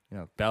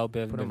 Belle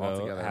Biv Put and 'em all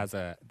DeVoe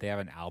together. they have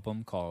an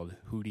album called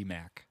Hootie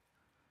Mac.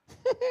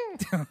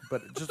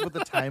 but just with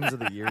the times of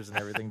the years and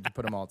everything to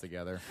put them all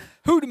together.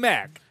 Hootie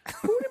Mac.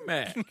 Hootie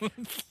Mac.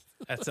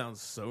 That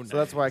sounds so nice. So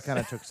that's why I kind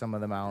of took some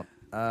of them out.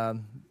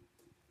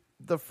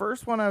 The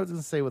first one I was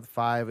going to say with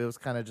 5, it was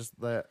kind of just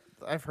that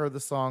I've heard the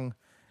song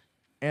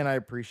and I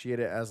appreciate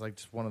it as like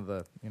just one of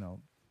the,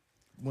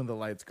 when the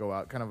lights go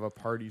out, kind of a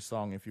party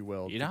song, if you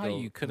will. You to know how go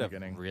you from could the have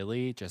beginning.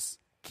 really just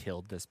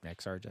killed this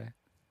mix, RJ?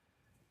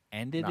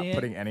 Ended Not it.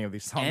 putting any of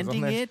these songs on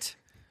ending there. it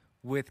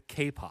with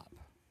K-pop.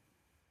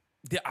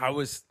 Yeah, I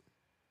was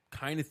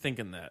kind of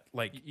thinking that.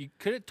 Like, You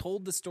could have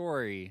told the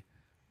story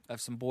of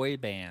some boy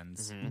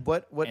bands.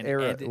 What And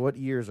era? ended- What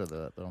years are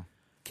that though?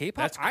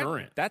 K-pop. That's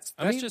current. That's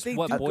I mean, just they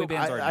what do boy go-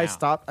 bands are now. I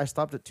stopped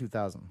at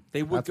 2000.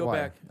 they would That's go why.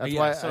 back. That's yeah,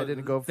 why so I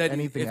didn't go that,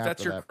 anything if after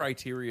that's your that.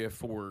 criteria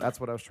for. That's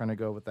what I was trying to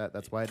go with that.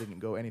 That's why I didn't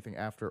go anything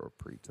after or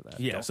pre to that.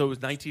 yeah, so it was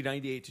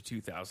 1998 to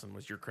 2000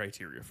 was your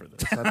criteria for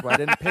this. That's why I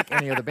didn't pick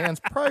any of the bands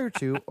prior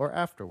to or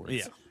afterwards.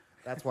 Yeah.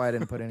 That's why I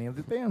didn't put any of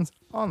the bands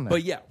on there.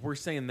 But yeah, we're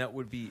saying that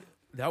would be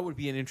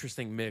an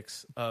interesting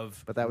mix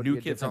of But that would New be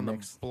a Kids on the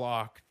different mix.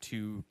 Block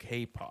to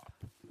K-pop.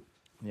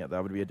 yeah,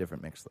 that would be a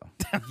different mix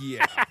though.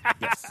 Yeah.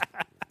 yes.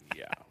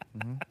 Yeah.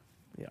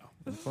 Yeah.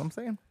 That's what I'm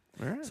saying.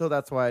 All right. So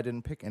that's why I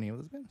didn't pick any of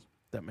those bands.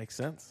 That makes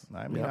sense.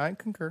 I mean, Yep. I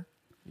concur.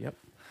 Yep.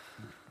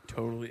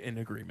 Totally in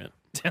agreement.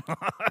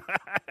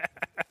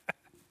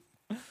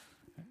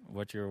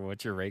 What's your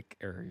rate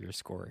or your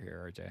score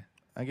here, RJ?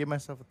 I gave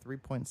myself a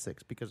 3.6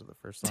 because of the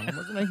first song. I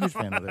wasn't a huge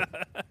fan of it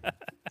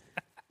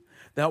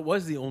That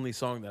was the only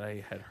song that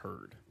I had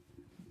heard.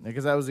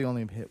 because that was the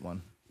only hit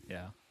one.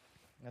 Yeah.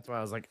 That's why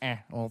I was like,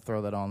 I'll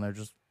throw that on there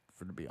just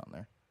for it to be on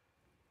there.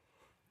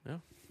 Yeah.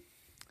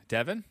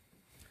 Devin?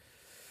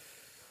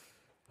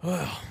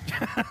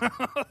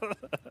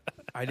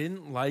 I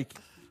didn't like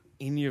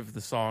any of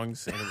the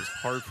songs, and it was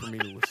hard for me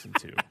to listen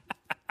to.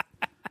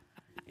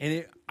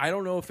 And I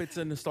don't know if it's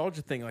a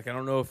nostalgia thing. Like, I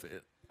don't know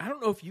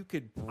if you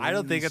could. Bring I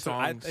don't think it's.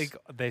 I songs. think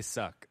they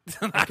suck.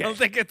 I don't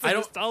think it's a I don't-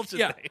 nostalgia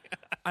yeah. thing.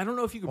 I don't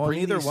know if you could. Well, bring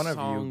neither these one of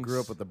songs. you grew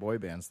up with the boy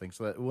bands thing,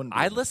 so that wouldn't. Be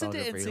I listened to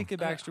nostalgia for you. NSYNC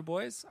and Backstreet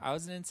Boys. I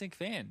was an NSYNC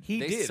fan.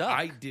 He They did. Suck.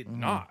 I did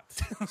not.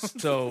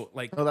 So,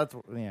 like, Oh, that's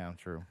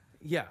true.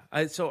 yeah.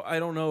 So I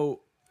don't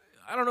know.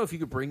 I don't know if you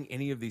could bring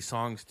any of these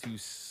songs to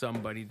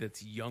somebody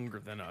that's younger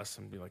than us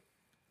and be like,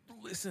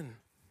 listen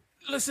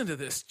to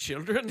this,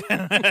 children.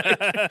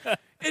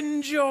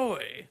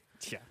 Enjoy.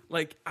 Yeah.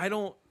 Like, I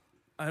don't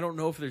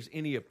know if there's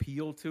any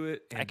appeal to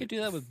it. I could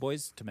do that with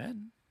Boys to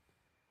Men.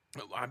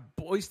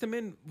 Boys to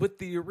Men with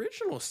the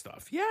original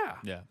stuff. Yeah.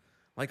 Yeah.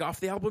 Like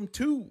off the album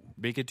 2.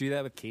 We could do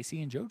that with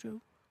Casey and JoJo.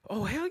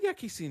 Oh, hell yeah,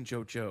 Casey and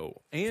JoJo.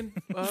 And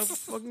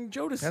fucking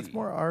Jodeci. That's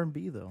more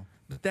R&B though,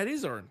 That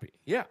is R&B.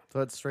 Yeah.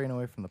 so it's straying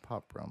away from the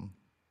pop realm.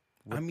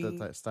 With I mean-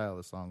 the style of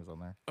the songs on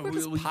there. Oh, What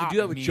does you could pop do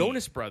that with mean?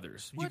 Jonas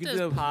Brothers. What you could does do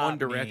that with pop One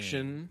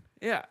Direction.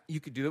 Yeah. You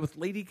could do that with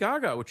Lady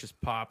Gaga, which is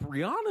pop.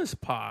 Rihanna's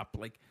pop.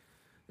 Like,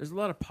 there's a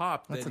lot of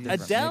pop That's a that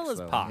different is Adele mix, is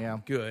though. pop. Yeah,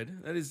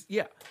 good. That is,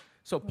 yeah.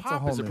 So a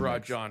pop whole is a new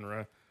broad mix.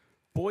 genre.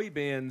 Boy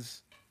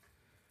bands.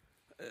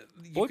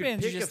 Boy could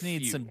bands, you pick just a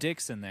need few. some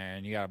dicks in there,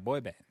 and you got a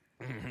boy band.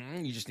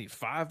 You just need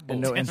 5 and boys.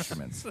 no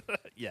instruments.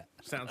 Yeah.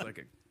 Sounds like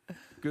a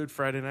good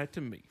Friday night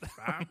to me.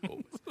 5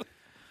 boys.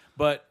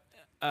 But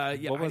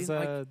yeah, what I was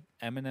didn't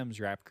like Eminem's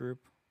rap group?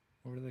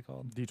 What were they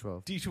called?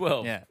 D12.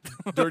 D12. Yeah.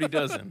 Dirty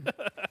Dozen.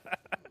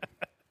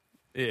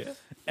 Yeah.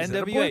 Is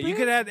that a boy NWA. You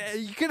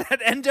band? could add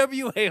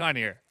NWA on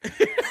here.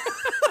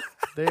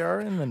 They are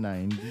in the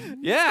 90s.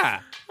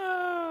 Yeah.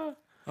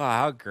 Oh,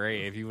 how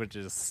great if you would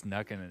have just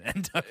snuck in an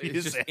NWA.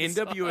 It's just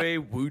NWA,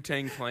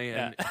 Wu-Tang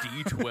Clan,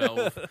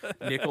 D12,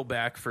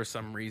 Nickelback for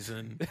some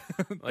reason.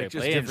 Like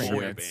just play different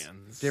boy instruments.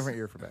 bands. Different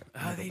year for back.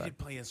 Oh, they did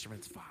play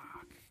instruments. Fuck.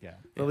 Yeah.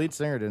 The lead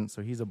singer didn't,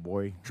 so he's a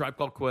boy. Tribe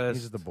Called Quest.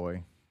 He's just a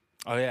boy.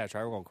 Oh yeah,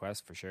 Tribe Called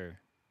Quest for sure.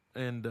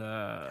 And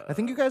I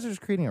think you guys are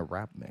just creating a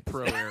rap mix.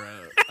 Pro Era.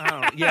 I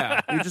don't know.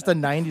 Yeah. You're just a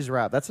 90s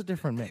rap. That's a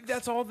different mix.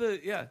 That's all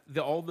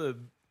all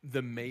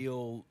the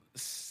male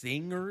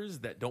singers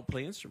that don't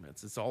play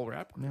instruments. It's all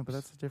rap. Yeah, but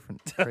that's a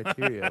different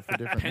criteria for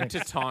different mix.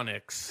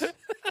 Pentatonics.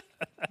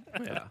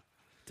 Yeah.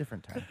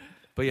 Different time.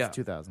 But yeah, It's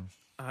 2000.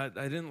 I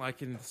didn't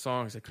like any of the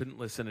songs. I couldn't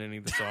listen to any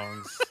of the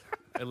songs.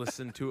 I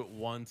listened to it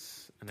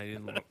once, and I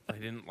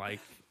didn't like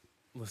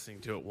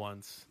listening to it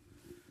once.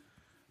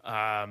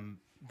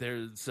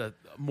 There's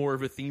more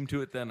of a theme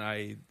to it than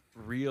I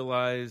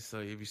realized. So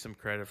I'll give you some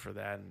credit for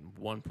that. And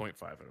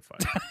 1.5 out of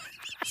 5.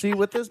 See,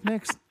 with this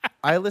mix,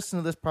 I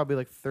listened to this probably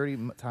like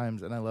 30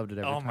 times, and I loved it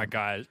every time. Oh my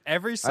gosh.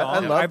 Every I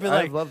song, love, I'd be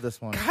like, love this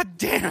one. God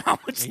damn, how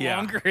much Yeah.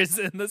 longer is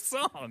in the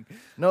song?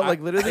 No, like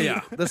literally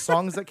yeah. the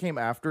songs that came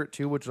after it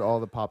too, which are all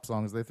the pop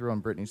songs. They threw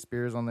on Britney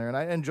Spears on there, and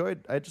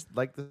I just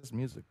like this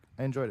music.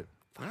 I enjoyed it.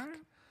 All right.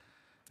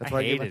 That's I why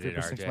I gave my hated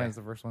it, 3.6 RJ. minus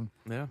the first one.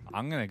 Yeah.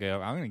 I'm gonna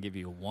give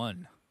you a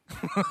 1.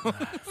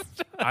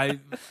 I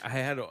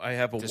have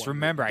a Just one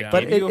remember, I down.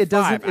 But gave you a it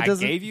doesn't- 5. it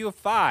doesn't- I gave you a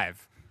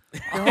 5.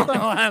 Hold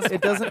on.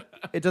 It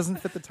doesn't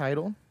fit the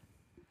title.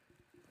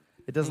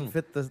 It doesn't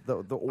fit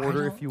the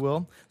order, if you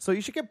will. So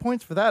you should get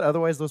points for that.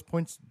 Otherwise, those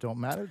points don't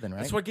matter then, right?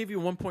 That's why I gave you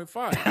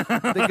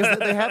 1.5. Because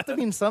they have to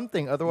mean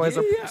something. Otherwise,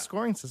 Yeah. a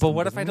scoring system. But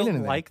what if I doesn't mean don't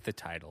anything. like the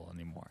title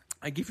anymore?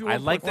 I give you. I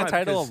like the 1.5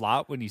 title a because-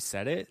 lot when you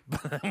said it,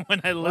 but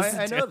when I Well, listen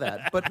I to know it,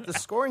 that, but the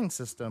scoring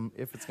system,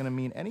 if it's going to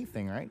mean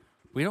anything, right?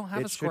 we don't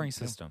have It a should scoring do.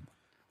 system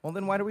Well,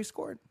 then why do we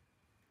score it?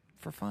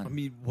 for fun. I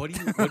mean, what do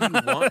you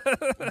want?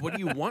 What do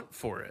you want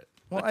for it?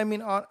 Well, I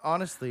mean,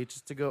 honestly,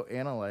 just to go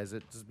analyze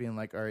it, just being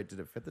like, all right, did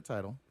it fit the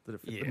title? Did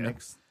it fit the Yeah.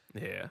 mix?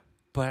 Yeah.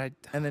 but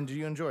And then, do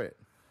you enjoy it?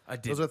 I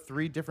did. Those are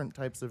 3 different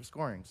types of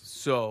scorings.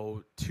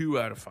 So 2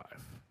 out of 5.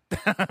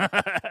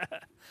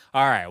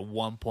 All right,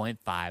 1.5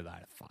 out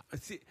of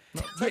 5. See,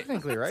 No,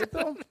 technically, right,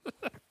 though?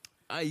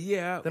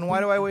 yeah. Then why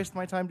do I waste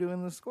my time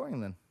doing the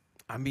scoring then?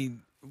 I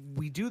mean,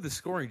 we do the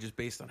scoring just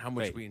based on how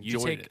much Wait, we you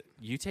enjoyed take it.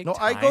 you take No,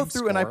 I go time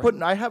through and I scoring?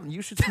 put. I haven't.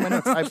 You should see my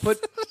notes. I put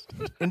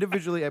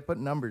individually. I put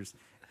numbers.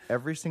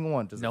 Every single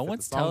one. Does it No fit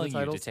one's the song, the telling you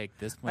to titles? take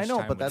this much I know,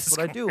 time but with that's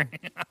the what I do.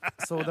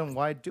 So then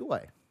why do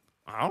I?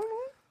 I don't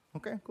know.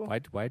 Okay, cool.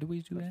 Why do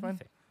we do That's anything? fine.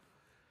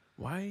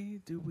 Why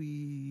do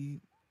we...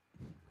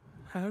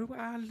 How do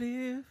I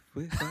live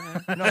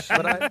without... No,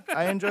 but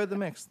I enjoyed the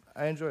mix.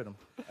 I enjoyed them.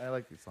 I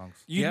like these songs.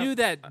 You Yeah. knew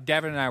that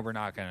Devin and I were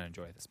not going to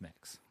enjoy this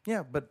mix.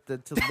 Yeah, but to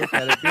look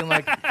at it, being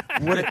like,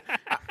 would it?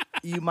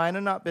 You might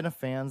have not been a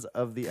fans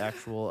of the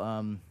actual,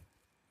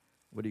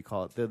 what do you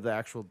call it? The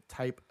actual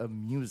type of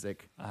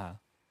music,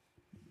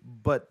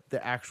 but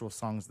the actual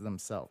songs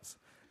themselves.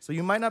 So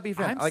you might not be a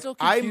fan. I'm like, still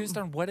confused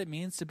on what it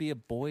means to be a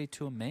boy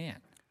to a man.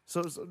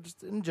 So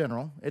just in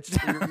general, it's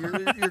just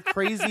your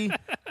crazy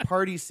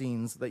party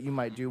scenes that you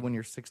might do when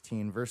you're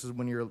 16 versus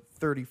when you're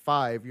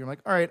 35. You're like,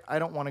 all right, I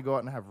don't want to go out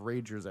and have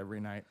ragers every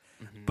night.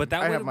 But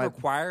that I would have my-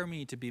 require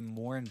me to be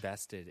more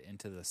invested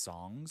into the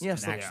songs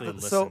Yes, and actually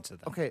listen so, to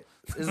them. Okay,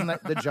 isn't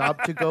that the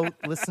job to go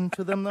listen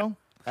to them though?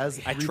 As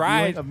I reviewing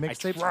tried. of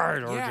mixtapes.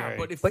 Yeah,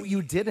 but if But we...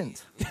 you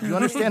didn't. You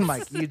understand,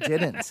 Mike? You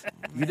didn't.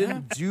 You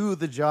didn't do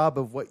the job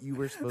of what you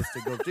were supposed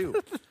to go do.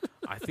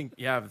 I think,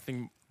 yeah, the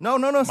thing... No,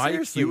 Mike,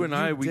 seriously. you and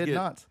I, we did get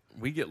not.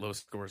 we get low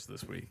scores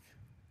this week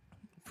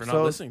for not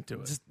So, listening to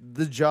it. Just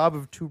the job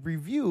of to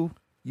review,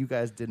 you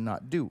guys did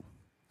not do.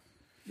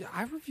 Yeah,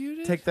 I reviewed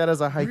it. Take that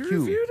as a We haiku.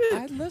 reviewed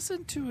I it.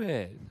 listened to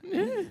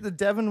it. The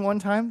Devin one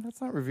time,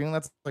 that's not reviewing.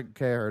 That's like,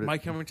 okay, I heard it.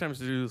 Mike, how many times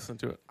did you listen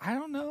to it? I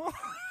don't know.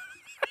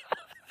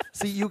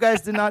 See, you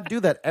guys did not do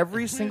that.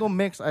 Every single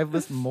mix I've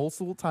listened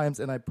multiple times,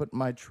 and I put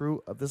my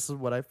true, this is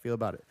what I feel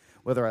about it.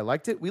 Whether I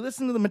liked it, we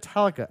listened to the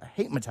Metallica. I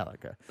hate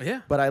Metallica.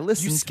 Yeah. But I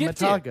listened to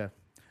skipped it. Metallica.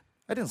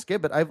 I didn't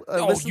skip it. I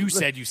Oh, listened you to the-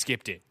 said you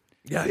skipped it.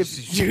 Yeah,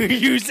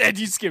 You said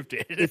you skipped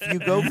it. if you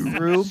go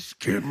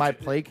through my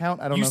play count,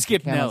 I don't You know if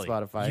skipped you can Nelly.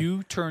 on Spotify.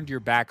 You turned your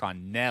back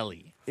on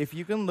Nelly. If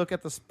you can look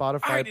at the I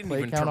Spotify didn't play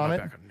even count turn on my it,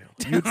 back on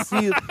Neil. you'd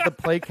see the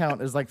play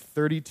count is like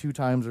 32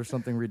 times or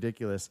something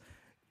ridiculous.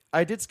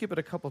 I did skip it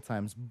a couple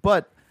times,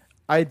 but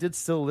I did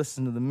still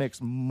listen to the mix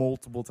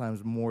multiple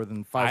times, more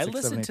than 5, I 6, 7, 8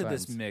 listened to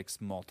times. this mix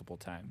multiple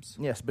times.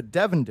 Yes, but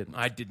Devin didn't.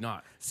 I did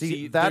not.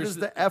 See, that there's is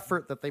the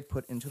effort that they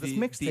put into this the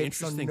mixtape, so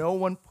interesting- no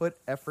one put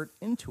effort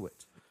into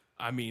it.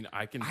 I mean,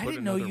 I can. I put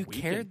didn't know another you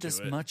week cared into this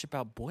it. much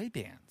about boy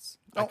bands.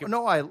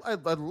 No, I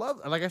love,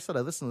 like I said,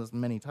 I listened to this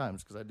many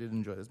times because I did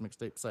enjoy this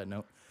mixtape, side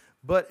note,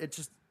 but it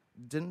just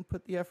didn't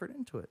put the effort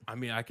into it. I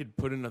mean, I could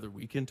put another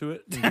week into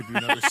it and give you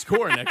another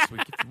score next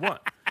week if you want.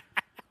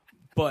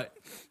 But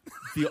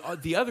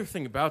the other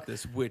thing about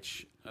this,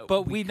 which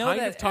But we know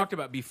kind that of talked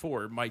about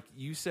before, Mike,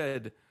 you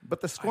said.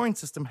 But the scoring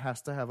system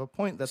has to have a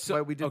point. That's So-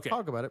 why we did okay.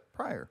 talk about it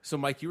prior. So,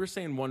 Mike, you were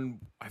saying one.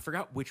 I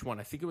forgot which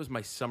one. I think it was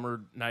my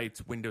Summer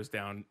Nights Windows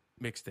Down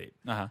mixtape.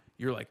 Uh-huh.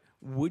 You're like,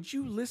 would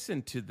you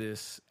listen to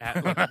this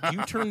at? Like, do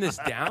you turn this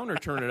down or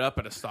turn it up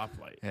at a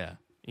stoplight? Yeah.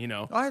 You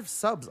know. Oh, I have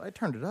subs. I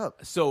turned it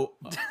up. So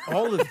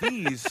all of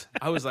these,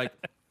 I was like,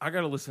 I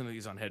got to listen to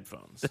these on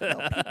headphones. People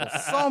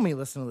saw me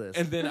listen to this.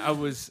 And then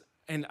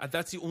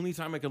that's the only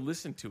time I could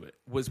listen to it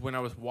was when I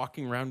was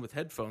walking around with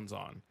headphones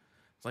on.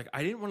 It's like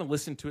I didn't want to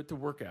listen to it to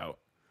work out.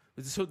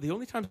 So the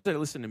only times that I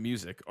listen to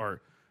music are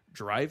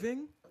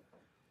driving,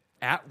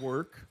 at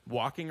work,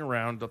 walking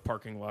around the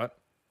parking lot,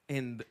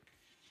 and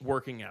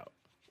working out.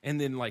 And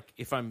then like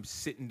if I'm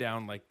sitting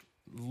down like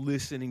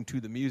listening to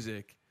the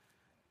music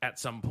at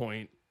some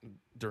point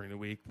during the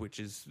week, which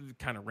is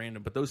kind of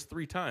random, but those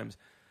 3 times,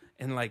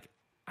 and like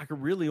I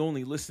could really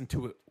only listen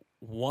to it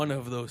one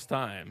of those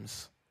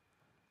times.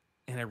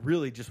 And I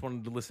really just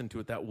wanted to listen to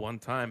it that one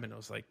time, and I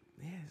was like,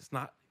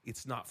 "Yeah,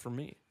 it's not for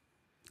me."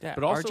 Yeah,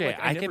 But also, RJ, like,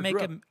 I can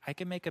never grew I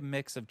can make a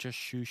mix of just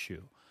shoo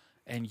shoo,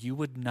 and you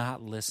would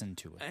not listen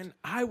to it, And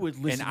I would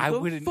listen. and I the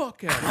wouldn't.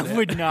 fuck out of I it.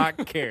 would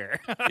not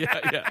care.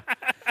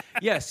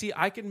 Yeah. See,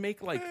 I can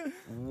make like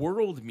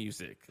world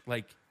music,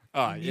 like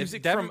Oh, music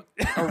if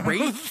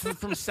Devin-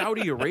 from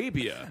Saudi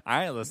Arabia.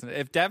 I ain't listening.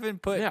 If Devin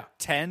put Yeah.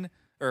 10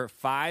 or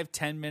 5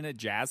 10-minute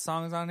jazz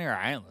songs on here,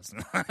 I ain't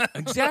listening.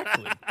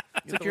 Exactly.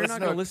 It's like you're listen not to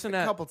going a to listen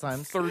couple at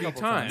times, 30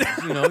 couple times.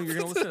 You know, you're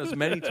going to listen as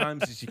many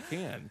times as you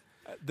can.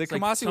 The It's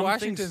like Kamasi some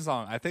Washington things-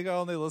 song, I think I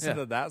only listened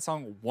Yeah. to that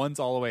song once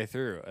all the way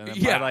through. And then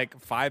Yeah. by like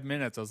 5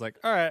 minutes, I was like,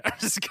 all right, I'm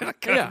just going to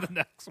go Yeah. to the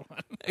next one.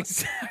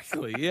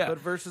 Exactly. Yeah. But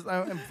versus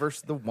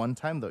the one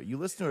time though, you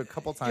listen to it a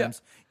couple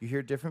times, you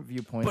hear different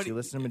viewpoints, But you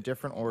listen to them in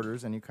different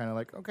orders, and you kind of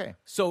like, okay,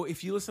 So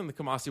if you listen to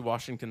the Kamasi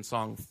Washington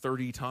song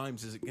 30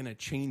 times, is it going to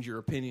change your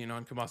opinion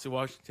on Kamasi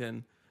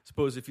Washington?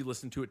 Suppose if you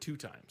listen to it 2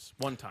 times,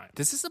 1 time.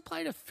 Does this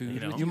apply to food? You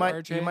know? with you might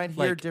RJ? you might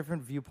hear Like,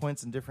 different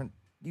viewpoints and different.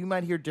 You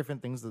might hear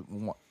different things that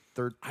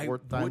third, I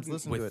fourth times wouldn't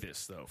listen with to it.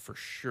 this though, for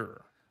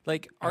sure.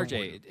 Like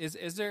RJ,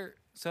 is there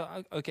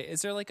so okay?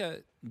 Is there like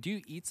a do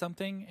you eat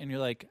something and you're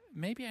like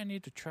maybe I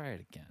need to try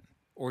it again,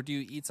 or do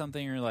you eat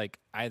something and you're like,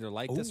 I either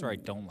like this or I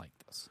don't like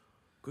this?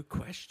 Good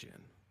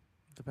question.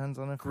 Depends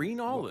on if Green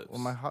olives. Well,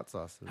 my hot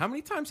sauce is. How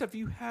many times have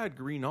you had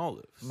green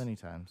olives? Many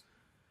times.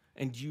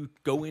 And you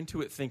go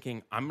into it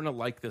thinking, I'm going to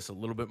like this a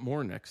little bit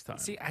more next time.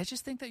 See, I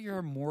just think that you're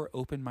a more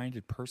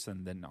open-minded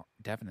person than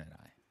Devin and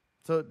I.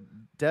 So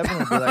Devin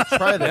will be like,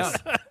 try this.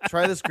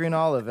 Try this green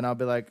olive. And I'll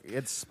be like,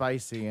 it's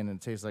spicy and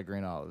it tastes like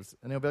green olives.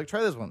 And he'll be like,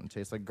 try this one. It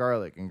tastes like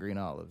garlic and green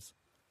olives.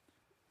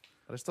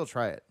 But I still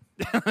try it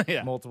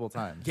Yeah. multiple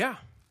times. Yeah.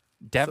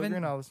 Devin,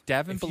 green olives.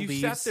 Devin If you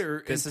believes sat there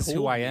and this is who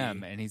told I me-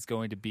 am, and he's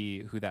going to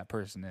be who that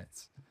person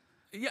is.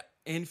 Yeah.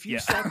 And if you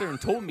sat there and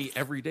told me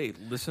every day,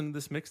 listen to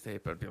this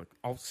mixtape, I'd be like,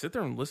 I'll sit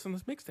there and listen to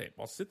this mixtape.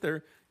 I'll sit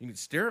there, you can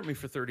stare at me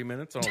for 30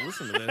 minutes and I'll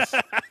listen to this.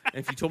 And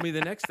if you told me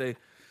the next day,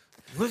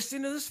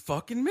 listen to this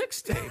fucking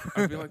mixtape,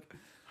 I'd be like,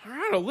 all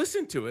right, I'll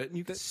listen to it. And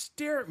you can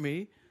stare at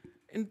me.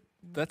 And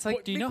That's like,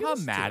 what- do you make know me how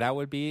listen to mad it. I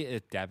would be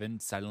if Devin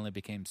suddenly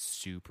became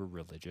super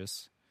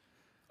religious?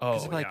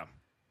 Oh, like- yeah.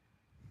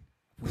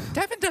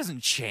 Devin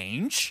doesn't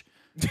change.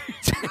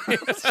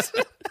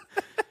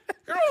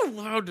 You're not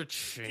allowed to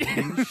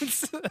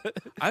change.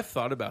 I've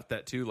thought about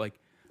that too. Like,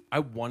 I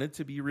wanted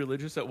to be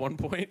religious at one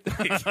point.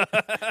 Like,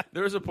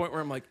 there was a point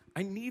where I'm like,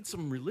 I need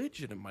some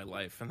religion in my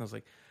life. And I was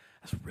like,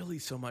 that's really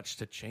so much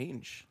to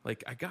change.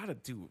 Like, I got to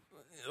do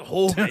a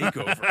whole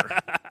makeover.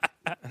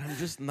 And I'm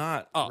just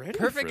not ready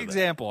Perfect for that.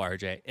 example,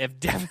 RJ. If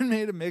Devin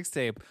made a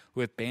mixtape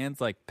with bands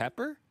like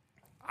Pepper,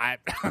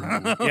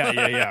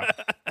 Yeah.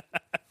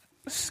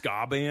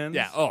 Ska bands.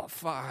 yeah. Oh,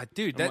 fuck,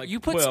 dude. That like, you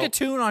put well-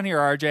 Skatoon on here,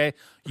 RJ.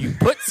 You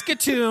put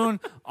Skatoon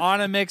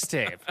on a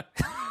mixtape.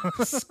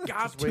 Ska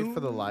Just wait for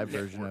the live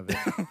version of it.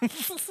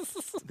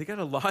 They got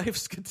a live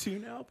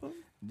Skatoon album?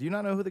 Do you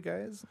not know who the guy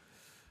is?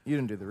 You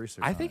didn't do the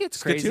research. I on think it.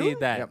 it's crazy Skatoon?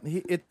 that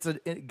Yeah, it's a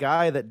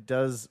guy that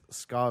does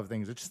ska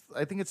things. It's just,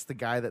 I think it's the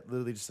guy that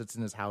literally just sits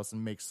in his house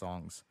and makes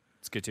songs.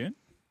 Skatoon.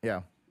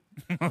 Yeah.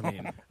 I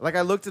mean, Like,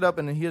 I looked it up,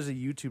 and he has a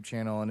YouTube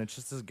channel, and it's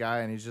just this guy,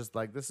 and he's just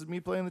like, this is me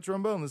playing the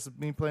trombone, this is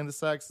me playing the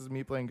sax, this is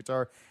me playing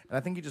guitar. And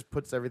I think he just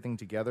puts everything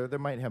together. There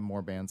might have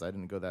more bands. I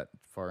didn't go that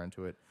far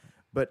into it.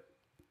 But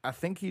I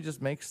think he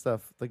just makes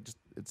stuff, like,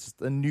 it's just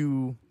a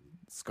new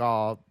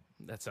ska.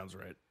 that sounds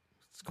right.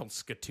 It's called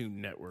Skatoon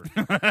Network.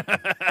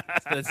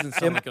 That doesn't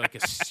sound like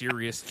a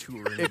serious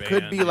touring It band.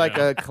 could be you like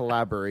know? a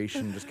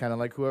collaboration, just kind of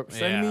like, whoever,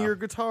 send me Yeah. your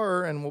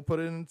guitar, and we'll put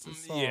it into a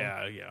song.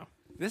 Yeah.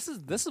 This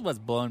is what's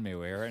blowing me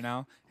away right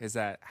now. Is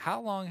that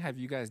how long have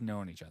you guys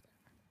known each other?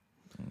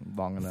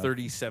 Long enough.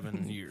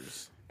 37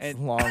 years. It's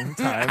a long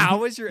time. How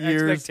was your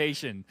Years.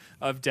 expectation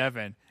of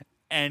Devin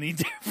any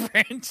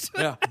different?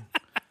 Yeah.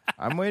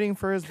 I'm waiting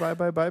for his bye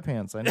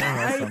pants. I know he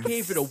has I some.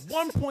 gave it a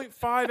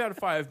 1.5 out of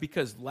 5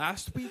 because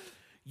last week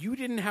you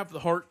didn't have the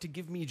heart to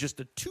give me just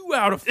a 2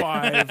 out of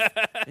 5,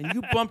 and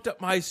you bumped up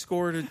my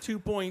score to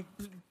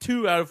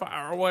 2.2 out of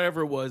 5 or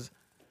whatever it was.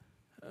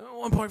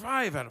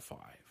 1.5 out of 5.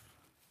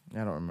 I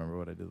don't remember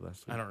what I did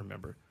last week. I don't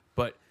remember,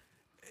 but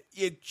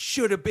it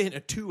should have been a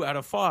 2 out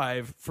of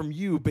 5 from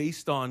you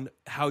based on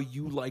how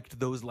you liked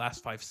those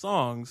last 5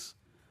 songs,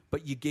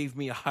 but you gave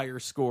me a higher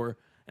score,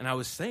 and I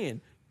was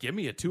saying, give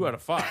me a 2 out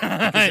of 5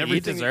 because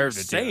everything that you're deserved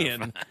a 2 out of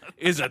saying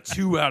is a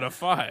 2 out of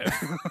 5.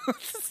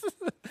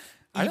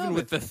 I know, Even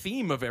with but the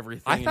theme of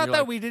everything. I and thought you're that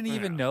like, we didn't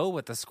even "Yeah." know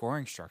what the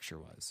scoring structure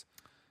was.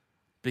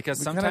 Because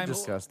We kind sometimes of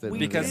discussed it. We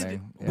in the because did.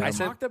 beginning. We Yeah. I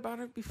said- talked about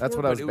it before. That's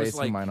what I but was it was basing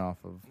like, mine off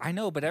of. I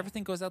know, but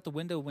everything goes out the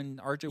window when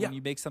RJ Yeah. when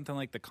you make something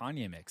like the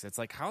Kanye mix. It's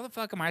like, how the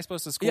fuck am I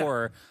supposed to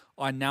score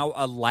on now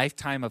a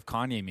lifetime of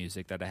Kanye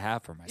music that I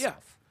have for Yeah.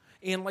 myself?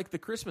 And like the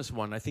Christmas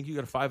one, I think you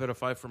got a 5 out of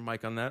 5 from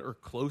Mike on that, or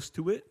close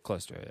to it.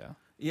 Close to it, yeah.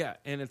 Yeah,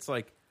 and it's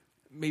like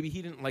maybe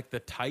he didn't like the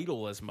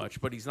title as much,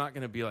 but he's not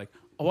going to be like,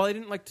 oh, well, I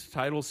didn't like the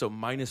title, so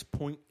minus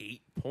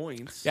 0.8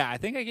 points. Yeah, I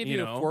think I gave You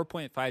you, know? a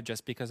 4.5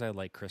 just because I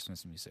like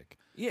Christmas music.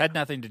 Yeah. Had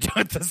nothing to do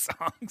with the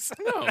songs.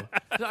 No,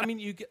 I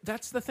mean,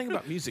 that's the thing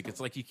about music.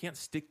 It's like you can't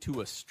stick to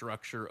a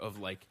structure of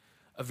like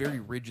a very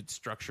rigid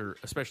structure,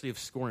 especially of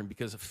scoring,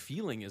 because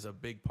feeling is a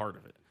big part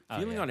of it.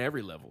 Feeling yeah. on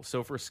every level.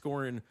 So for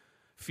scoring,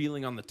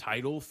 feeling on the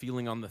title,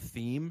 feeling on the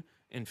theme,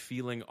 and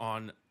feeling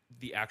on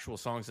the actual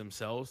songs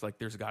themselves, like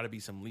there's got to be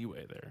some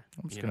leeway there.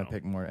 I'm just going to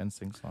pick more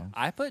NSYNC songs.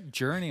 I put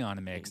Journey on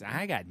a mix.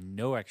 I got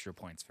no extra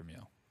points from you.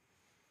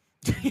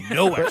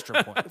 No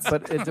extra points.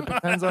 But it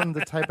depends on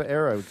the type of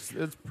era.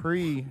 It's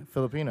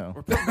pre-Filipino.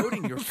 We're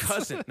promoting your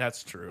cousin.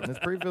 That's true. It's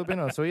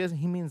pre-Filipino, so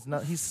he means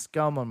not. He's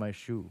scum on my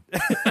shoe.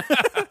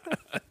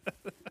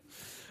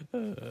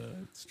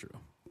 It's true.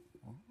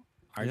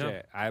 RJ,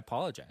 Yeah. I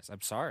apologize.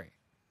 I'm sorry.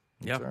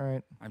 Yeah. It's all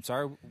right. I'm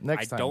sorry.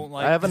 Next I time. don't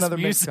like I have this another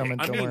mix music. coming.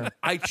 I Don't mean, worry.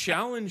 I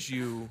challenge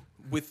you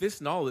with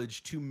this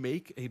knowledge to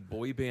make a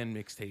boy band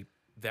mixtape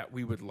that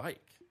we would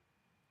like.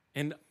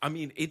 And I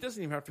mean, it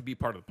doesn't even have to be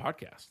part of the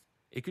podcast.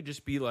 It could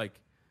just be like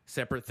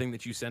separate thing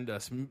that you send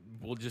us.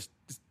 We'll just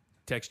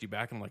text you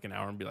back in like an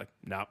hour and be like,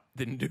 "Nope,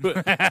 didn't do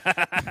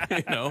it."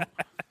 You know.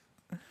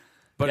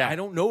 But Yeah. I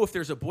don't know if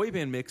there's a boy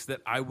band mix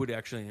that I would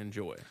actually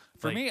enjoy.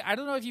 For Like, me, I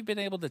don't know if you've been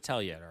able to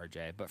tell yet,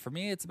 RJ, but for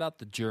me, it's about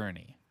the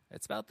journey.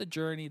 It's about the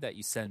journey that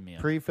you send me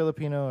on.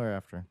 Pre-Filipino or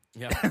after?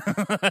 Yeah.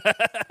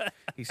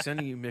 He's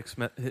sending you mixed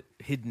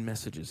hidden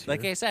messages here.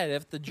 Like I said,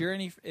 if the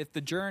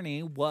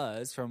journey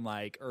was from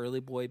like early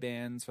boy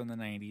bands from the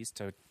 90s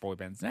to boy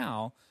bands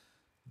now,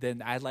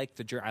 then I like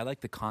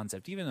the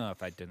concept. Even though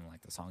if I didn't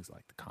like the songs, I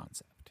like the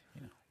concept.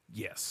 You know.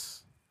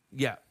 Yes.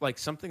 Yeah, like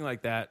something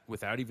like that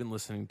without even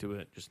listening to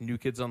it. Just New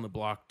Kids on the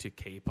Block to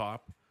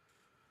K-pop.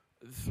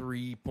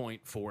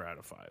 3.4 out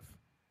of 5.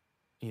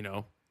 You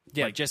know?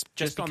 Yeah, like, just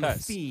on because.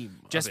 the theme.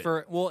 Just of it.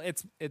 for well,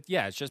 it's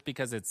just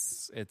because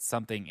it's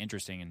something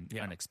interesting and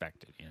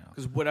unexpected, you know.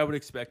 Because what I would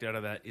expect out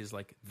of that is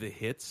like the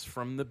hits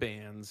from the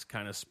bands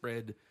kind of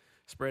spread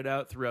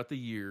out throughout the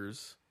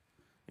years.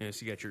 You know,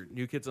 so you got your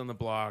New Kids on the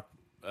Block,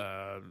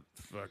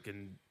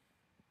 fucking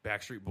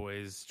Backstreet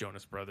Boys,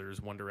 Jonas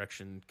Brothers, One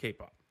Direction,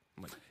 K-pop.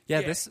 I'm like,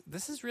 yeah, this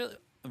is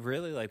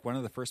really like one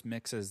of the first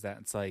mixes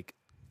that's like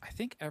I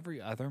think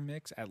every other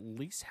mix at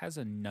least has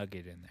a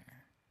nugget in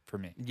there for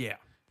me. Yeah.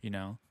 You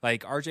know,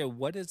 like RJ,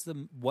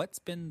 what's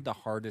been the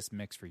hardest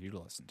mix for you to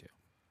listen to?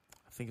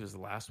 I think it was the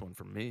last one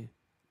for me.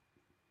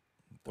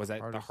 Was that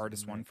the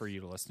hardest one for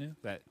you to listen to?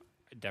 That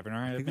Devin and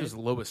I I think it was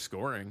the lowest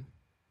scoring.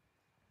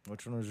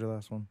 Which one was your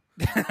last one?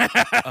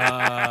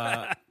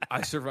 I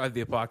survived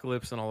the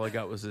apocalypse, and all I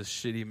got was this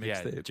shitty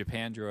mixtape.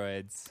 Japan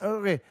Droids. Oh,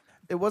 okay,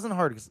 it wasn't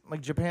hard because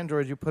like Japan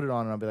Droids, you put it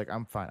on and I'll be like,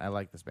 I'm fine. I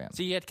like this band.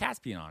 So you had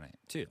Caspian on it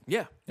too.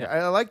 Yeah.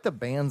 I like the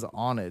bands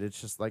on it.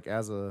 It's just like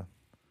as a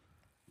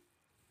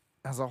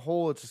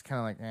whole, it's just kind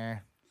of like, eh.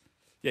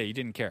 Yeah, you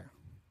didn't care,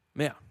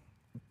 Yeah.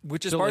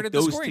 which is So, part like, of the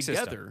those scoring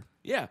together. system.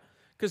 Yeah.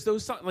 Because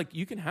those songs, like,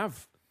 you can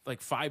have like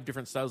 5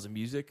 different styles of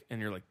music, and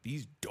you're like,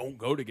 these don't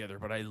go together,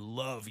 but I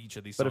love each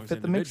of these But songs it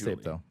fit the individually.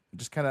 mixtape though. It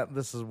just kind of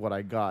this is what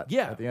I got.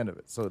 Yeah. At the end of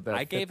it, so that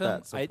I gave fit him.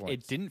 that, so It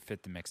points. didn't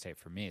fit the mixtape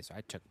for me, so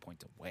I took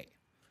points away.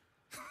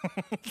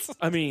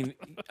 I mean,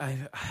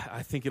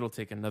 I think it'll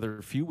take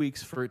another few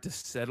weeks for it to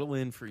settle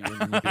in for you, and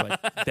then you'll be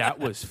like, that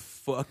was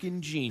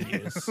fucking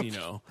genius, you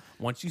know.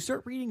 Once you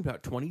start reading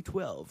about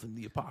 2012 and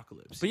the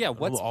apocalypse. But yeah,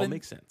 it'll all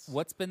make sense.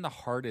 What's been the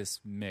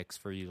hardest mix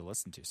for you to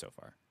listen to so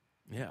far?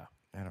 Yeah.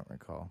 I don't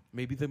recall.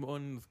 Maybe the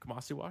one with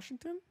Kamasi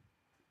Washington?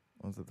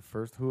 Was it the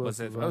first? Who Was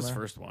else it- That on was the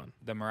there? first one.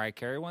 The Mariah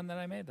Carey one that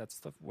I made. That's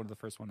one of the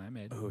first one I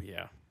made. Oh,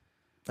 yeah.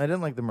 I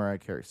didn't like the Mariah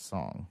Carey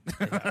song.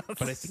 Yeah.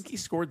 But I think he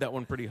scored that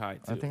one pretty high,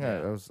 too. I think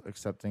I was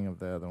accepting of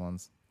the other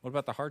ones. What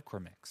about the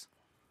hardcore mix?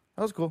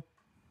 That was cool.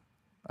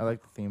 I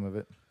like the theme of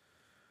it.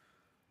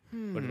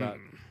 What about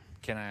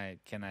can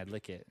I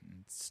lick it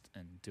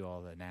and do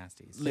all the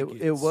nasties? Lick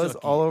It was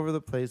suck all it. over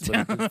the place,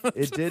 but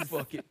it did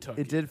Fuck it, tuck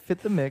it did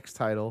fit the mix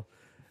title.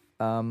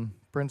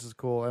 Prince is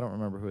cool. I don't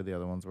remember who the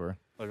other ones were.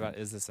 What about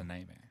Is This a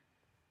Nightmare?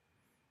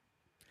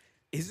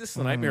 Is This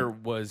the Nightmare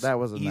was That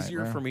was a easier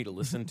nightmare. for me to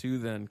listen to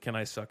than Can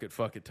I Suck It,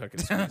 Fuck It, Tuck It,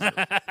 Squeeze It?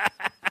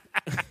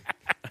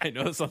 I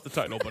know it's not the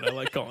title, but I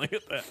like calling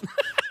it that.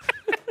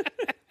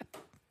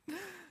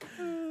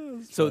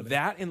 So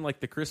that and like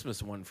the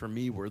Christmas one for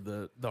me were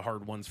the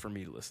hard ones for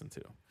me to listen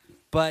to.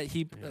 But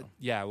he,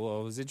 well,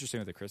 what was interesting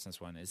with the Christmas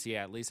one is he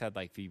at least had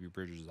like Phoebe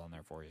Bridgers on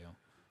there for you.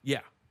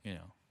 Yeah. You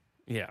know,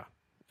 Yeah.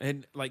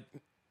 And like,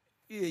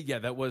 yeah,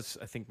 that was,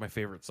 I think, my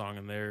favorite song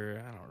in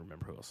there. I don't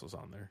remember who else was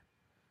on there.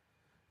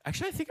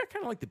 Actually, I think I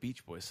kind of like the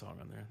Beach Boys song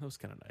on there. That was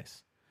kind of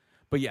nice.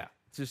 But yeah,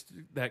 just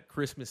that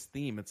Christmas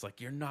theme. It's like,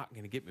 you're not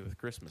going to get me with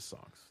Christmas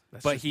songs.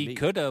 That's but just he me.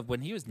 could have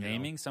when he was know?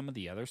 naming some of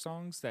the other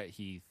songs that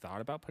he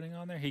thought about putting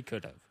on there. He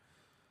could have.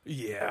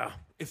 Yeah.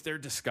 If they're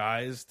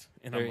disguised.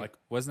 And I'm like,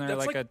 wasn't there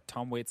that's like a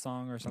Tom Waits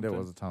song or something? There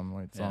was a Tom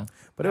Waits Yeah. song,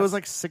 but it was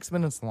like 6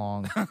 minutes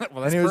long. Well,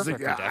 and that's he was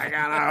perfect like, for I Devin.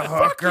 got a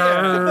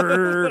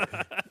hooker.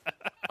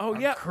 oh,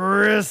 yeah.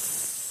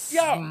 Christmas.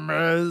 Yeah. And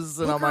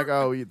I'm like,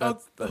 oh,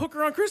 that's,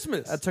 Hooker on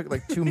Christmas. that took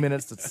like 2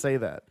 minutes to say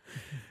that.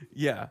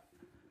 Yeah.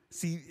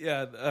 See,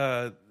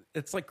 yeah,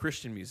 it's like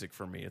Christian music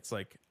for me. It's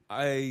like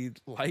I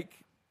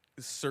like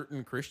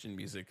certain Christian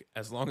music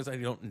as long as I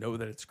don't know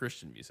that it's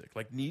Christian music.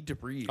 Like Need to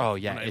Breathe. Oh,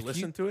 yeah, When I if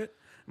listen you- to it,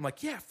 I'm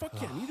like, yeah,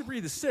 fuck yeah, Need to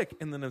Breathe is sick.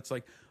 And then it's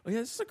like, oh yeah,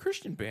 this is a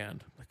Christian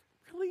band. I'm like,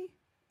 really?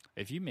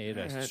 If you made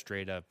a Alright.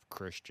 straight up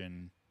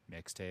Christian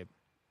mixtape,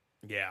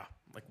 Yeah.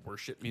 Like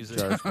worship music.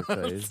 Jars for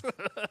Faze.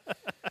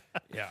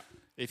 Yeah.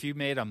 if you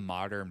made a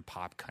modern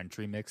pop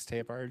country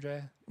mixtape,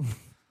 RJ,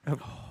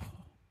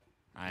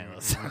 I know.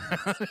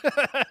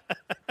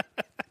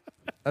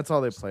 That's all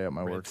they play at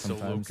my Red work Solo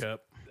sometimes.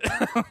 Cup.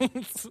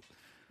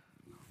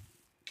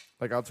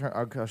 Like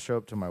I'll show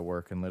up to my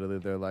work and literally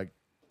they're like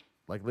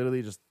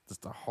literally just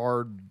a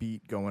hard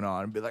beat going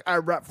on and be like, I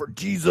rap for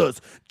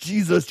Jesus.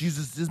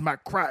 Jesus is my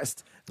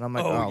Christ. And I'm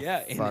like, Oh, oh, yeah,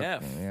 fuck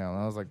NF. me. Yeah, and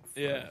I was like,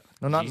 Yeah.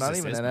 no, not Jesus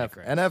even is my NF.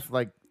 Christ.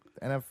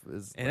 NF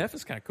is, NF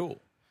is kind of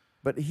cool.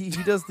 but he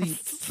does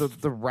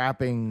the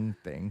rapping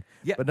thing.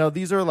 Yeah. But no,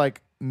 these are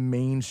like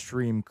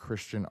mainstream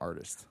Christian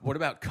artists. What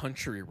about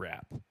country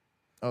rap?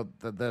 Oh,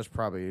 there's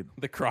probably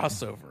The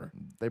crossover.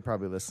 they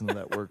probably listen to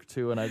that work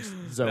too, and I just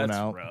zone That's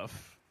out.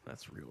 rough.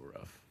 That's real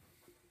rough.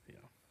 Yeah.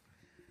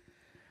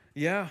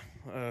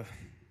 Yeah.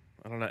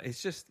 I don't know.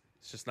 It's just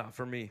It's just not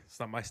for me. It's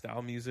not my style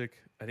of music.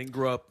 I didn't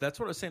grow up. That's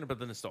what I was saying about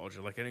the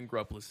nostalgia. Like, I didn't grow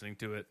up listening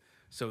to it.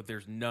 So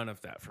there's none of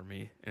that for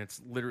me. And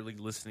it's literally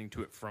listening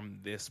to it from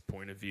this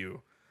point of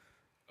view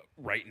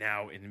right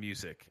now in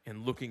music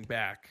and looking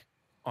back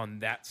on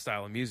that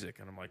style of music.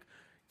 And I'm like,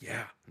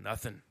 yeah,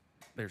 nothing.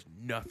 There's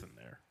nothing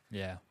there,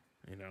 Yeah.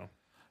 you know?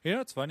 You know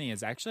what's funny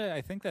is actually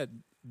I think that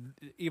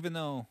even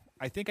though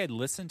I think I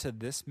listened to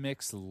this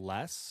mix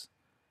less,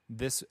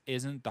 this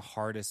isn't the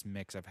hardest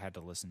mix I've had to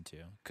listen to.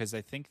 Because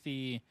I think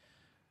the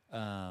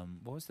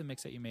what was the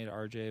mix that you made,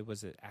 RJ?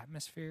 Was it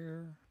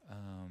Atmosphere?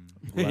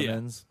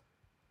 Lemons.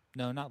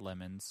 No, not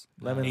Lemons.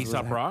 Lemons.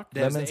 Aesop Rock?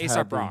 That was Lemons the had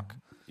Aesop the- Rock.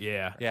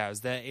 Yeah. Yeah, it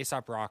was the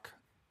Aesop Rock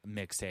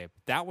mixtape.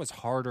 That was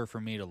harder for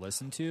me to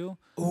listen to.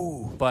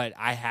 Ooh. But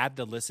I had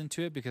to listen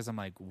to it because I'm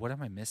like, what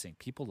am I missing?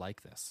 People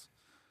like this.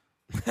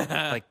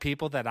 Like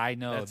people that I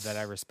know that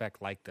I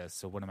respect like this.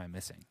 So what am I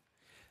missing?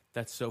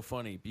 That's so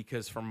funny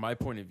because from my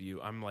point of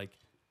view, I'm like,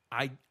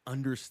 I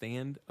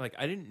understand. Like,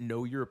 I didn't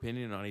know your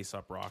opinion on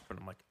Aesop Rock, but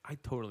I'm like, I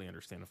totally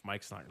understand if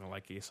Mike's not going to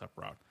like Aesop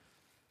Rock.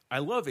 I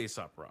love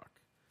Aesop Rock,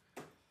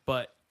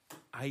 but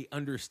I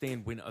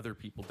understand when other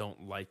people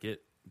don't like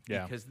it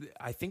Yeah. because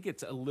I think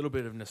it's a little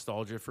bit of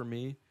nostalgia for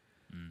me,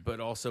 but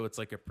also it's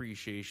like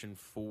appreciation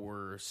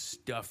for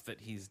stuff that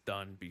he's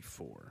done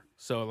before.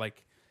 So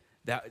like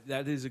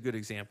that is a good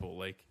example.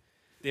 Like,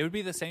 It would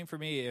be the same for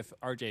me if,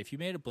 RJ, if you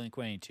made a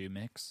Blink-182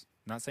 mix,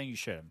 I'm not saying you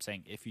should, I'm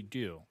saying if you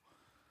do,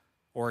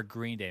 or a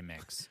Green Day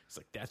mix, it's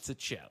like, that's a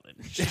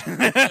challenge.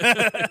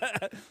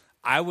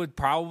 I would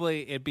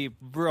probably, it'd be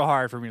real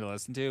hard for me to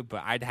listen to,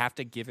 but I'd have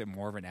to give it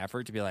more of an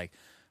effort to be like,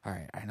 all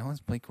right, I know it's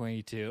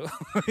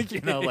Blink-182,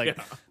 you know, like,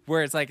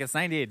 where it's like, it's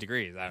 98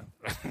 degrees.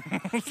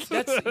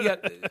 That's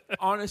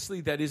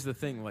honestly, that is the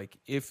thing. Like,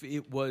 if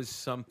it was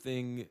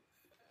something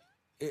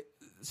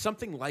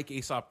like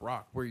Aesop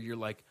Rock, where you're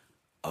like,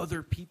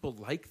 other people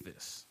like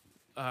this,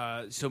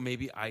 so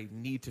maybe I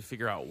need to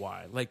figure out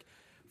why. Like,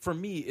 for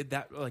me,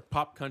 that like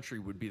pop country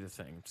would be the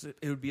thing.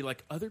 It would be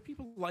like, other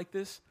people like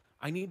this.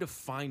 I need to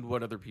find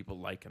what other people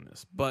like in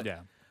this. But Yeah.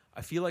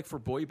 I feel like for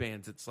boy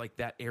bands, it's like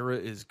that era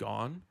is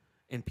gone,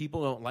 and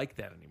people don't like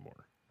that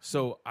anymore.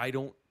 So I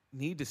don't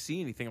need to see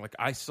anything. Like,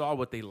 I saw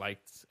what they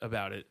liked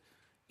about it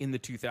in the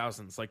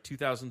 2000s. Like,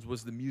 2000s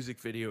was the music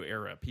video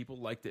era. People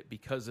liked it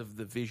because of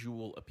the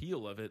visual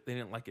appeal of it. They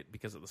didn't like it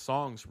because of the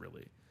songs,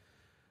 really.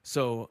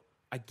 So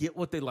I get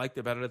what they liked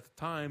about it at the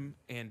time,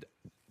 and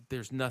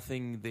there's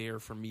nothing there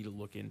for me to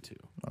look into.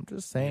 I'm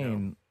just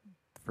saying,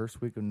 the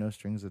first week of No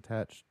Strings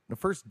Attached, the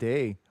first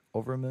day,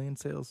 over 1 million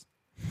sales.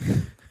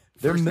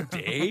 First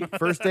day?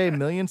 First day, 1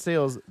 million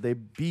sales. They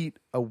beat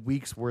a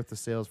week's worth of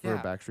sales for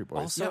Yeah. Backstreet Boys.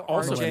 Also, Yeah,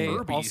 also RJ,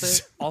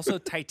 Furbies. also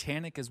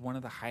Titanic is one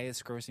of the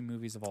highest grossing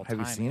movies of all Have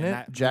time. you seen and it?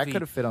 that Jack movie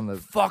could have fit on the.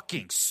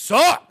 fucking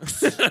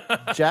sucks.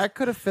 Jack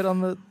could have fit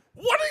on the.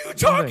 What are you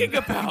talking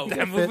about?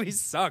 That fit. movie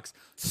sucks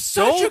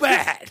Such so a-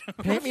 bad.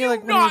 Paint me Have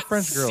like you one of your not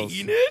French girls.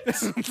 seen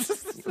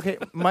it? Okay,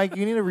 Mike,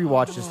 you need to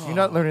rewatch this. You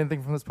not learn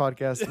anything from this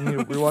podcast. You need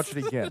to rewatch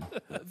it again.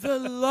 The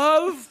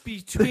love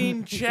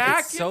between Jack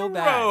It's so and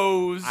bad.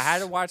 Rose. I had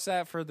to watch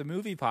that for the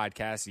movie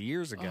podcast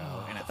years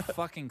ago, and it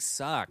fucking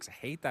sucks. I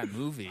hate that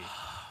movie.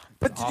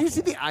 But did you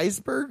see the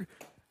iceberg?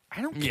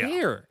 I don't Yeah.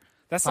 care.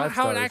 That's not 5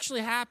 how it stars.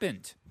 actually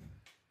happened.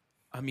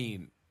 I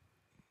mean,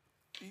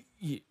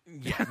 yeah,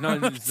 no,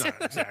 it's not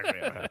exactly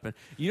how it happened.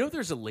 You know,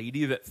 there's a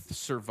lady that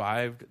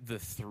survived the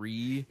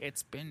 3.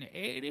 It's been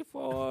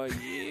 84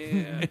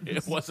 years.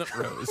 It wasn't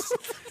Rose,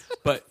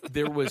 but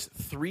there was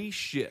 3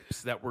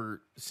 ships that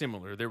were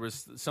similar. There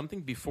was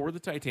something before the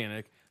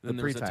Titanic, then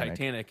there was the pre-Titanic.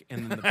 Titanic,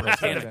 and then the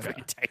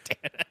Britannica,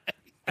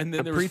 and then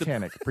The there was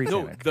Britannic. no,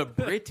 Britannic. the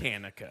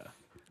Britannica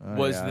Oh,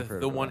 was yeah, I've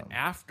heard the of one that one.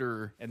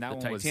 after And that the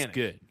one was Titanic.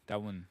 good.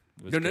 That one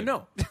was No, good.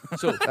 no.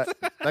 So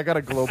That got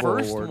a global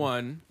first award.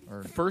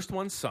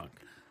 one sunk.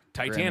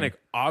 Titanic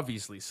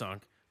obviously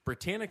sunk.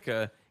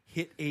 Britannica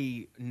hit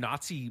a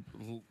Nazi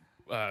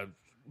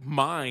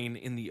mine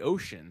in the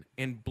ocean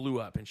and blew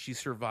up, and she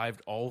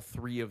survived all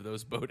 3 of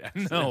those boat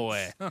accidents. No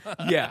way.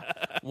 Yeah,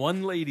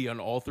 one lady on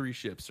all 3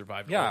 ships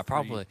survived. Yeah, all 3.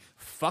 probably.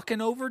 Fucking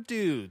over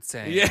dude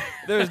saying, Yeah.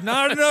 there's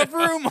not enough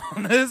room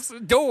on this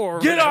door.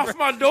 Get off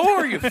my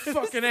door, you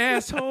fucking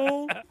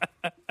asshole!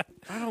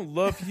 I don't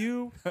love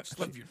you. I just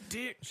love your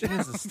dick. She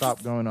needs to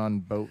stop going on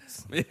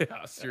boats.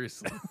 Yeah,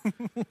 seriously.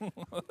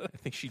 I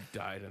think she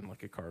died in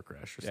like a car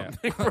crash or Yeah.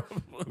 something.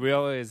 Probably. We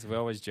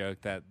always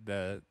joke that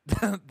the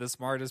the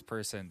smartest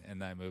person in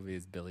that movie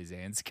is Billy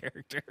Zane's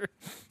character,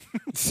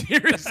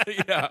 Seriously,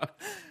 yeah.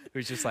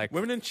 who's just like,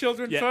 Women and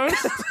children Yeah.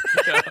 first.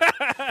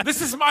 Yeah.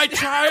 This is my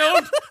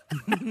child.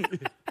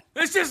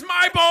 This is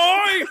my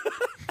boy.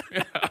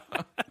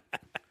 Yeah.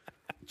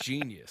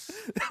 Genius.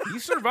 He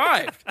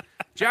survived.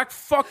 Jack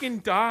fucking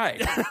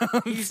died.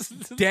 He's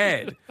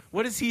dead.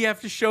 What does he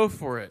have to show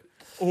for it?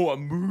 Oh, a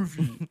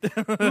movie.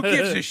 Who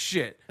gives a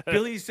shit?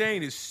 Billy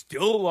Zane is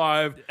still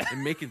alive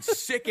and making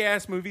sick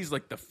ass movies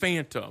like The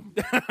Phantom.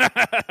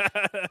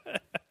 Have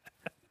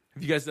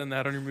you guys done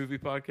that on your movie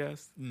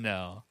podcast?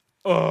 no.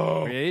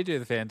 Oh. We need to do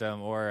the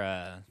Phantom or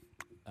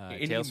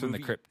Any Tales from the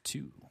movie- Crypt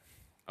 2.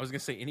 I was going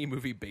to say any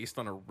movie based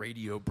on a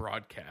radio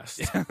broadcast.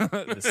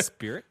 The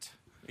Spirit.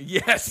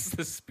 Yes,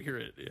 The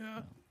Spirit.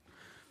 Yeah.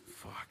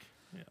 Fuck.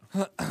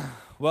 Yeah.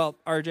 Well,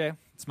 RJ,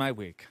 it's my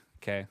week.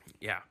 Okay.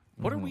 Yeah.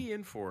 What are we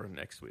in for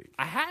next week?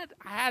 I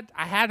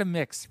had a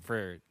mix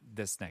for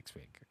this next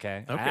week.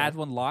 Okay. I Okay. had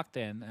one locked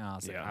in, and I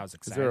was Yeah. Is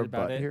excited there a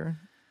about butt it. here?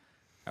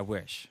 I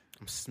wish.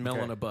 I'm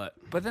smelling Okay. a butt.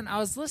 But then I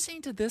was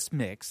listening to this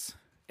mix,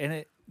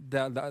 and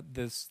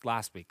this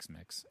last week's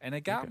mix, and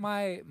it got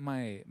my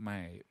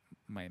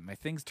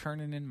things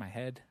turning in my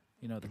head.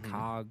 You know, the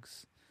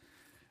cogs,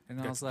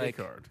 and I was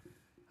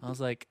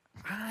like,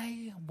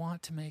 I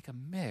want to make a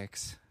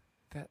mix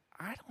that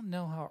I don't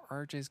know how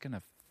RJ's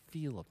gonna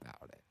feel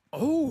about it.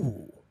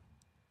 Oh.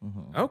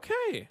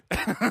 Okay.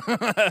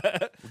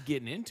 We're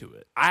getting into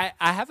it. I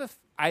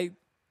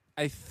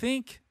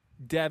think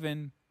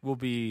Devin will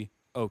be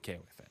okay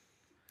with it.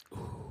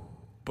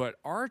 But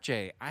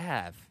RJ, I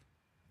have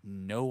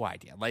no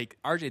idea. Like,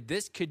 RJ,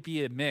 this could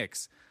be a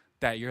mix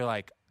that you're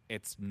like,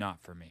 it's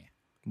not for me.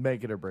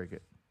 Make it or break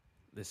it.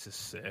 This is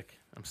sick.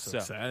 I'm so So-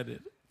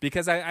 excited.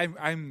 Because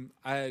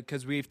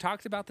because we've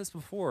talked about this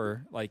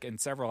before, like in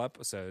several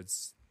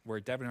episodes, where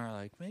Devin and I are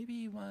like,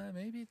 maybe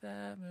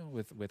that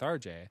with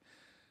RJ.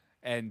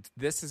 And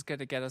this is going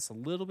to get us a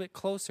little bit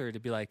closer to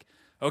be like,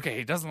 okay,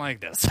 he doesn't like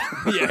this.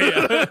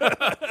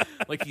 Yeah.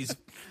 Like he's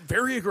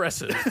very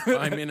aggressive.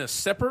 I'm in a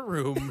separate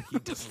room. He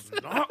does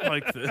not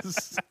like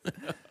this.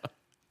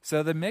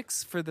 So the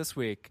mix for this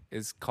week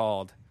is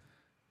called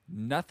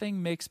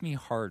Nothing Makes Me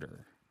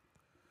Harder.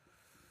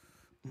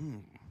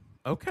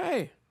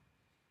 Okay.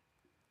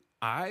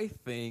 I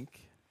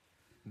think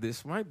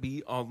this might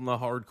be on the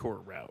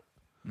hardcore route.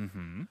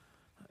 Mm-hmm.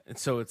 And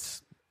so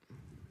it's,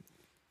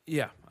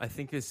 yeah, I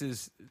think this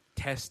is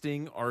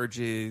testing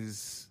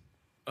RJ's,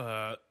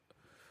 what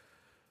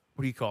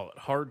do you call it?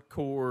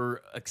 Hardcore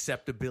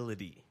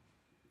acceptability.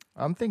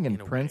 I'm thinking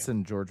In a Prince way.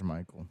 and George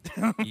Michael.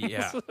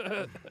 Yeah.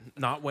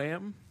 Not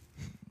Wham.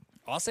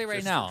 I'll say right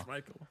Just now, George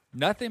Michael.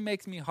 Nothing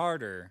Makes Me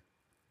Harder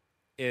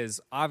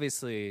is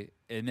obviously,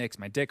 it makes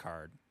my dick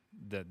hard,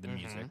 the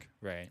music,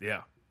 right?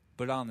 Yeah.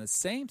 But on the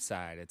same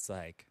side, it's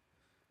like,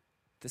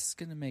 this is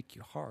going to make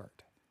you hard.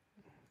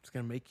 It's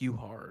going to make you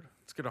hard.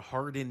 It's going to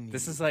harden you.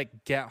 This is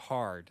like Get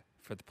Hard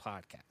for the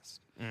podcast.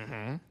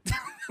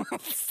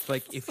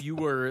 like if you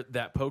were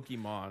that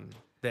Pokemon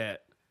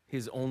that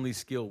his only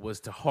skill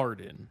was to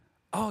harden,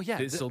 Oh, yeah.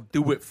 this will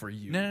do it for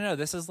you. No.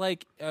 This is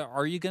like,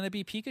 are you going to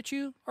be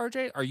Pikachu,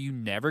 RJ? Are you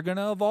never going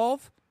to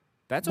evolve?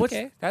 That's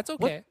okay. That's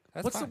okay.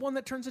 That's What's fine. the one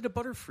that turns into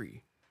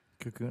Butterfree?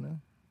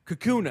 Kakuna?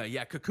 Kakuna.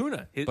 Yeah,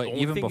 Kakuna. His But only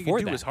even thing before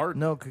he can do that- is harden.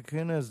 No,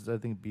 Kakuna is, I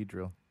think,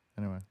 Beedrill.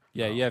 Anyway.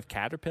 Yeah, you have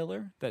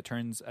Caterpillar that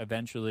turns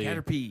eventually.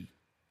 Caterpie.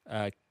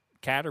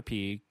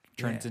 Caterpie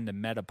turns Yeah. into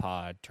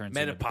Metapod, turns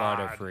into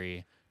Metapod.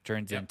 Butterfree,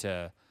 turns Yep.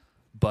 into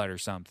Butter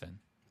something.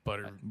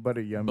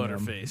 Butter yum yum.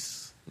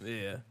 Butterface.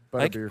 Yeah.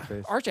 Butter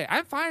face. RJ,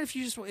 I'm fine if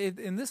you just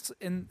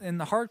in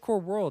the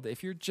hardcore world.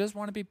 If you just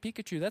want to be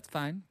Pikachu, that's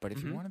fine. But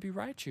if you want to be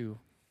Raichu,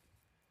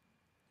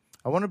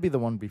 I want to be the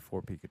one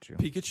before Pikachu.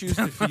 Pikachu's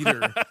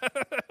defeater.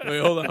 Wait,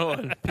 hold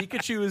on.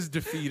 Pikachu is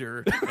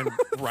defeater and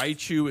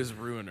Raichu is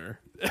ruiner.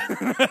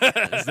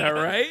 Is that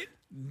right?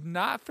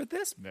 not for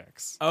this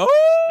mix.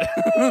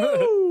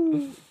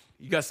 Oh!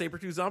 You got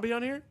Sabretooth Zombie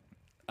on here?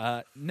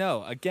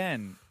 No,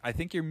 again, I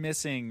think you're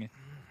missing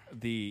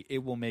the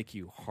 "it will make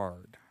you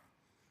hard."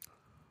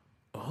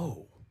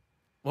 Oh.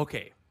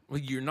 Okay. Well,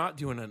 you're not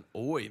doing an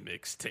Oi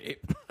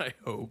mixtape, I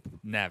hope.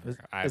 Never.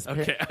 is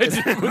Okay, I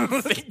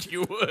didn't think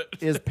you would.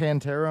 Is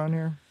Pantera on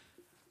here?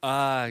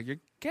 You're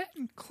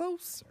getting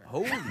closer.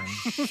 Holy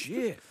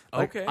shit.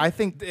 Like, Okay. I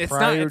think It's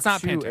prior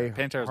not to Pantera. a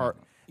Pantera's hard,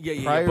 not.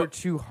 yeah, prior but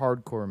to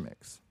hardcore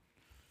mix.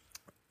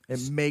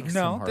 It makes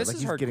No, him hard. this like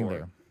is he's getting hardcore.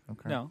 there.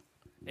 Okay. No,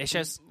 it's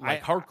just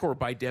like hardcore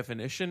by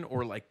definition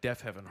or like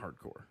Def Heaven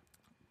hardcore?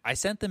 I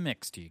sent the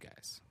mix to you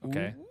guys.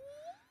 Okay.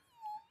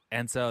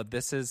 And so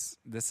this is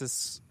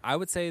I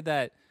would say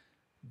that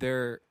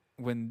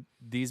when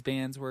these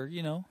bands were,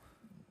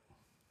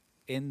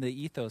 in the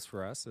ethos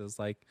for us, it was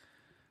like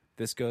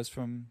this goes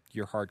from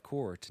you're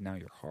hardcore to now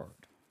you're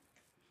hard.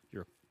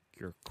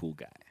 You're a cool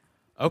guy.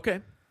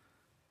 Okay.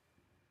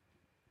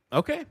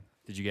 Okay.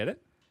 Did you get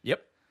it?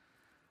 Yep.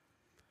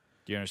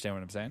 Do you understand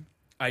what I'm saying?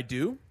 I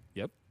do.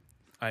 Yep.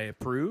 I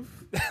approve.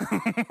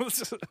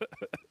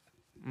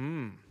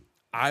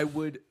 I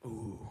would.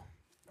 Ooh.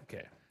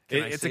 Okay.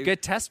 Can I It's say- a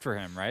good test for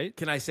him, right?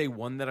 Can I say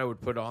one that I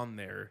would put on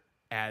there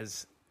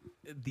as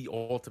the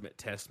ultimate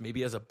test,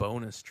 maybe as a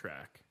bonus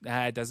track?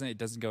 It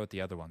doesn't go with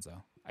the other ones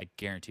though. I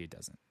guarantee it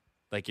doesn't.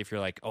 Like if you're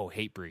like, oh,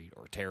 Hatebreed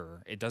or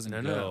Terror, it doesn't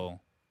No, go. no.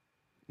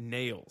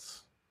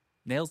 Nails.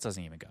 Nails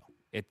doesn't even go.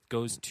 It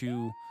goes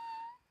to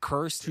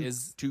Cursed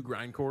is Two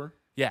grindcore.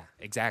 yeah,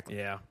 exactly.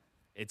 Yeah,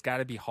 It's got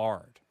to be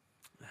hard.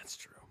 that's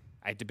true.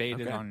 I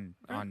debated Okay.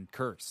 on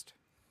Cursed,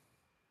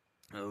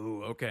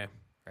 Oh, okay.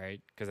 right?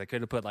 Because I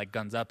could have put like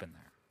Guns Up in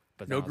there,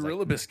 but then No I was Gorilla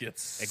like,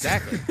 Biscuits.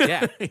 exactly.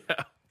 Yeah.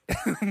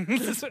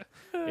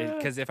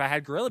 Because if I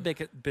had Gorilla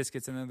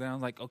Biscuits in there, then I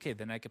was like, okay,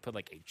 then I could put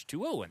like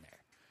H2O in there.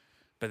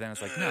 But then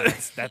it's like, no,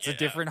 that's a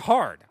different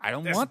hard. I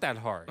don't want that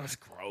hard. That's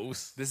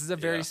gross. This is a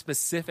very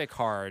specific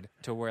hard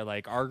to where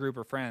like our group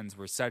of friends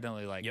were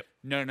suddenly like, Yep.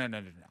 no,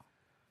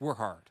 we're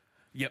hard.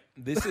 Yep.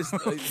 This is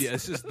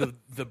this is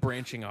the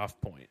branching off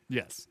point.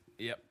 Yes.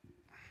 Yep.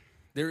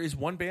 There is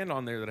one band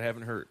on there that I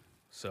haven't heard,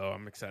 so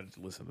I'm excited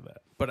to listen to that.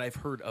 But I've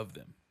heard of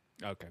them.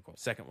 Okay, cool.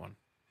 Second one.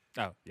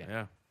 Oh, yeah.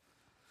 Yeah.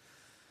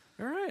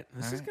 All right.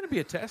 This is going to be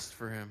a test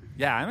for him.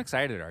 Yeah, I'm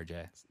excited,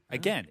 RJ.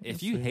 Again,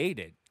 if you hate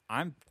it,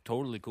 I'm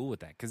totally cool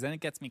with that because then it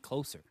gets me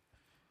closer.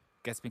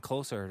 Gets me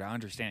closer to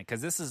understand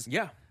because this is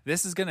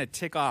going to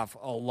tick off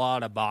a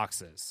lot of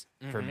boxes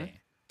for me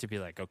to be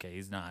like, okay,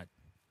 he's not.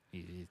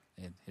 He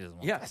doesn't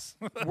want Yes.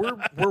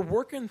 we're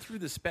working through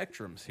the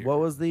spectrums here. What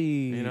was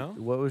the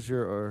what was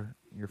your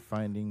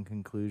finding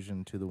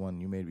conclusion to the one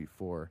you made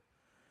before?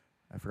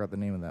 I forgot the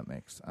name of that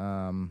mix.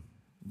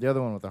 The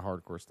other one with the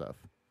hardcore stuff.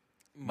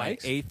 My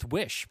Mike's? eighth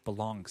wish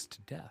belongs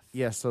to death.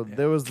 Yeah, so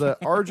there was the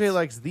RJ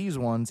likes these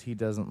ones, he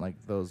doesn't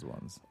like those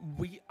ones.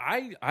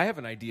 I have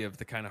an idea of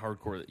the kind of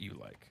hardcore that you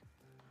like.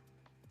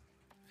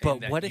 But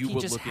And that what if you he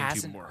would just look into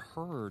hasn't more.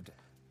 heard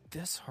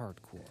this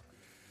hardcore?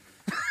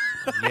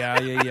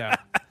 Yeah.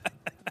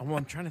 Well,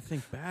 I'm trying to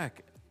think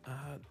back.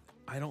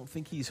 I don't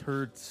think he's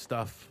heard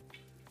stuff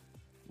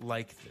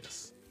like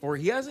this. Or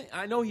he hasn't.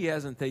 I know he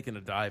hasn't taken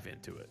a dive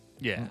into it.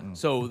 Yeah.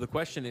 So the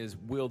question is,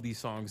 will these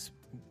songs...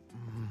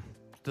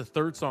 The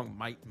third song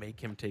might make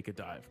him take a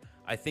dive.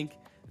 I think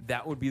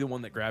that would be the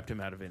one that grabbed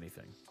him out of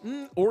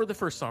anything. Or the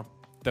first song.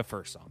 The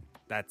first song.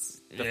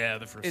 That's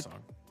The first song.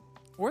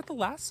 or the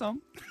last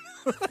song.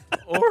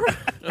 Or...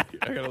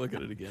 I gotta look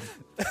at it again.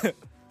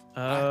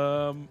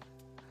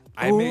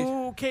 I made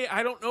Okay,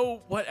 I don't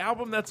know what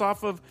album that's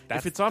off of.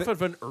 That's if it's off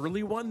of an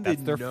early one, that's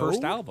then their no.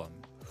 first album.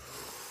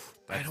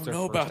 I don't their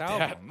know first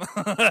about album.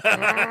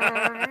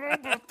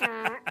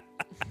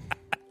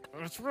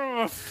 It's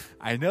rough.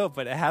 I know,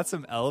 but it has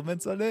some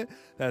elements on it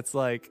that's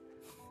like,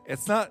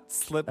 it's not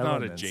Slipknot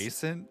Elements.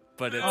 adjacent,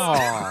 but it's.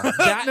 Aw.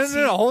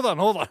 No, hold on.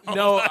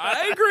 No,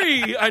 I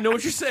agree. I know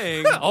what you're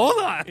saying.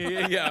 Hold on.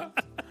 Yeah.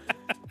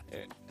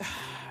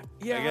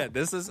 Again,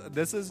 this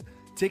is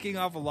ticking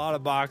off a lot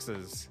of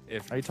boxes.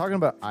 If Are you talking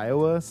about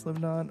Iowa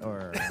Slipknot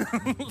or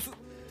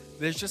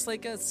there's just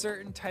like a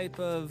certain type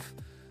of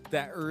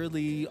that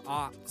early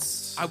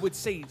aughts. I would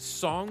say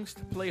songs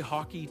to play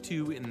hockey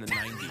to in the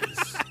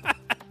 90s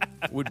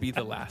would be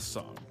the last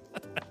song.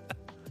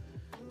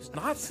 It's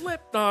not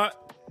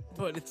Slipknot,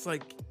 but it's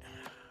like,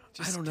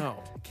 I don't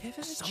know. Give it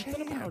a Something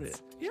chance. about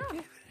it. Yeah. Give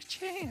it a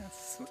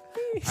chance.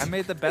 I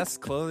made the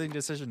best clothing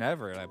decision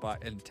ever, and I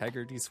bought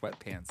Integrity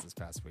sweatpants this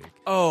past week.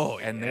 Oh,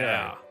 And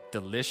they're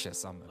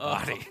delicious on my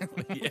body.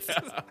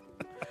 yeah.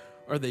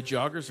 Are they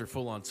joggers or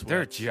full-on sweat?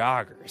 They're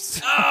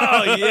joggers.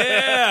 Oh,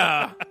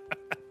 yeah.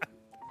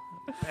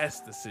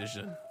 Best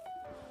decision.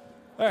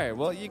 All right,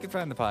 well, you can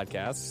find the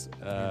podcast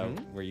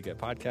where you get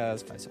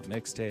podcasts, 5 Song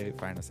Mixtape.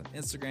 Find us on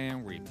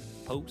Instagram where you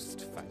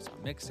post 5 Song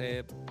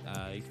Mixtape.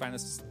 You can find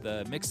us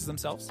the mixes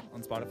themselves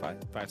on Spotify.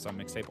 5 Song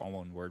Mixtape, all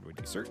one word when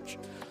you search.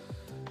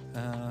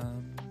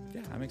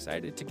 Yeah, I'm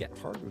excited to get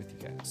hard with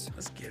you guys.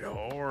 Let's get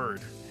hard.